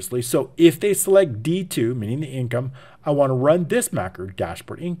 obviously. So if they select D2, meaning the income, I want to run this macro,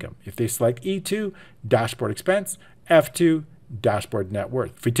 dashboard income. If they select E2, dashboard expense, F2, dashboard net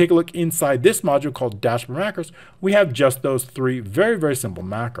worth. If we take a look inside this module called dashboard macros, we have just those three very, very simple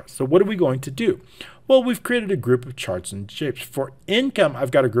macros. So what are we going to do? Well, we've created a group of charts and shapes. For income,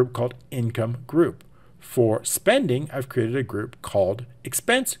 I've got a group called income group. For spending, I've created a group called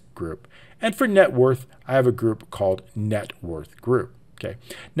expense group. And for net worth, I have a group called net worth group. Okay.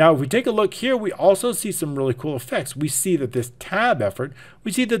 Now, if we take a look here, we also see some really cool effects. We see that this tab effort,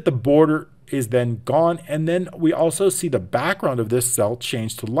 we see that the border is then gone, and then we also see the background of this cell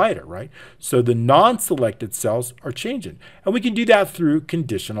change to lighter, right? So the non-selected cells are changing, and we can do that through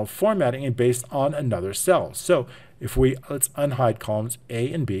conditional formatting and based on another cell. So if let's unhide columns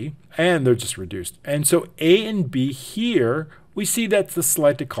A and B, and they're just reduced. And so A and B here, we see that the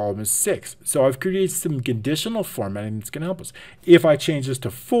selected column is 6. So I've created some conditional formatting that's going to help us. If I change this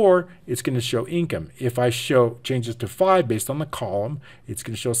to 4, it's going to show income. If I change this to 5 based on the column, it's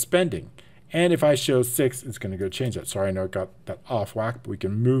going to show spending. And if I show 6, it's going to go change that. Sorry, I know it got that off whack, but we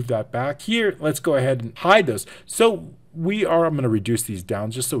can move that back. Here, let's go ahead and hide those. So I'm going to reduce these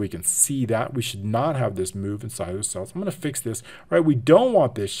down just so we can see that. We should not have this move inside those cells. I'm going to fix this, right? We don't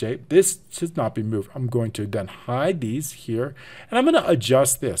want this shape. This should not be moved. I'm going to then hide these here, and I'm going to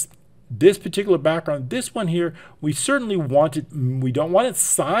adjust this. This particular background, this one here, we certainly want it, we don't want it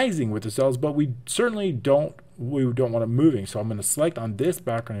sizing with the cells, but we certainly don't want it moving. So I'm going to select on this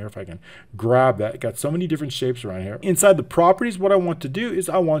background here if I can grab that. Got so many different shapes around here. Inside the properties, what I want to do is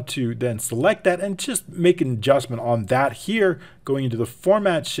I want to then select that and just make an adjustment on that here, going into the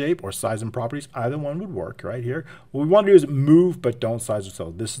format shape or size and properties. Either one would work right here. What we want to do is move but don't size the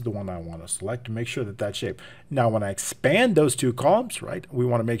cell. This is the one I want to select to make sure that shape. Now when I expand those two columns, right, we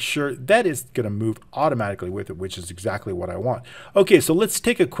want to make sure that is going to move automatically with it, which is exactly what I want. Okay, so let's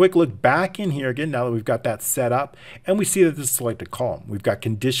take a quick look back in here again now that we've got that set set up, and we see that this is selected column. We've got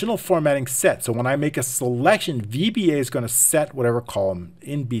conditional formatting set. So when I make a selection, VBA is going to set whatever column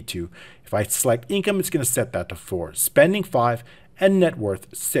in B2. If I select income, it's going to set that to 4, spending 5, and net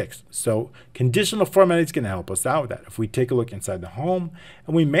worth 6. So conditional formatting is going to help us out with that. If we take a look inside the home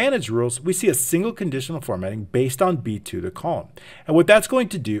and we manage rules, we see a single conditional formatting based on B2, the column. And what that's going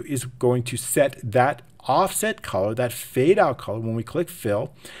to do is going to set that offset color, that fade out color. When we click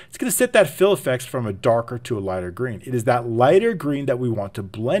fill, it's going to set that fill effects from a darker to a lighter green. It is that lighter green that we want to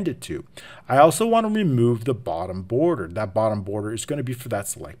blend it to. I also want to remove the bottom border. That bottom border is going to be for that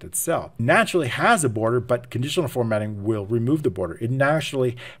selected cell. It naturally has a border, but conditional formatting will remove the border. It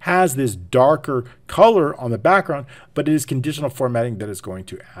naturally has this darker color on the background, but it is conditional formatting that is going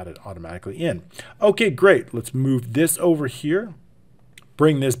to add it automatically in. Okay, great. Let's move this over here.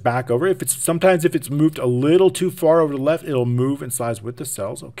 Bring this back over. Sometimes if it's moved a little too far over to the left, it'll move in size with the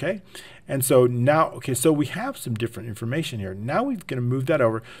cells, okay? And so now, okay, so we have some different information here. Now we're going to move that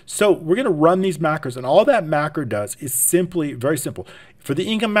over. So we're going to run these macros, and all that macro does is simply, very simple. For the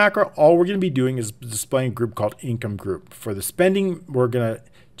income macro, all we're going to be doing is displaying a group called income group. For the spending, we're going to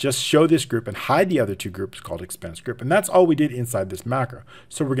just show this group and hide the other two groups called expense group. And that's all we did inside this macro.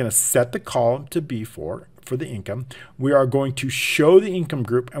 So we're going to set the column to B4 for the income. We are going to show the income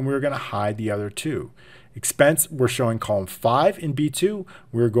group, and we're going to hide the other two. Expense, we're showing column 5 in B2.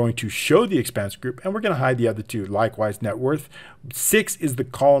 We're going to show the expense group, and we're going to hide the other two. Likewise, net worth. 6 is the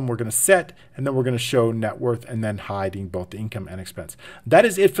column we're going to set, and then we're going to show net worth and then hiding both the income and expense. That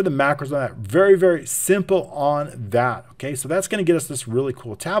is it for the macros on that. Very, very simple on that. Okay, so that's going to get us this really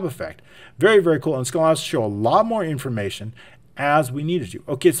cool tab effect. Very, very cool. And it's going to allow us to show a lot more information as we needed to.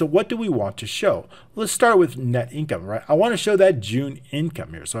 Okay, so what do we want to show? Let's start with net income, right? I want to show that June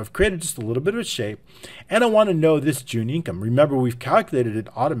income here. So I've created just a little bit of a shape, and I want to know this June income. Remember, we've calculated it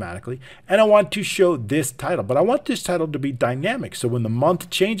automatically, and I want to show this title, but I want this title to be dynamic. So when the month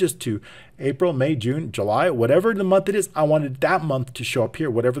changes to April, May, June, July, whatever the month it is, I wanted that month to show up here,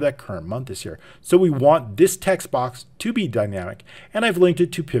 whatever that current month is here. So we want this text box to be dynamic, and I've linked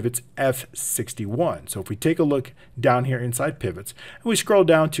it to pivots F61. So if we take a look down here inside pivots, and we scroll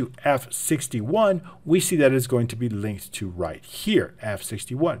down to F61, we see that it's going to be linked to right here,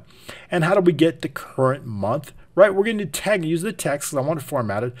 F61. And how do we get the current month? Right, we're going to tag, use the text because I want it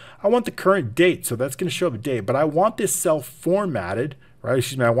formatted. I want the current date, so that's going to show up a date, but I want this cell formatted, right?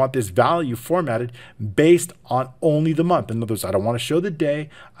 Excuse me, I want this value formatted based on only the month. In other words, I don't want to show the day,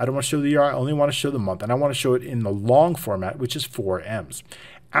 I don't want to show the year, I only want to show the month, and I want to show it in the long format, which is 4Ms.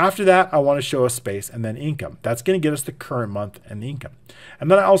 After that, I want to show a space and then income. That's going to get us the current month and the income.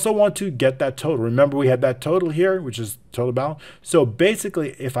 And then I also want to get that total. Remember, we had that total here, which is total balance. So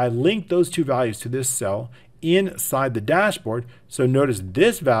basically, if I link those two values to this cell inside the dashboard, so notice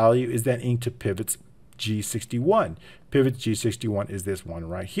this value is then inked to pivots G61. Pivot G61 is this one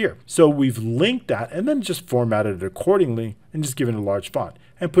right here. So we've linked that and then just formatted it accordingly and just given it a large font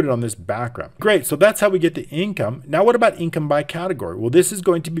and put it on this background. Great, so that's how we get the income. Now what about income by category? Well, this is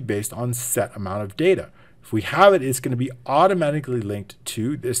going to be based on set amount of data. If we have it, it's going to be automatically linked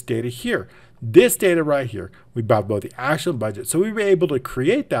to this data here. This data right here, we have both the actual budget. So we were able to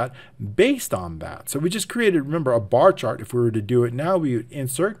create that based on that. So we just created, remember, a bar chart. If we were to do it now, we would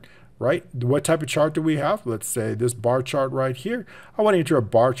insert, right? What type of chart do we have? Let's say this bar chart right here. I want to enter a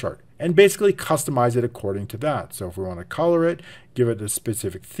bar chart and basically customize it according to that. So if we want to color it, give it a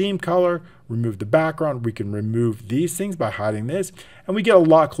specific theme color, remove the background, we can remove these things by hiding this, and we get a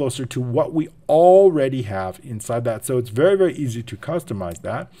lot closer to what we already have inside that. So it's very, very easy to customize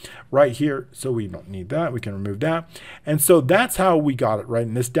that right here. So we don't need that, we can remove that. And so that's how we got it right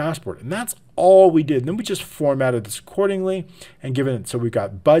in this dashboard. And that's all we did. And then we just formatted this accordingly and given it. So we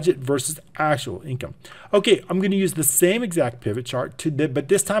got budget versus actual income. Okay, I'm going to use the same exact pivot chart, but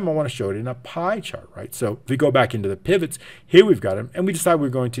this time I want to show it in a pie chart, right? So if we go back into the pivots, here we've got them, and we decide we're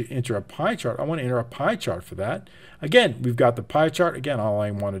going to enter a pie chart. I want to enter a pie chart for that. Again, we've got the pie chart. Again, all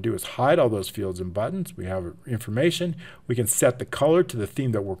I want to do is hide all those fields and buttons. We have information. We can set the color to the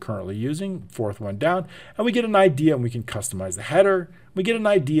theme that we're currently using, fourth one down, and we get an idea, and we can customize the header. We get an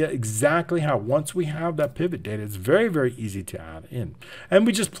idea exactly how, once we have that pivot data, it's very, very easy to add in. And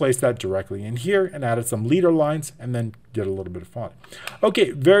we just place that directly in here and added some leader lines and then get a little bit of font.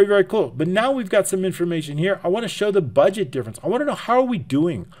 Okay, very, very cool. But now we've got some information here. I want to show the budget difference. I want to know, how are we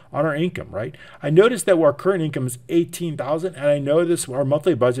doing on our income, right? I noticed that our current income is $18,000, and I know this, our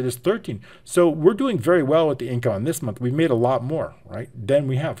monthly budget is $13,000. So we're doing very well with the income on this month. We've made a lot more, right? Then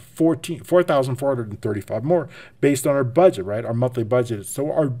we have $4,435 more based on our budget, right? Our monthly budget budgeted.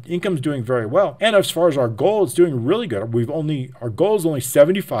 So our income's doing very well. And as far as our goal, it's doing really good. Our goal is only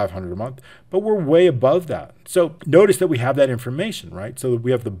 $7,500 a month, but we're way above that. So notice that we have that information, right? So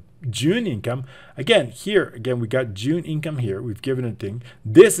we have the June income. Again, we got June income here. We've given a thing.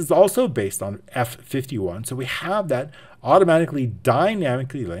 This is also based on F51. So we have that automatically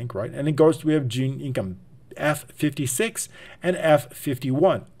dynamically linked, right? And it goes, we have June income F56 and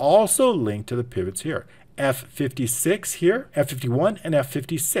F51 also linked to the pivots here. F56 here, F51 and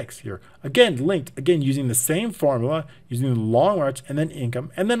F56 here. Again, linked, again, using the same formula, using the long march and then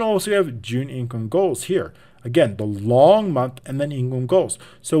income. And then also we have June income goals here. Again, the long month and then income goals.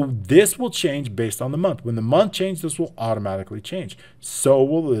 So this will change based on the month. When the month changes, this will automatically change. So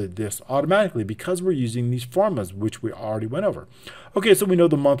will this automatically because we're using these formulas, which we already went over. Okay, so we know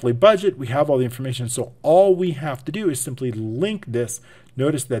the monthly budget. We have all the information. So all we have to do is simply link this.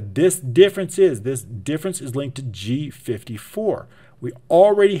 Notice that this difference is linked to G54. We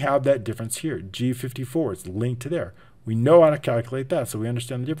already have that difference here. G54 is linked to there. We know how to calculate that, so we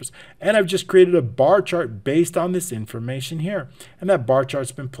understand the difference. And I've just created a bar chart based on this information here. And that bar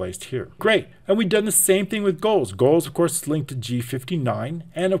chart's been placed here. Great. And we've done the same thing with goals. Goals, of course, is linked to G59.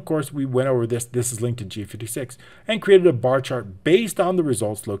 And of course, we went over this. This is linked to G56. And created a bar chart based on the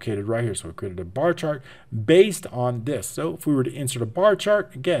results located right here. So we created a bar chart based on this. So if we were to insert a bar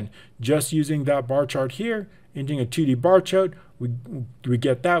chart, again, just using that bar chart here, entering a 2D bar chart, we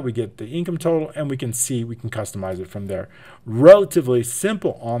get that, we get the income total, and we can customize it from there. Relatively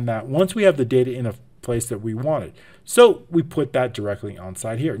simple on that once we have the data in a place that we wanted. So we put that directly on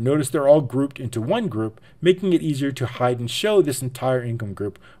side here. Notice they're all grouped into one group, making it easier to hide and show this entire income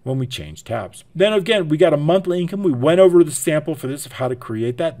group when we change tabs. Then again, we got a monthly income. We went over the sample for this of how to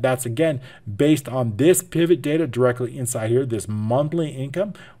create that. That's again based on this pivot data directly inside here, this monthly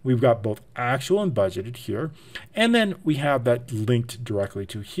income. We've got both actual and budgeted here. And then we have that linked directly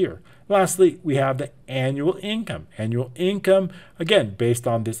to here. Lastly, we have the annual income. Annual income, again, based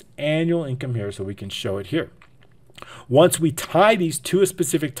on this annual income here, so we can show it here. Once we tie these to a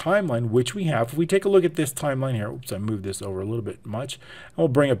specific timeline, which we have, if we take a look at this timeline here, oops, I moved this over a little bit much, and we'll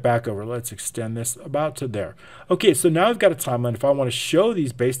bring it back over. Let's extend this about to there. Okay, so now I've got a timeline. If I want to show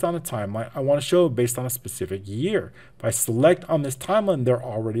these based on a timeline, I want to show it based on a specific year. If I select on this timeline, they're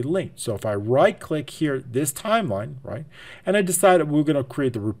already linked. So if I right click here, this timeline, right, and I decide that we're going to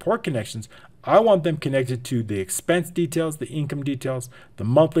create the report connections, I want them connected to the expense details, the income details, the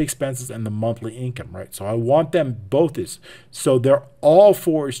monthly expenses, and the monthly income, right? So I want them both so they're all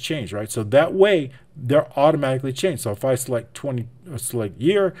four is changed, right? So that way they're automatically changed. So if I select select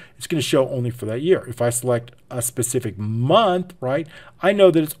year, it's going to show only for that year. If I select a specific month, right, I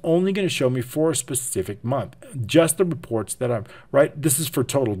know that it's only going to show me for a specific month. Just the reports that I'm, right, this is for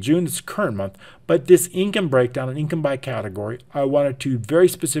total June, it's current month, but this income breakdown and income by category, I want it to very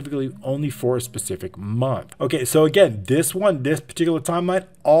specifically only for a specific month. Okay, so again, this particular timeline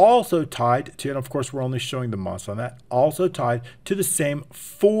also tied to, and of course we're only showing the months on that, also tied to the same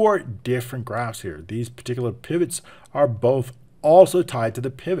four different graphs here. These particular pivots are both also tied to the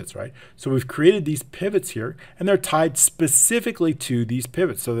pivots, right? So we've created these pivots here, and they're tied specifically to these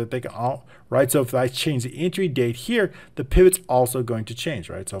pivots so that they can all, right? So if I change the entry date here, the pivot's also going to change,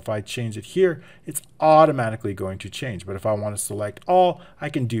 right? So if I change it here, it's automatically going to change. But if I want to select all, I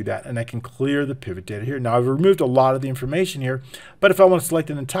can do that, and I can clear the pivot data here. Now I've removed a lot of the information here, but if I want to select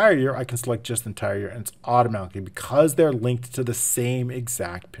an entire year, I can select just entire year, and it's automatically because they're linked to the same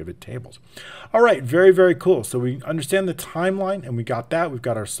exact pivot tables. All right, very, very cool. So we understand the timeline, and we got that. We've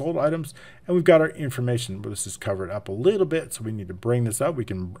got our sold items, and we've got our information. But this is covered up a little bit, so we need to bring this up. We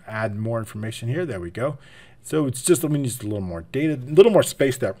can add more information here. There we go. So it's just, we need a little more data, a little more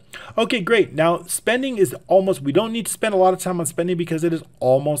space there. Okay, great. Now spending is almost, we don't need to spend a lot of time on spending because it is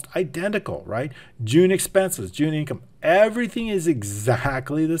almost identical, right? June expenses, June income, everything is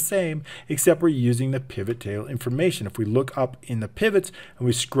exactly the same, except we're using the pivot table information. If we look up in the pivots and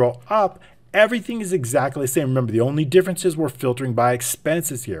we scroll up, everything is exactly the same. Remember, the only difference is we're filtering by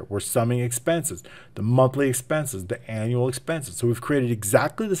expenses here. We're summing expenses, the monthly expenses, the annual expenses. So we've created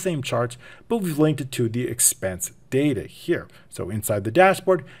exactly the same charts, but we've linked it to the expense data here. So inside the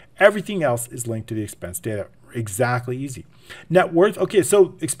dashboard, everything else is linked to the expense data. Exactly easy. Net worth. Okay,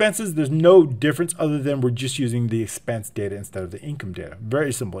 so expenses, there's no difference other than we're just using the expense data instead of the income data.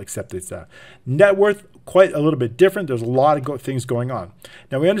 Very simple, except it's net worth, quite a little bit different. There's a lot of things going on.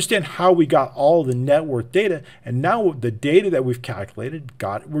 Now we understand how we got all the net worth data, and now the data that we've calculated,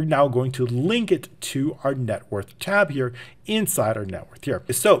 we're now going to link it to our net worth tab here inside our net worth here.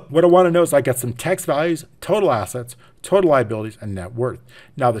 So what I want to know is I got some text values, total assets, total liabilities, and net worth.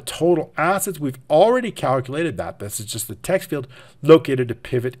 Now the total assets, we've already calculated that. This is just the text field located to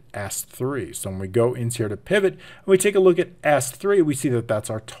pivot S3. So when we go into here to pivot and we take a look at S3, we see that that's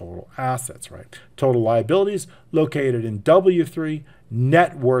our total assets, right? Total liabilities located in W3,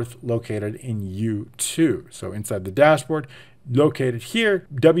 net worth located in U2. So inside the dashboard, located here,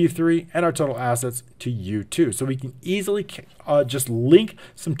 W3, and our total assets to U2. So we can easily just link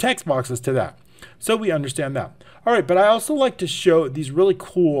some text boxes to that. So we understand that. All right, but I also like to show these really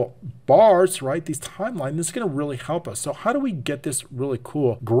cool bars, right? These timeline. This is going to really help us. So how do we get this really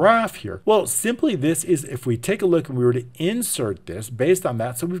cool graph here? Well, simply this is if we take a look and we were to insert this based on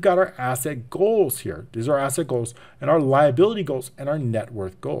that. So we've got our asset goals here. These are our asset goals and our liability goals and our net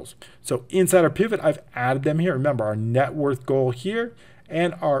worth goals. So inside our pivot, I've added them here. Remember our net worth goal here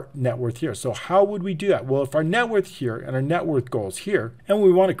and our net worth here. So how would we do that? Well, if our net worth here and our net worth goals here, and what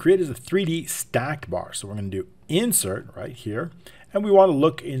we want to create is a 3D stacked bar. So we're going to do insert right here, and we want to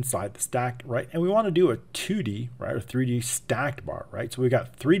look inside the stack, right? And we want to do a 2D, right, or 3D stacked bar, right? So we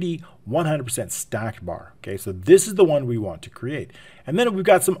got 3D 100% stacked bar. Okay, so this is the one we want to create. And then we've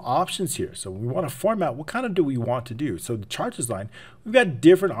got some options here. So we want to format, what kind of do we want to do? So the chart design, we've got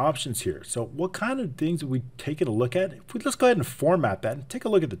different options here. So what kind of things are we taking a look at? If we let's go ahead and format that and take a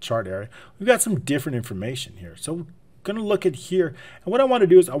look at the chart area, we've got some different information here. So going to look at here, and what I want to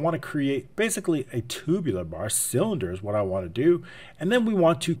do is I want to create basically a tubular bar. Cylinder is what I want to do, and then we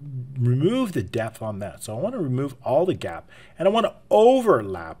want to remove the depth on that. So I want to remove all the gap, and I want to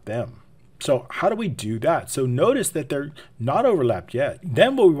overlap them. So how do we do that? So notice that they're not overlapped yet.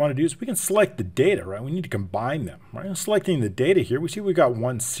 Then what we want to do is we can select the data, right? We need to combine them, right? Selecting the data here, we see we got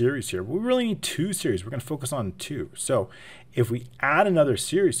one series here. We really need two series. We're going to focus on two. So if we add another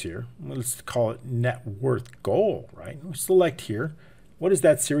series here, let's call it net worth goal, right? We select here. What is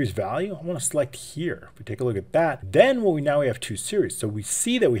that series value? I want to select here. If we take a look at that, then now we have two series. So we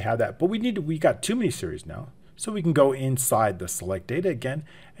see that we have that, but we got too many series now. So we can go inside the select data again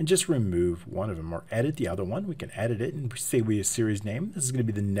and just remove one of them or edit the other one. We can edit it and say we have series name. This is going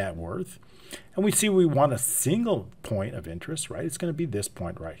to be the net worth. And we see we want a single point of interest, right? It's going to be this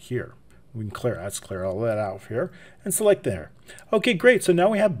point right here. We can clear all that out here and select there. Okay, great. So now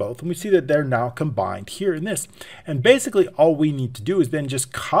we have both, and we see that they're now combined here in this. And basically all we need to do is then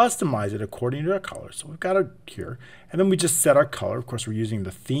just customize it according to our color. So we've got it here, and then we just set our color. Of course, we're using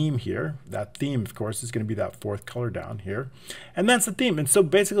the theme here. That theme, of course, is going to be that fourth color down here. And that's the theme. And so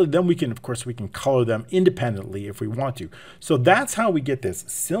basically then we can, of course, we can color them independently if we want to. So that's how we get this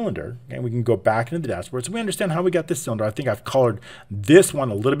cylinder. And we can go back into the dashboard. So we understand how we got this cylinder. I think I've colored this one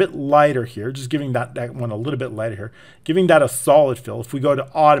a little bit lighter here, just giving that one a little bit lighter here, giving that a solid fill. If we go to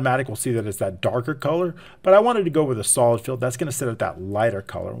automatic, we'll see that it's that darker color, but I wanted to go with a solid fill. That's going to set at that lighter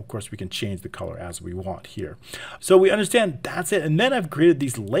color. Of course, we can change the color as we want here. So we understand that's it. And then I've created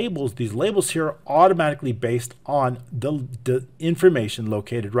these labels. These labels here are automatically based on the information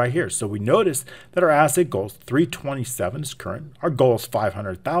located right here. So we notice that our asset goal is 327 is current. Our goal is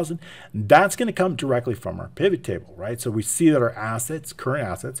 500,000. That's going to come directly from our pivot table, right? So we see that our assets, current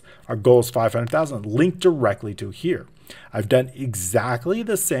assets, our goal is 500,000 linked directly to here. I've done exactly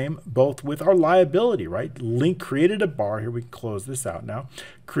the same both with our liability, right? Created a bar here. We can close this out now.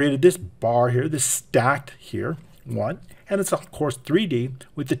 Created this bar here, this stacked here, one. And it's, of course, 3D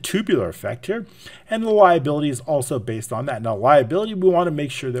with the tubular effect here. And the liability is also based on that. Now, liability, we want to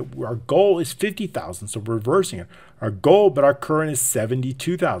make sure that our goal is 50,000. So we're reversing it. Our goal, but our current is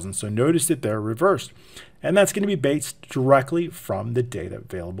 72,000. So notice that they're reversed. And that's going to be based directly from the data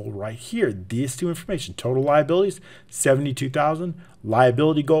available right here. These two information, total liabilities, 72,000,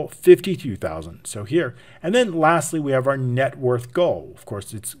 liability goal, 52,000. So here. And then lastly, we have our net worth goal. Of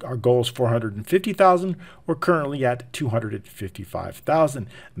course, our goal is 450,000. We're currently at 255,000.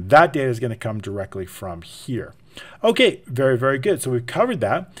 That data is going to come directly from here. Okay, very, very good. So we've covered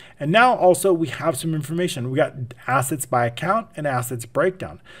that. And now also we have some information. We got assets by account and assets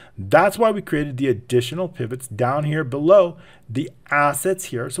breakdown. That's why we created the additional pivots down here below the assets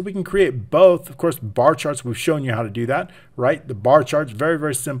here. So we can create both, of course, bar charts. We've shown you how to do that, right? The bar charts, very,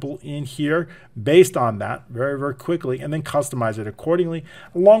 very simple in here based on that very, very quickly, and then customize it accordingly,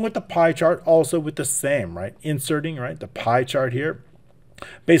 along with the pie chart also with the same, right? Inserting, right, the pie chart here,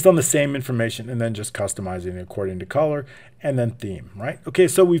 based on the same information, and then just customizing it according to color and then theme, right? Okay,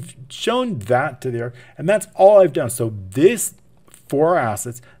 so we've shown that to there, and that's all I've done. So this for our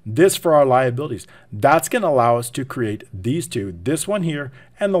assets, this for our liabilities. That's going to allow us to create these two, this one here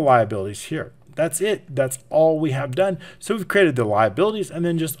and the liabilities here. That's it. That's all we have done. So we've created the liabilities and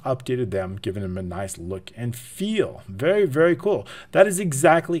then just updated them, giving them a nice look and feel. Very, very cool. That is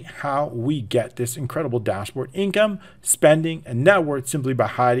exactly how we get this incredible dashboard: income, spending, and net worth, simply by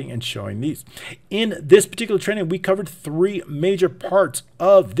hiding and showing these. In this particular training, we covered 3 major parts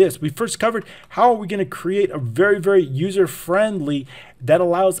of this. We first covered how are we going to create a very, very user-friendly that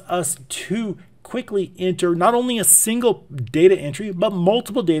allows us to quickly enter not only a single data entry, but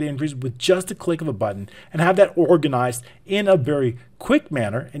multiple data entries with just a click of a button, and have that organized in a very quick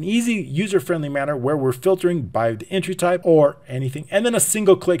manner, an easy user-friendly manner where we're filtering by the entry type or anything, and then a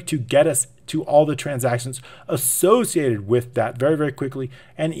single click to get us to all the transactions associated with that very, very quickly,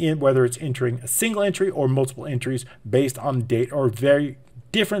 and in whether it's entering a single entry or multiple entries based on date or very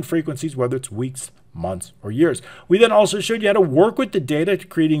different frequencies, whether it's weeks, months, or years. We then also showed you how to work with the data,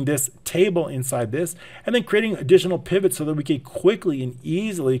 creating this table inside this, and then creating additional pivots so that we can quickly and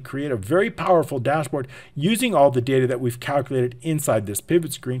easily create a very powerful dashboard using all the data that we've calculated inside this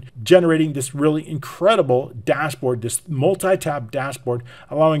pivot screen, generating this really incredible dashboard, this multi-tab dashboard,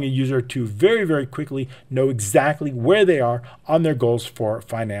 allowing a user to very, very quickly know exactly where they are on their goals for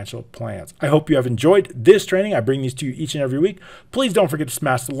financial plans. I hope you have enjoyed this training. I bring these to you each and every week. Please don't forget to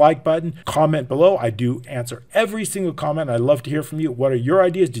smash the like button, comment below. I do answer every single comment. I'd love to hear from you. What are your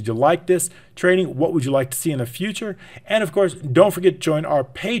ideas? Did you like this training? What would you like to see in the future? And of course, don't forget to join our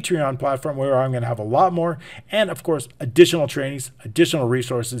Patreon platform, where I'm going to have a lot more, and of course, additional trainings, additional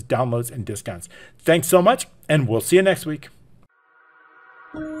resources, downloads, and discounts. Thanks so much, and we'll see you next week.